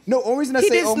Omar's still? No, only reason I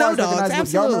say Omar's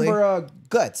recognizable. Y'all remember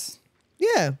Guts?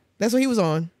 Yeah. That's what he was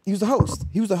on. He was the host.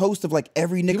 He was the host of like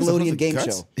every Nickelodeon game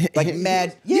show. Like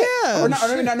Mad. Yeah. Or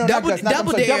not Double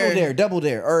Dare. Double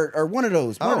Dare. Or one of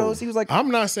those. One of those. He was like.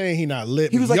 I'm not saying he not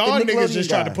lit. He was like y'all the niggas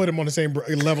just guy. tried to put him on the same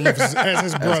level as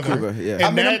his brother. Cuba,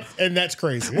 yeah. And that's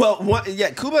crazy. Well,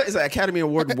 Cuba is an Academy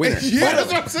Award winner. Yeah,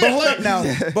 that's what I'm saying. But hold up now.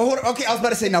 But hold up. Okay, I was about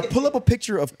to say now. Pull up a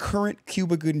picture of current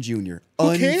Cuba Gooding Jr.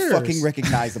 cares? Unfucking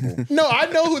recognizable. No, I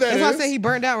know who that is. That's why I say he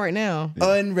burned out right now.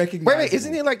 Unrecognizable. Wait,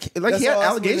 isn't he like he had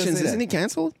allegations? Isn't he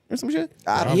canceled or some shit?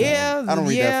 I don't know. I don't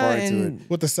read that far into it.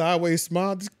 With the sideways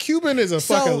smile, Cuban is a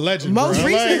fucking legend. Most bro.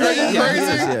 recently, like, are you crazy?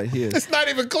 Yeah, he is. It's not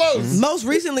even close. Most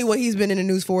recently, what he's been in the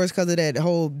news for is because of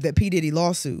that P Diddy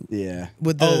lawsuit. Yeah,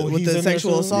 with the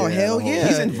sexual assault. Hell yeah,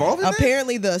 he's involved in that?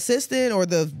 Apparently, the assistant or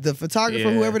the photographer,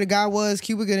 whoever the guy was,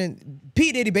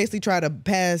 P Diddy basically tried to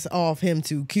pass off him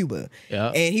to Cuba. Yeah,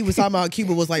 and he was talking about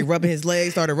Cuba was like rubbing his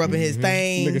legs, started rubbing his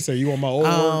thing. Nigga say, "You want my old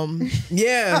work?"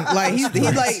 Yeah, like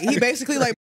he basically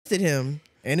like him.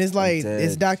 And it's like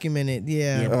it's documented,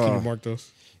 yeah. Can you mark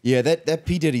those? Yeah, that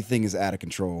P Diddy thing is out of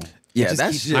control. Yeah,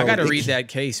 that's. I gotta read that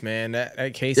case, man.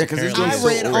 That case. Yeah, because I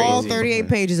read all 38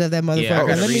 pages of that motherfucker.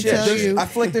 Yeah, let me tell you, I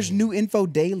feel like there's new info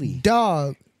daily.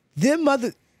 Dog,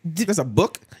 There's a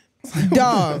book.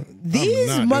 Dog, these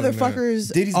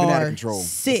motherfuckers Diddy's been out of are control.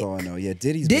 sick. That's all I know. Yeah,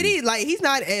 Diddy, like he's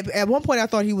not. At one point, I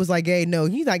thought he was like gay. No,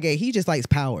 he's not gay. He just likes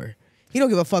power. He don't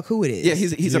give a fuck who it is. Yeah,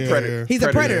 he's a predator. He's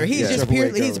a predator. He's just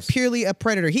purely he's purely a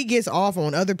predator. He gets off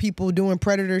on other people doing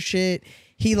predator shit.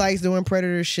 He likes doing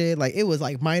predator shit. Like it was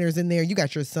like minors in there. You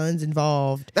got your sons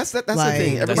involved. That's like, the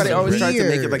thing. Everybody always tries to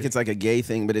make it like it's like a gay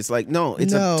thing, but it's like no,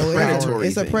 it's a predatory.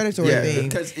 It's a predatory thing.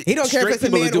 Because he don't care if it's a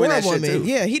man or a woman. Too.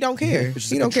 Yeah, he don't care.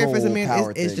 He don't care if it's a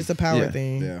man. It's just a power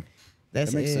thing. Yeah.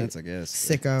 That makes sense, I guess.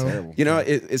 Sicko. Terrible. You know,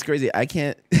 it's crazy. I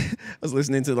can't. I was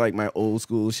listening to like my old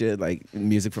school shit, like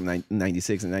music from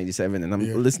 '96 and '97, and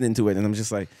I'm listening to it, and I'm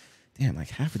just like, damn, like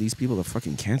half of these people are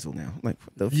fucking canceled now. Like,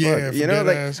 what the fuck? You know,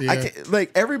 like I can't,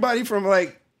 like everybody from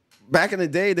like back in the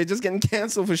day, they're just getting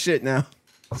canceled for shit now.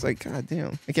 It's like, god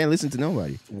damn, I can't listen to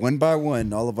nobody. One by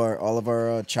one, all of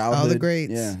our childhood, all the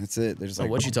greats. Yeah, that's it. There's like,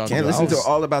 what you talking can't about? Listen to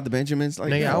all about the Benjamins.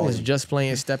 Like, nigga, I was just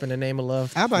playing "Step in the Name of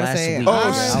Love." I'm about to say,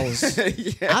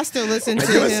 I still listen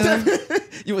to him.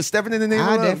 You was stepping in the name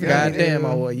of love. Goddamn,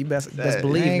 you best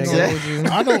believe, nigga.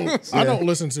 I don't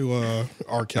listen to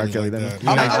R. Kelly like that.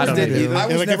 I don't either.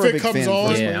 Like if it comes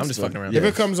on, I'm just fucking around. If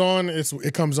it comes on,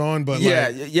 it comes on. But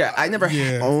yeah, I never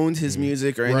owned his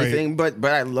music or anything, but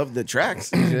I love the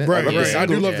tracks. Right. I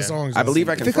do love the songs. I believe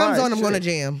I can. If it comes on, I'm gonna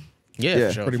jam. Yeah,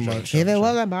 for sure, pretty much. If it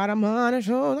wasn't about a money, I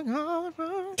feel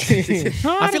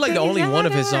like the only one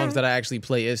of his songs that I actually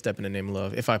play is "Step in the Name of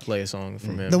Love." If I play a song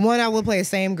from him, the one I will play is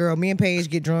 "Same Girl." Me and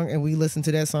Paige get drunk and we listen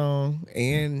to that song,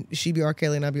 and she be R.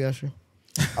 Kelly and I be Usher.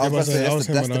 I was about to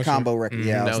say that's the combo record.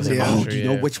 Yeah, that was do you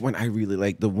know which one I really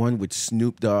like? The one with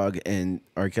Snoop Dogg and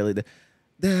R. Kelly.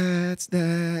 That's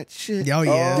that shit. Oh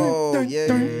yeah,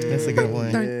 that's a good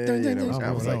one.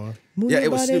 I was like, yeah,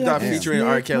 it was Snoop Dogg featuring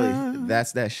R. Kelly.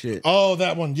 That's that shit. Oh,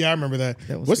 that one. Yeah, I remember that.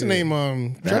 What's the name?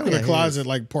 Trapped in the Closet,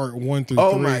 like part 1 through 3.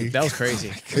 Oh my, that was crazy.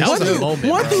 That was a moment.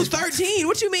 1 through 13.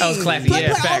 What you mean? That was classic. Play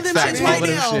Yeah, all them shits right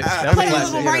now. Play all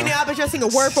of them right now. I bet y'all sing a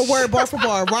word for word, bar for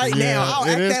bar right now. I'll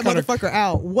act that motherfucker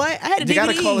out. What? I had a You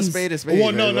gotta call a spade a spade.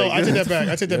 Well, no, I take that back.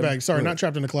 I take that back. Sorry, not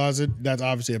Trapped in the Closet. That's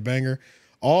obviously a banger.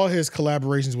 All his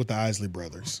collaborations with the Isley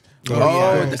Brothers. Dude.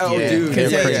 Contagious,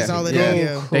 all of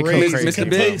them. Mr.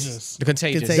 Biggs. The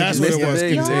Contagious. That's what it was.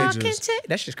 Contagious.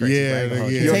 That's just crazy. Yeah.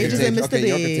 Contagious and Mr.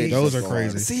 Biggs. Those are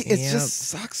crazy. See, it just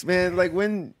sucks, man. Like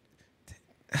when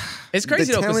it's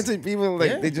crazy. The talented people,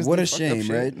 like they just what a shame,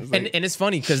 right? And it's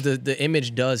funny because the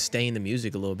image does stain the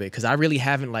music a little bit because I really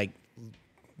haven't like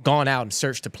gone out and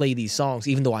searched to play these songs,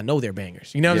 even though I know they're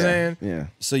bangers. You know what I'm saying? Yeah.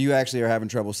 So you actually are having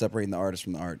trouble separating the artist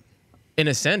from the art. In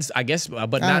a sense, I guess,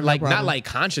 but not like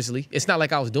consciously. It's not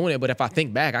like I was doing it, but if I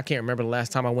think back, I can't remember the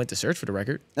last time I went to search for the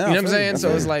record. You know what I'm saying?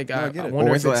 So it's like, I wonder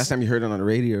when's the last time you heard it on the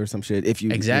radio or some shit? If you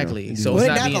exactly, so it's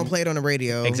not not gonna play it on the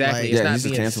radio. Exactly, like, it's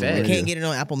not being fed. You can't get it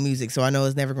on Apple Music, so I know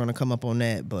it's never gonna come up on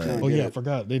that. But I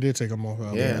forgot they did take them off.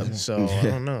 So I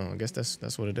don't know. I guess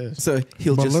that's what it is. So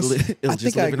he'll just. I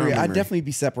think I agree. I'd definitely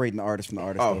be separating the artist from the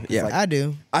artist. Oh yeah, I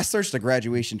do. I searched a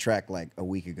Graduation track like a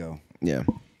week ago. Yeah.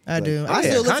 I do. I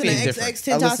still listen to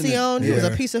𝙃𝚃. He was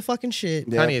a piece of fucking shit.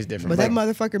 Kanye is different. But that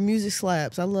motherfucker music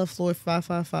slaps. I love Floyd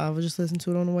 555. I just listened to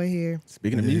it on the way here.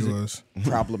 Speaking of music, was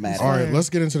problematic. All right,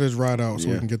 let's get into this ride out so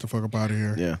we can get the fuck up out of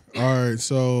here. Yeah. All right,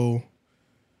 so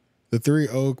the 3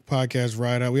 Oak podcast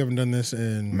ride out. We haven't done this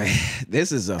in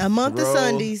this is a month of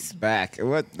Sundays back.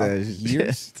 What the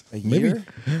years? A year?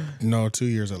 Maybe no, 2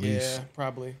 years at least. Yeah,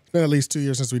 probably. It's been at least 2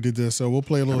 years since we did this. So we'll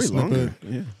play a little snippet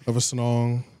of a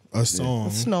song. A song.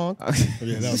 Snog.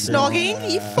 Yeah, that was snogging?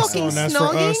 You fucking snogging. That's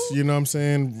snogging? for us, you know what I'm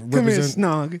saying? Come here,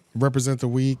 snog. Represent the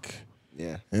week.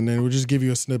 Yeah. And then we'll just give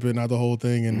you a snippet, not the whole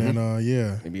thing. And then,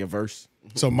 maybe a verse.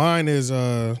 So mine is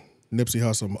Nipsey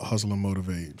Hustle and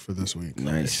Motivate for this week.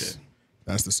 Nice.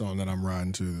 That's the song that I'm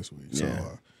riding to this week. So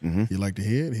you like to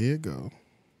hear it? Here it go.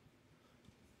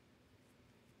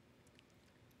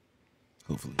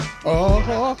 Hopefully.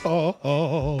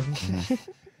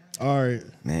 All right.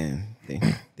 Man,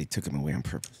 they took him away on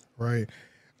purpose. Right.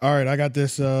 All right, I got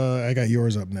this. I got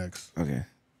yours up next. Okay.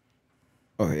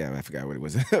 Oh yeah, I forgot what it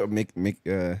was.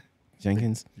 Mick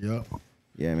Jenkins. Yep.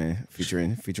 Yeah, man.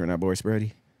 Featuring our boy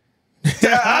Spready.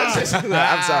 I'm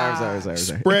sorry.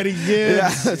 Spready, yeah.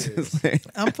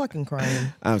 I'm fucking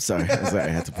crying. I'm sorry. I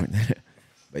had to point that out.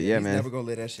 But yeah, man. Never gonna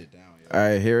lay that shit down. All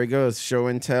right, here it goes. Show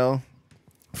and Tell,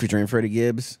 featuring Freddie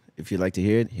Gibbs. If you'd like to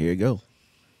hear it, here you go.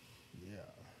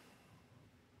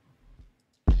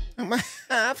 I might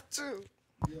have to.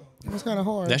 It was kind of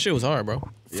hard. That shit was hard, bro.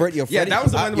 Freddie, that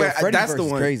was the one where that's the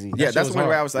one. Crazy. Yeah, that's the one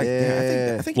where I was like,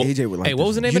 I think AJ would like. Hey, what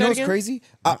was the name of that again? You know what's crazy?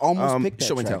 I almost picked that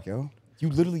Show and track, Tell. yo. You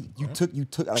literally, you took.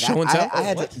 Like, Show and Tell.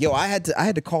 I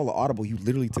had to call an audible. You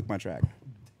literally took my track.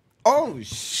 Oh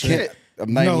shit!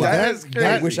 I'm not even crazy.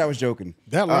 I wish I was joking.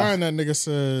 That line that nigga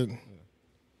said. What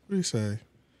did he say?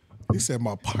 He said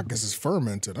my pockets is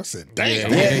fermented. I said,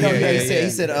 damn. He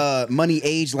said, money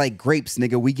aged like grapes,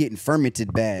 nigga. We getting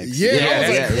fermented bags.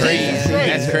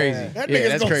 That's crazy. That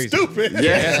nigga's so stupid.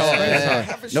 That's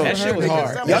hard. No, that shit was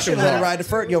hard. Y'all should have let it ride the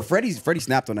first. Yo, Freddie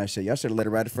snapped on that shit. Y'all should have let it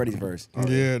ride the Freddie's verse.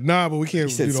 Yeah, nah, but we can't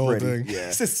do the whole thing. Yeah,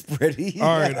 he said Spready.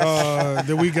 All right,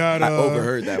 then we got. I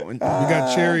overheard that one. We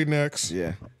got Cherry next.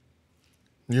 Yeah.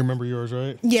 You remember yours,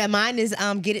 right? Yeah, mine is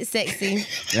Get It Sexy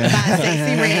by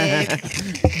Sexy Red.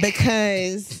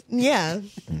 Because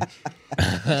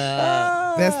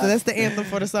that's the anthem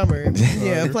for the summer.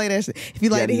 Yeah, play that shit. If you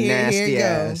like to hear it, here it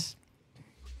goes.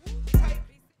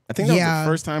 I think that was the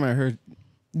first time I heard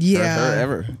her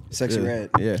ever. Sexy Red.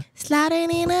 Yeah.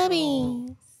 Sliding in a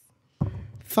beans.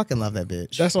 Fucking love that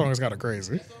bitch. That song is kind of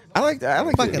crazy. I like that.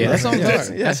 That song's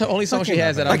hard. That's the only song she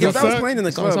has that I like. If that was playing in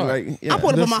the club, I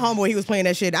pulled up on my homeboy. He was playing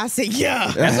that shit. I said,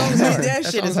 that song's hard. That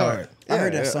shit is hard. I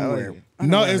heard that somewhere.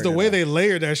 No, it's the way they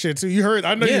layered that shit too. You heard?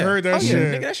 I know you heard that shit.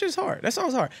 Nigga, that shit's hard. That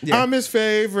song's hard. Yeah. I'm his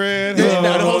favorite.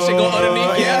 Now the whole shit go underneath.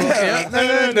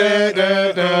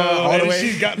 All the way.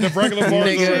 She's got the regular bars.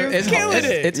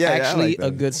 It's actually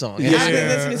a good song.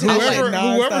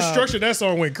 Whoever structured that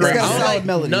song went crazy.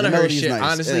 None of her shit.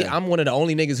 Honestly, I'm one of the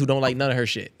only niggas who don't like none of her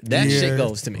shit. That shit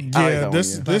goes to me. Yeah,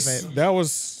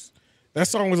 that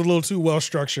song was a little too well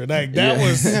structured. Like that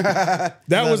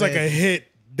was like a hit.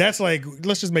 That's like,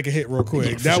 let's just make a hit real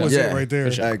quick. That was it right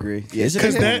there. I agree.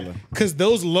 Because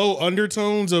those low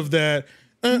undertones of that,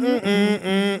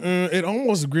 it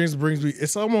almost brings me.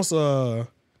 It's almost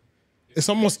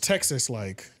Texas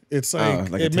like. It's like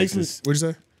it makes me. What'd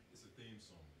you say?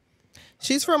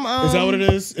 She's from. Is that what it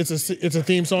is? It's a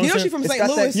theme song. You know she's from St.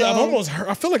 Louis. Yeah, I've almost.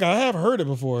 I feel like I have heard it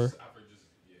before.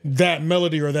 That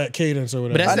melody or that cadence or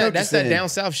whatever. But that's that down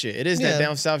south shit. It is that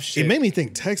down south shit. It made me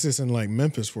think Texas and like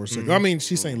Memphis for a second. I mean,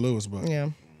 she's St. Louis, but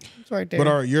it's right there. But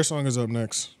all right, your song is up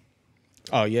next.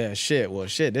 Oh yeah, shit. Well,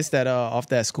 shit. This that off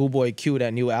that Schoolboy Q,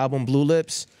 that new album, Blue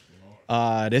Lips.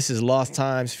 This is Lost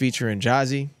Times featuring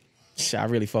Jazzy. I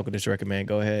really fuck with this record, man.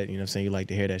 Go ahead. You know what I'm saying? You like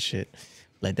to hear that shit.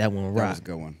 Let that one rock. That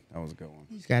was a good one.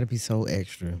 He's got to be so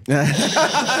extra.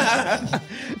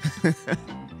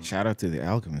 Shout out to The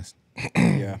Alchemist.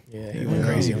 Yeah, he went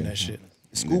crazy on that shit.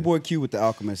 Schoolboy Q with The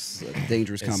Alchemist,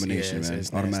 dangerous combination, man.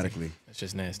 It's automatically. It's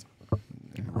just nasty.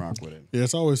 Rock with it. Yeah,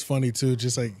 it's always funny too.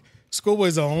 Just like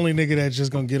Schoolboy's the only nigga that's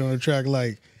just gonna get on the track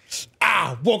like,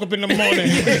 woke up in the morning.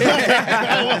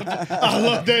 I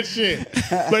love that shit.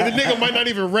 Like the nigga might not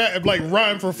even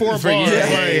rhyme for 4 bars.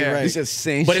 It's just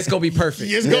saying, but it's gonna be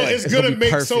perfect. It's gonna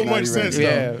make so much sense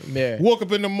though. Yeah. Woke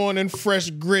up in the morning, fresh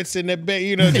grits in that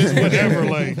bed, just whatever.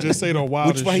 Like just say the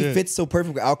wildest Which why shit. he fits so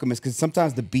perfect with Alchemist, because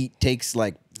sometimes the beat takes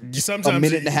like sometimes a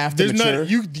minute and a half to mature.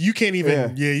 You can't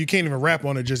even you can't even rap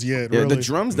on it just yet. Really. The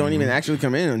drums don't even actually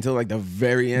come in until like the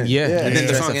very end. And then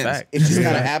the that's song a ends. fact. It's just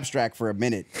kind of abstract for a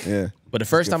minute. Yeah. But the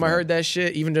first time I heard that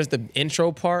shit, even just the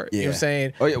intro part, you know what I'm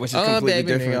saying? Oh yeah, which is completely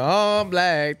different. Nigga, all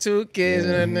black, 2 kids,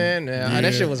 and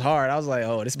that shit was hard. I was like,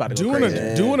 oh, this about to go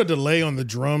crazy. Doing a delay on the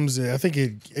drums, I think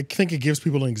it gives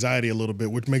people anxiety a little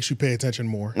bit, which makes you pay attention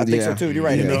more. I think so too. You're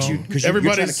right. Because you're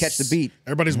trying to catch the beat.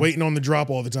 Everybody's waiting on the drop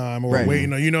all the time, or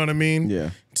waiting on, you know what I mean?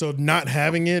 Yeah. So not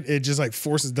having it just like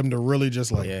forces them to really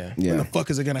just like, when the fuck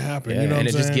is it gonna happen? Yeah, you know and what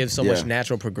it I'm just saying? gives so much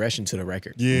natural progression to the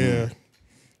record. Yeah.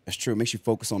 That's true. It makes you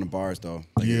focus on the bars though.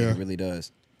 Like, it really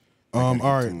does. All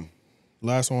right.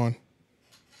 Last one.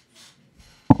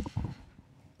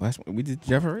 Last one. We did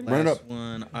Jeff already? Run it up.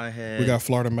 One I had. We got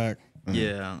Florida Mac.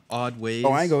 Yeah. Odd Ways.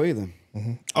 Oh, I ain't go either.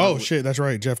 Oh shit, that's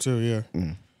right. Jeff too, yeah.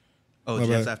 Oh, My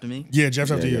Jeff's bad. after me? Yeah, Jeff's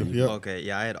after you. Yep. Okay,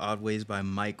 yeah, I had Odd Ways by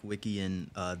Mike, Wiki,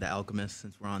 and The Alchemist,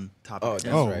 since we're on topic. Oh, of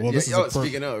that's Oh, right. well, this is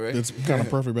speaking of, right? It's kind of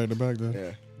perfect back to back then.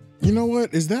 Yeah. You know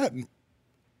what? Is that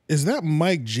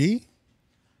Mike G?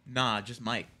 Nah, just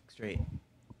Mike, straight.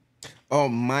 Oh,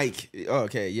 Mike. Oh,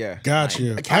 okay, yeah.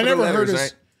 Gotcha. I Capital never heard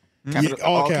letters, his right?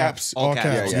 all caps. All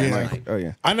caps. Yeah, Yeah. Mike. Oh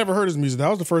yeah. I never heard his music. That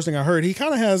was the first thing I heard. He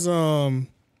kind of has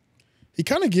he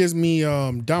kind of gives me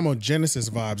 *𝙼𝙾𝚃𝚃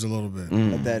vibes a little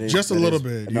bit. That is Just a little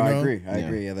bit. No, you know? I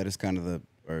agree. Yeah, that is kind of the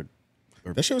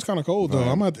That shit was kind of cold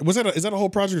though. Is that a whole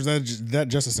project, or is that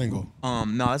just a single? No,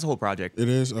 that's a whole project. It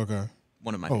is? Okay.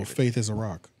 One of my Oh, favorites. Faith is a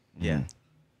Rock. Yeah.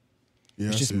 Yeah.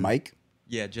 It's I just see it. Mike.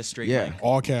 Yeah, just straight Yeah. Mike.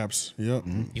 All caps. Yep.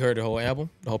 You heard the whole album,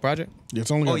 the whole project? Yeah,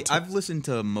 it's only Oh, got yeah, I've listened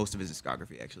to most of his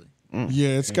discography actually.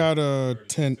 yeah, it's got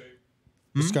 10.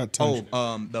 It's got 10.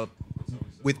 The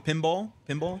with Pinball.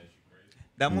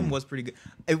 That one was pretty good.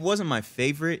 It wasn't my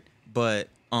favorite, but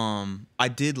I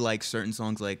did like certain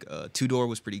songs. Like Two Door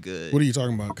was pretty good. What are you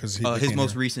talking about? Because his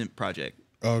most recent project.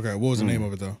 Oh, okay. What was the name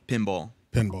of it though? Pinball.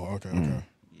 Okay. Okay.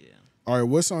 Yeah. All right.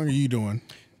 What song are you doing?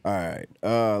 All right.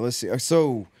 Let's see.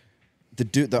 So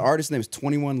the artist's name is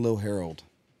 21 Lil Harold,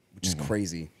 which is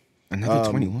crazy. Another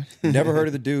 21. Never heard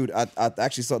of the dude. I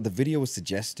actually saw the video was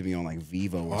suggested to me on like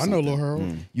Vivo. Or I know something. Lil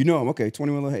Harold. You know him? Okay,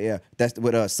 21 Lil Harold. Yeah, that's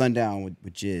with Sundown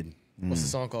with JID. What's the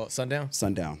song called? Sundown?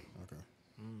 Sundown. Okay.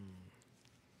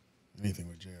 Anything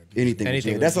with Jay. Anything with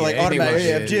Anything JID. with That's JID. like Anything automatic. with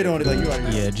Yeah, JID. JID on it. Like you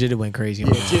already. Yeah, JID went crazy. Yeah,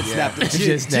 JID snapped.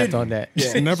 JID snapped on that.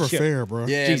 It's never fair, bro.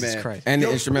 Yeah, Jesus man. Christ. And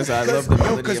the instruments, I love the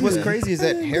melody. Because what's crazy is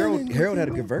that Harold had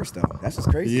a good verse though. That's what's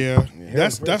crazy. Yeah.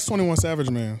 That's 21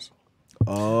 Savage Man's.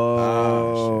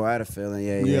 Oh, I had a feeling.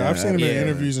 Yeah, I've seen him in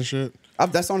interviews and shit.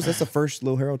 That's honestly, that's the first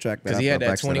Lil Harold track. Because he had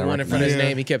that 21 in front of his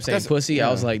name. He kept saying pussy. I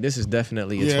was like, this is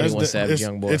definitely a 21 Savage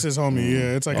young boy. It's his homie.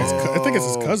 Yeah, it's like I think it's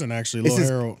his cousin actually, Lil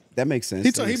Harold. That makes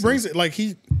sense. He brings it like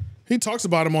he talks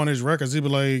about him on his records. He be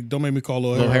like, "Don't make me call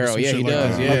Lil Harold." Yeah, he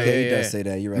does. Yeah, okay, he does say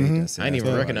that. You're right. He does say I didn't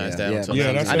even that. recognize that.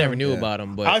 Yeah, I never knew about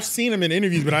him, but I've seen him in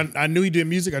interviews. But I knew he did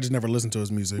music. I just never listened to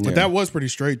his music. But that was pretty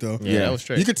straight though. Yeah, that was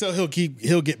straight. You could tell he'll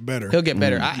get better. He'll get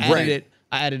better.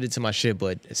 I added it to my shit,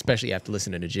 but especially after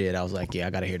listening to JID, I was like, yeah,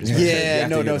 I gotta hear this verse. Yeah,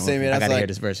 no, same man. I gotta hear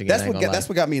this verse again. That's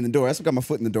what got me in the door. That's what got my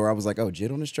foot in the door. I was like, oh,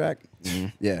 JID on this track?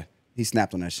 Yeah. He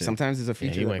snapped on that shit. Sometimes it's a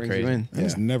feature he that went brings crazy. you in.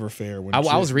 It's never fair. When I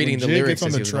was reading the lyrics on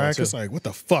as the he was going, track. too. It's like, what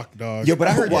the fuck, dog? Yo, but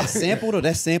I heard that sample though.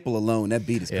 That sample alone, that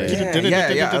beat is crazy.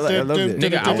 Yeah, I loved it.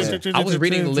 Nigga, I was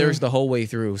reading the lyrics the whole way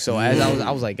through, so as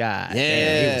I was like, God,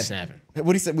 damn, he was snapping.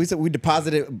 What he said? We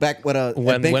deposited back with at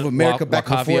Bank of America back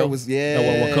before it was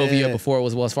Wachovia before it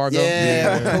was Wells Fargo.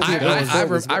 Yeah,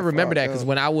 I remember that because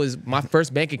when my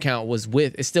first bank account was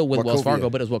it's still with Wells Fargo,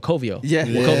 but it was Wachovia. Yeah,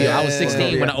 Wachovia. I was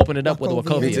 16 when I opened it up with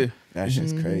Wachovia. Me too. That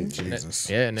shit's crazy. Jesus.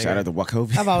 Yeah, nigga. Shout out to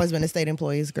Wachovia. I've always been a state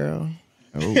employee's girl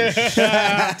Oh,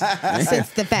 since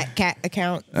the Fat Cat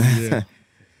account. Yeah.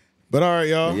 But all right,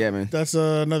 y'all. Yeah, man. That's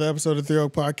another episode of the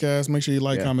𝙼𝙾𝚃 Podcast. Make sure you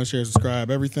like, comment, share, subscribe,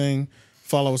 everything.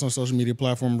 Follow us on social media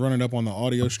platforms. Run it up on the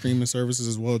audio streaming services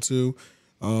as well too.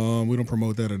 We don't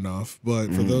promote that enough, but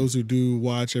for those who do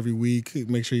watch every week,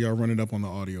 make sure y'all run it up on the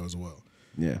audio as well.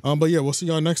 yeah. But yeah, we'll see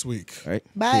y'all next week. All right.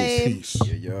 Bye. Peace.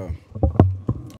 Yeah.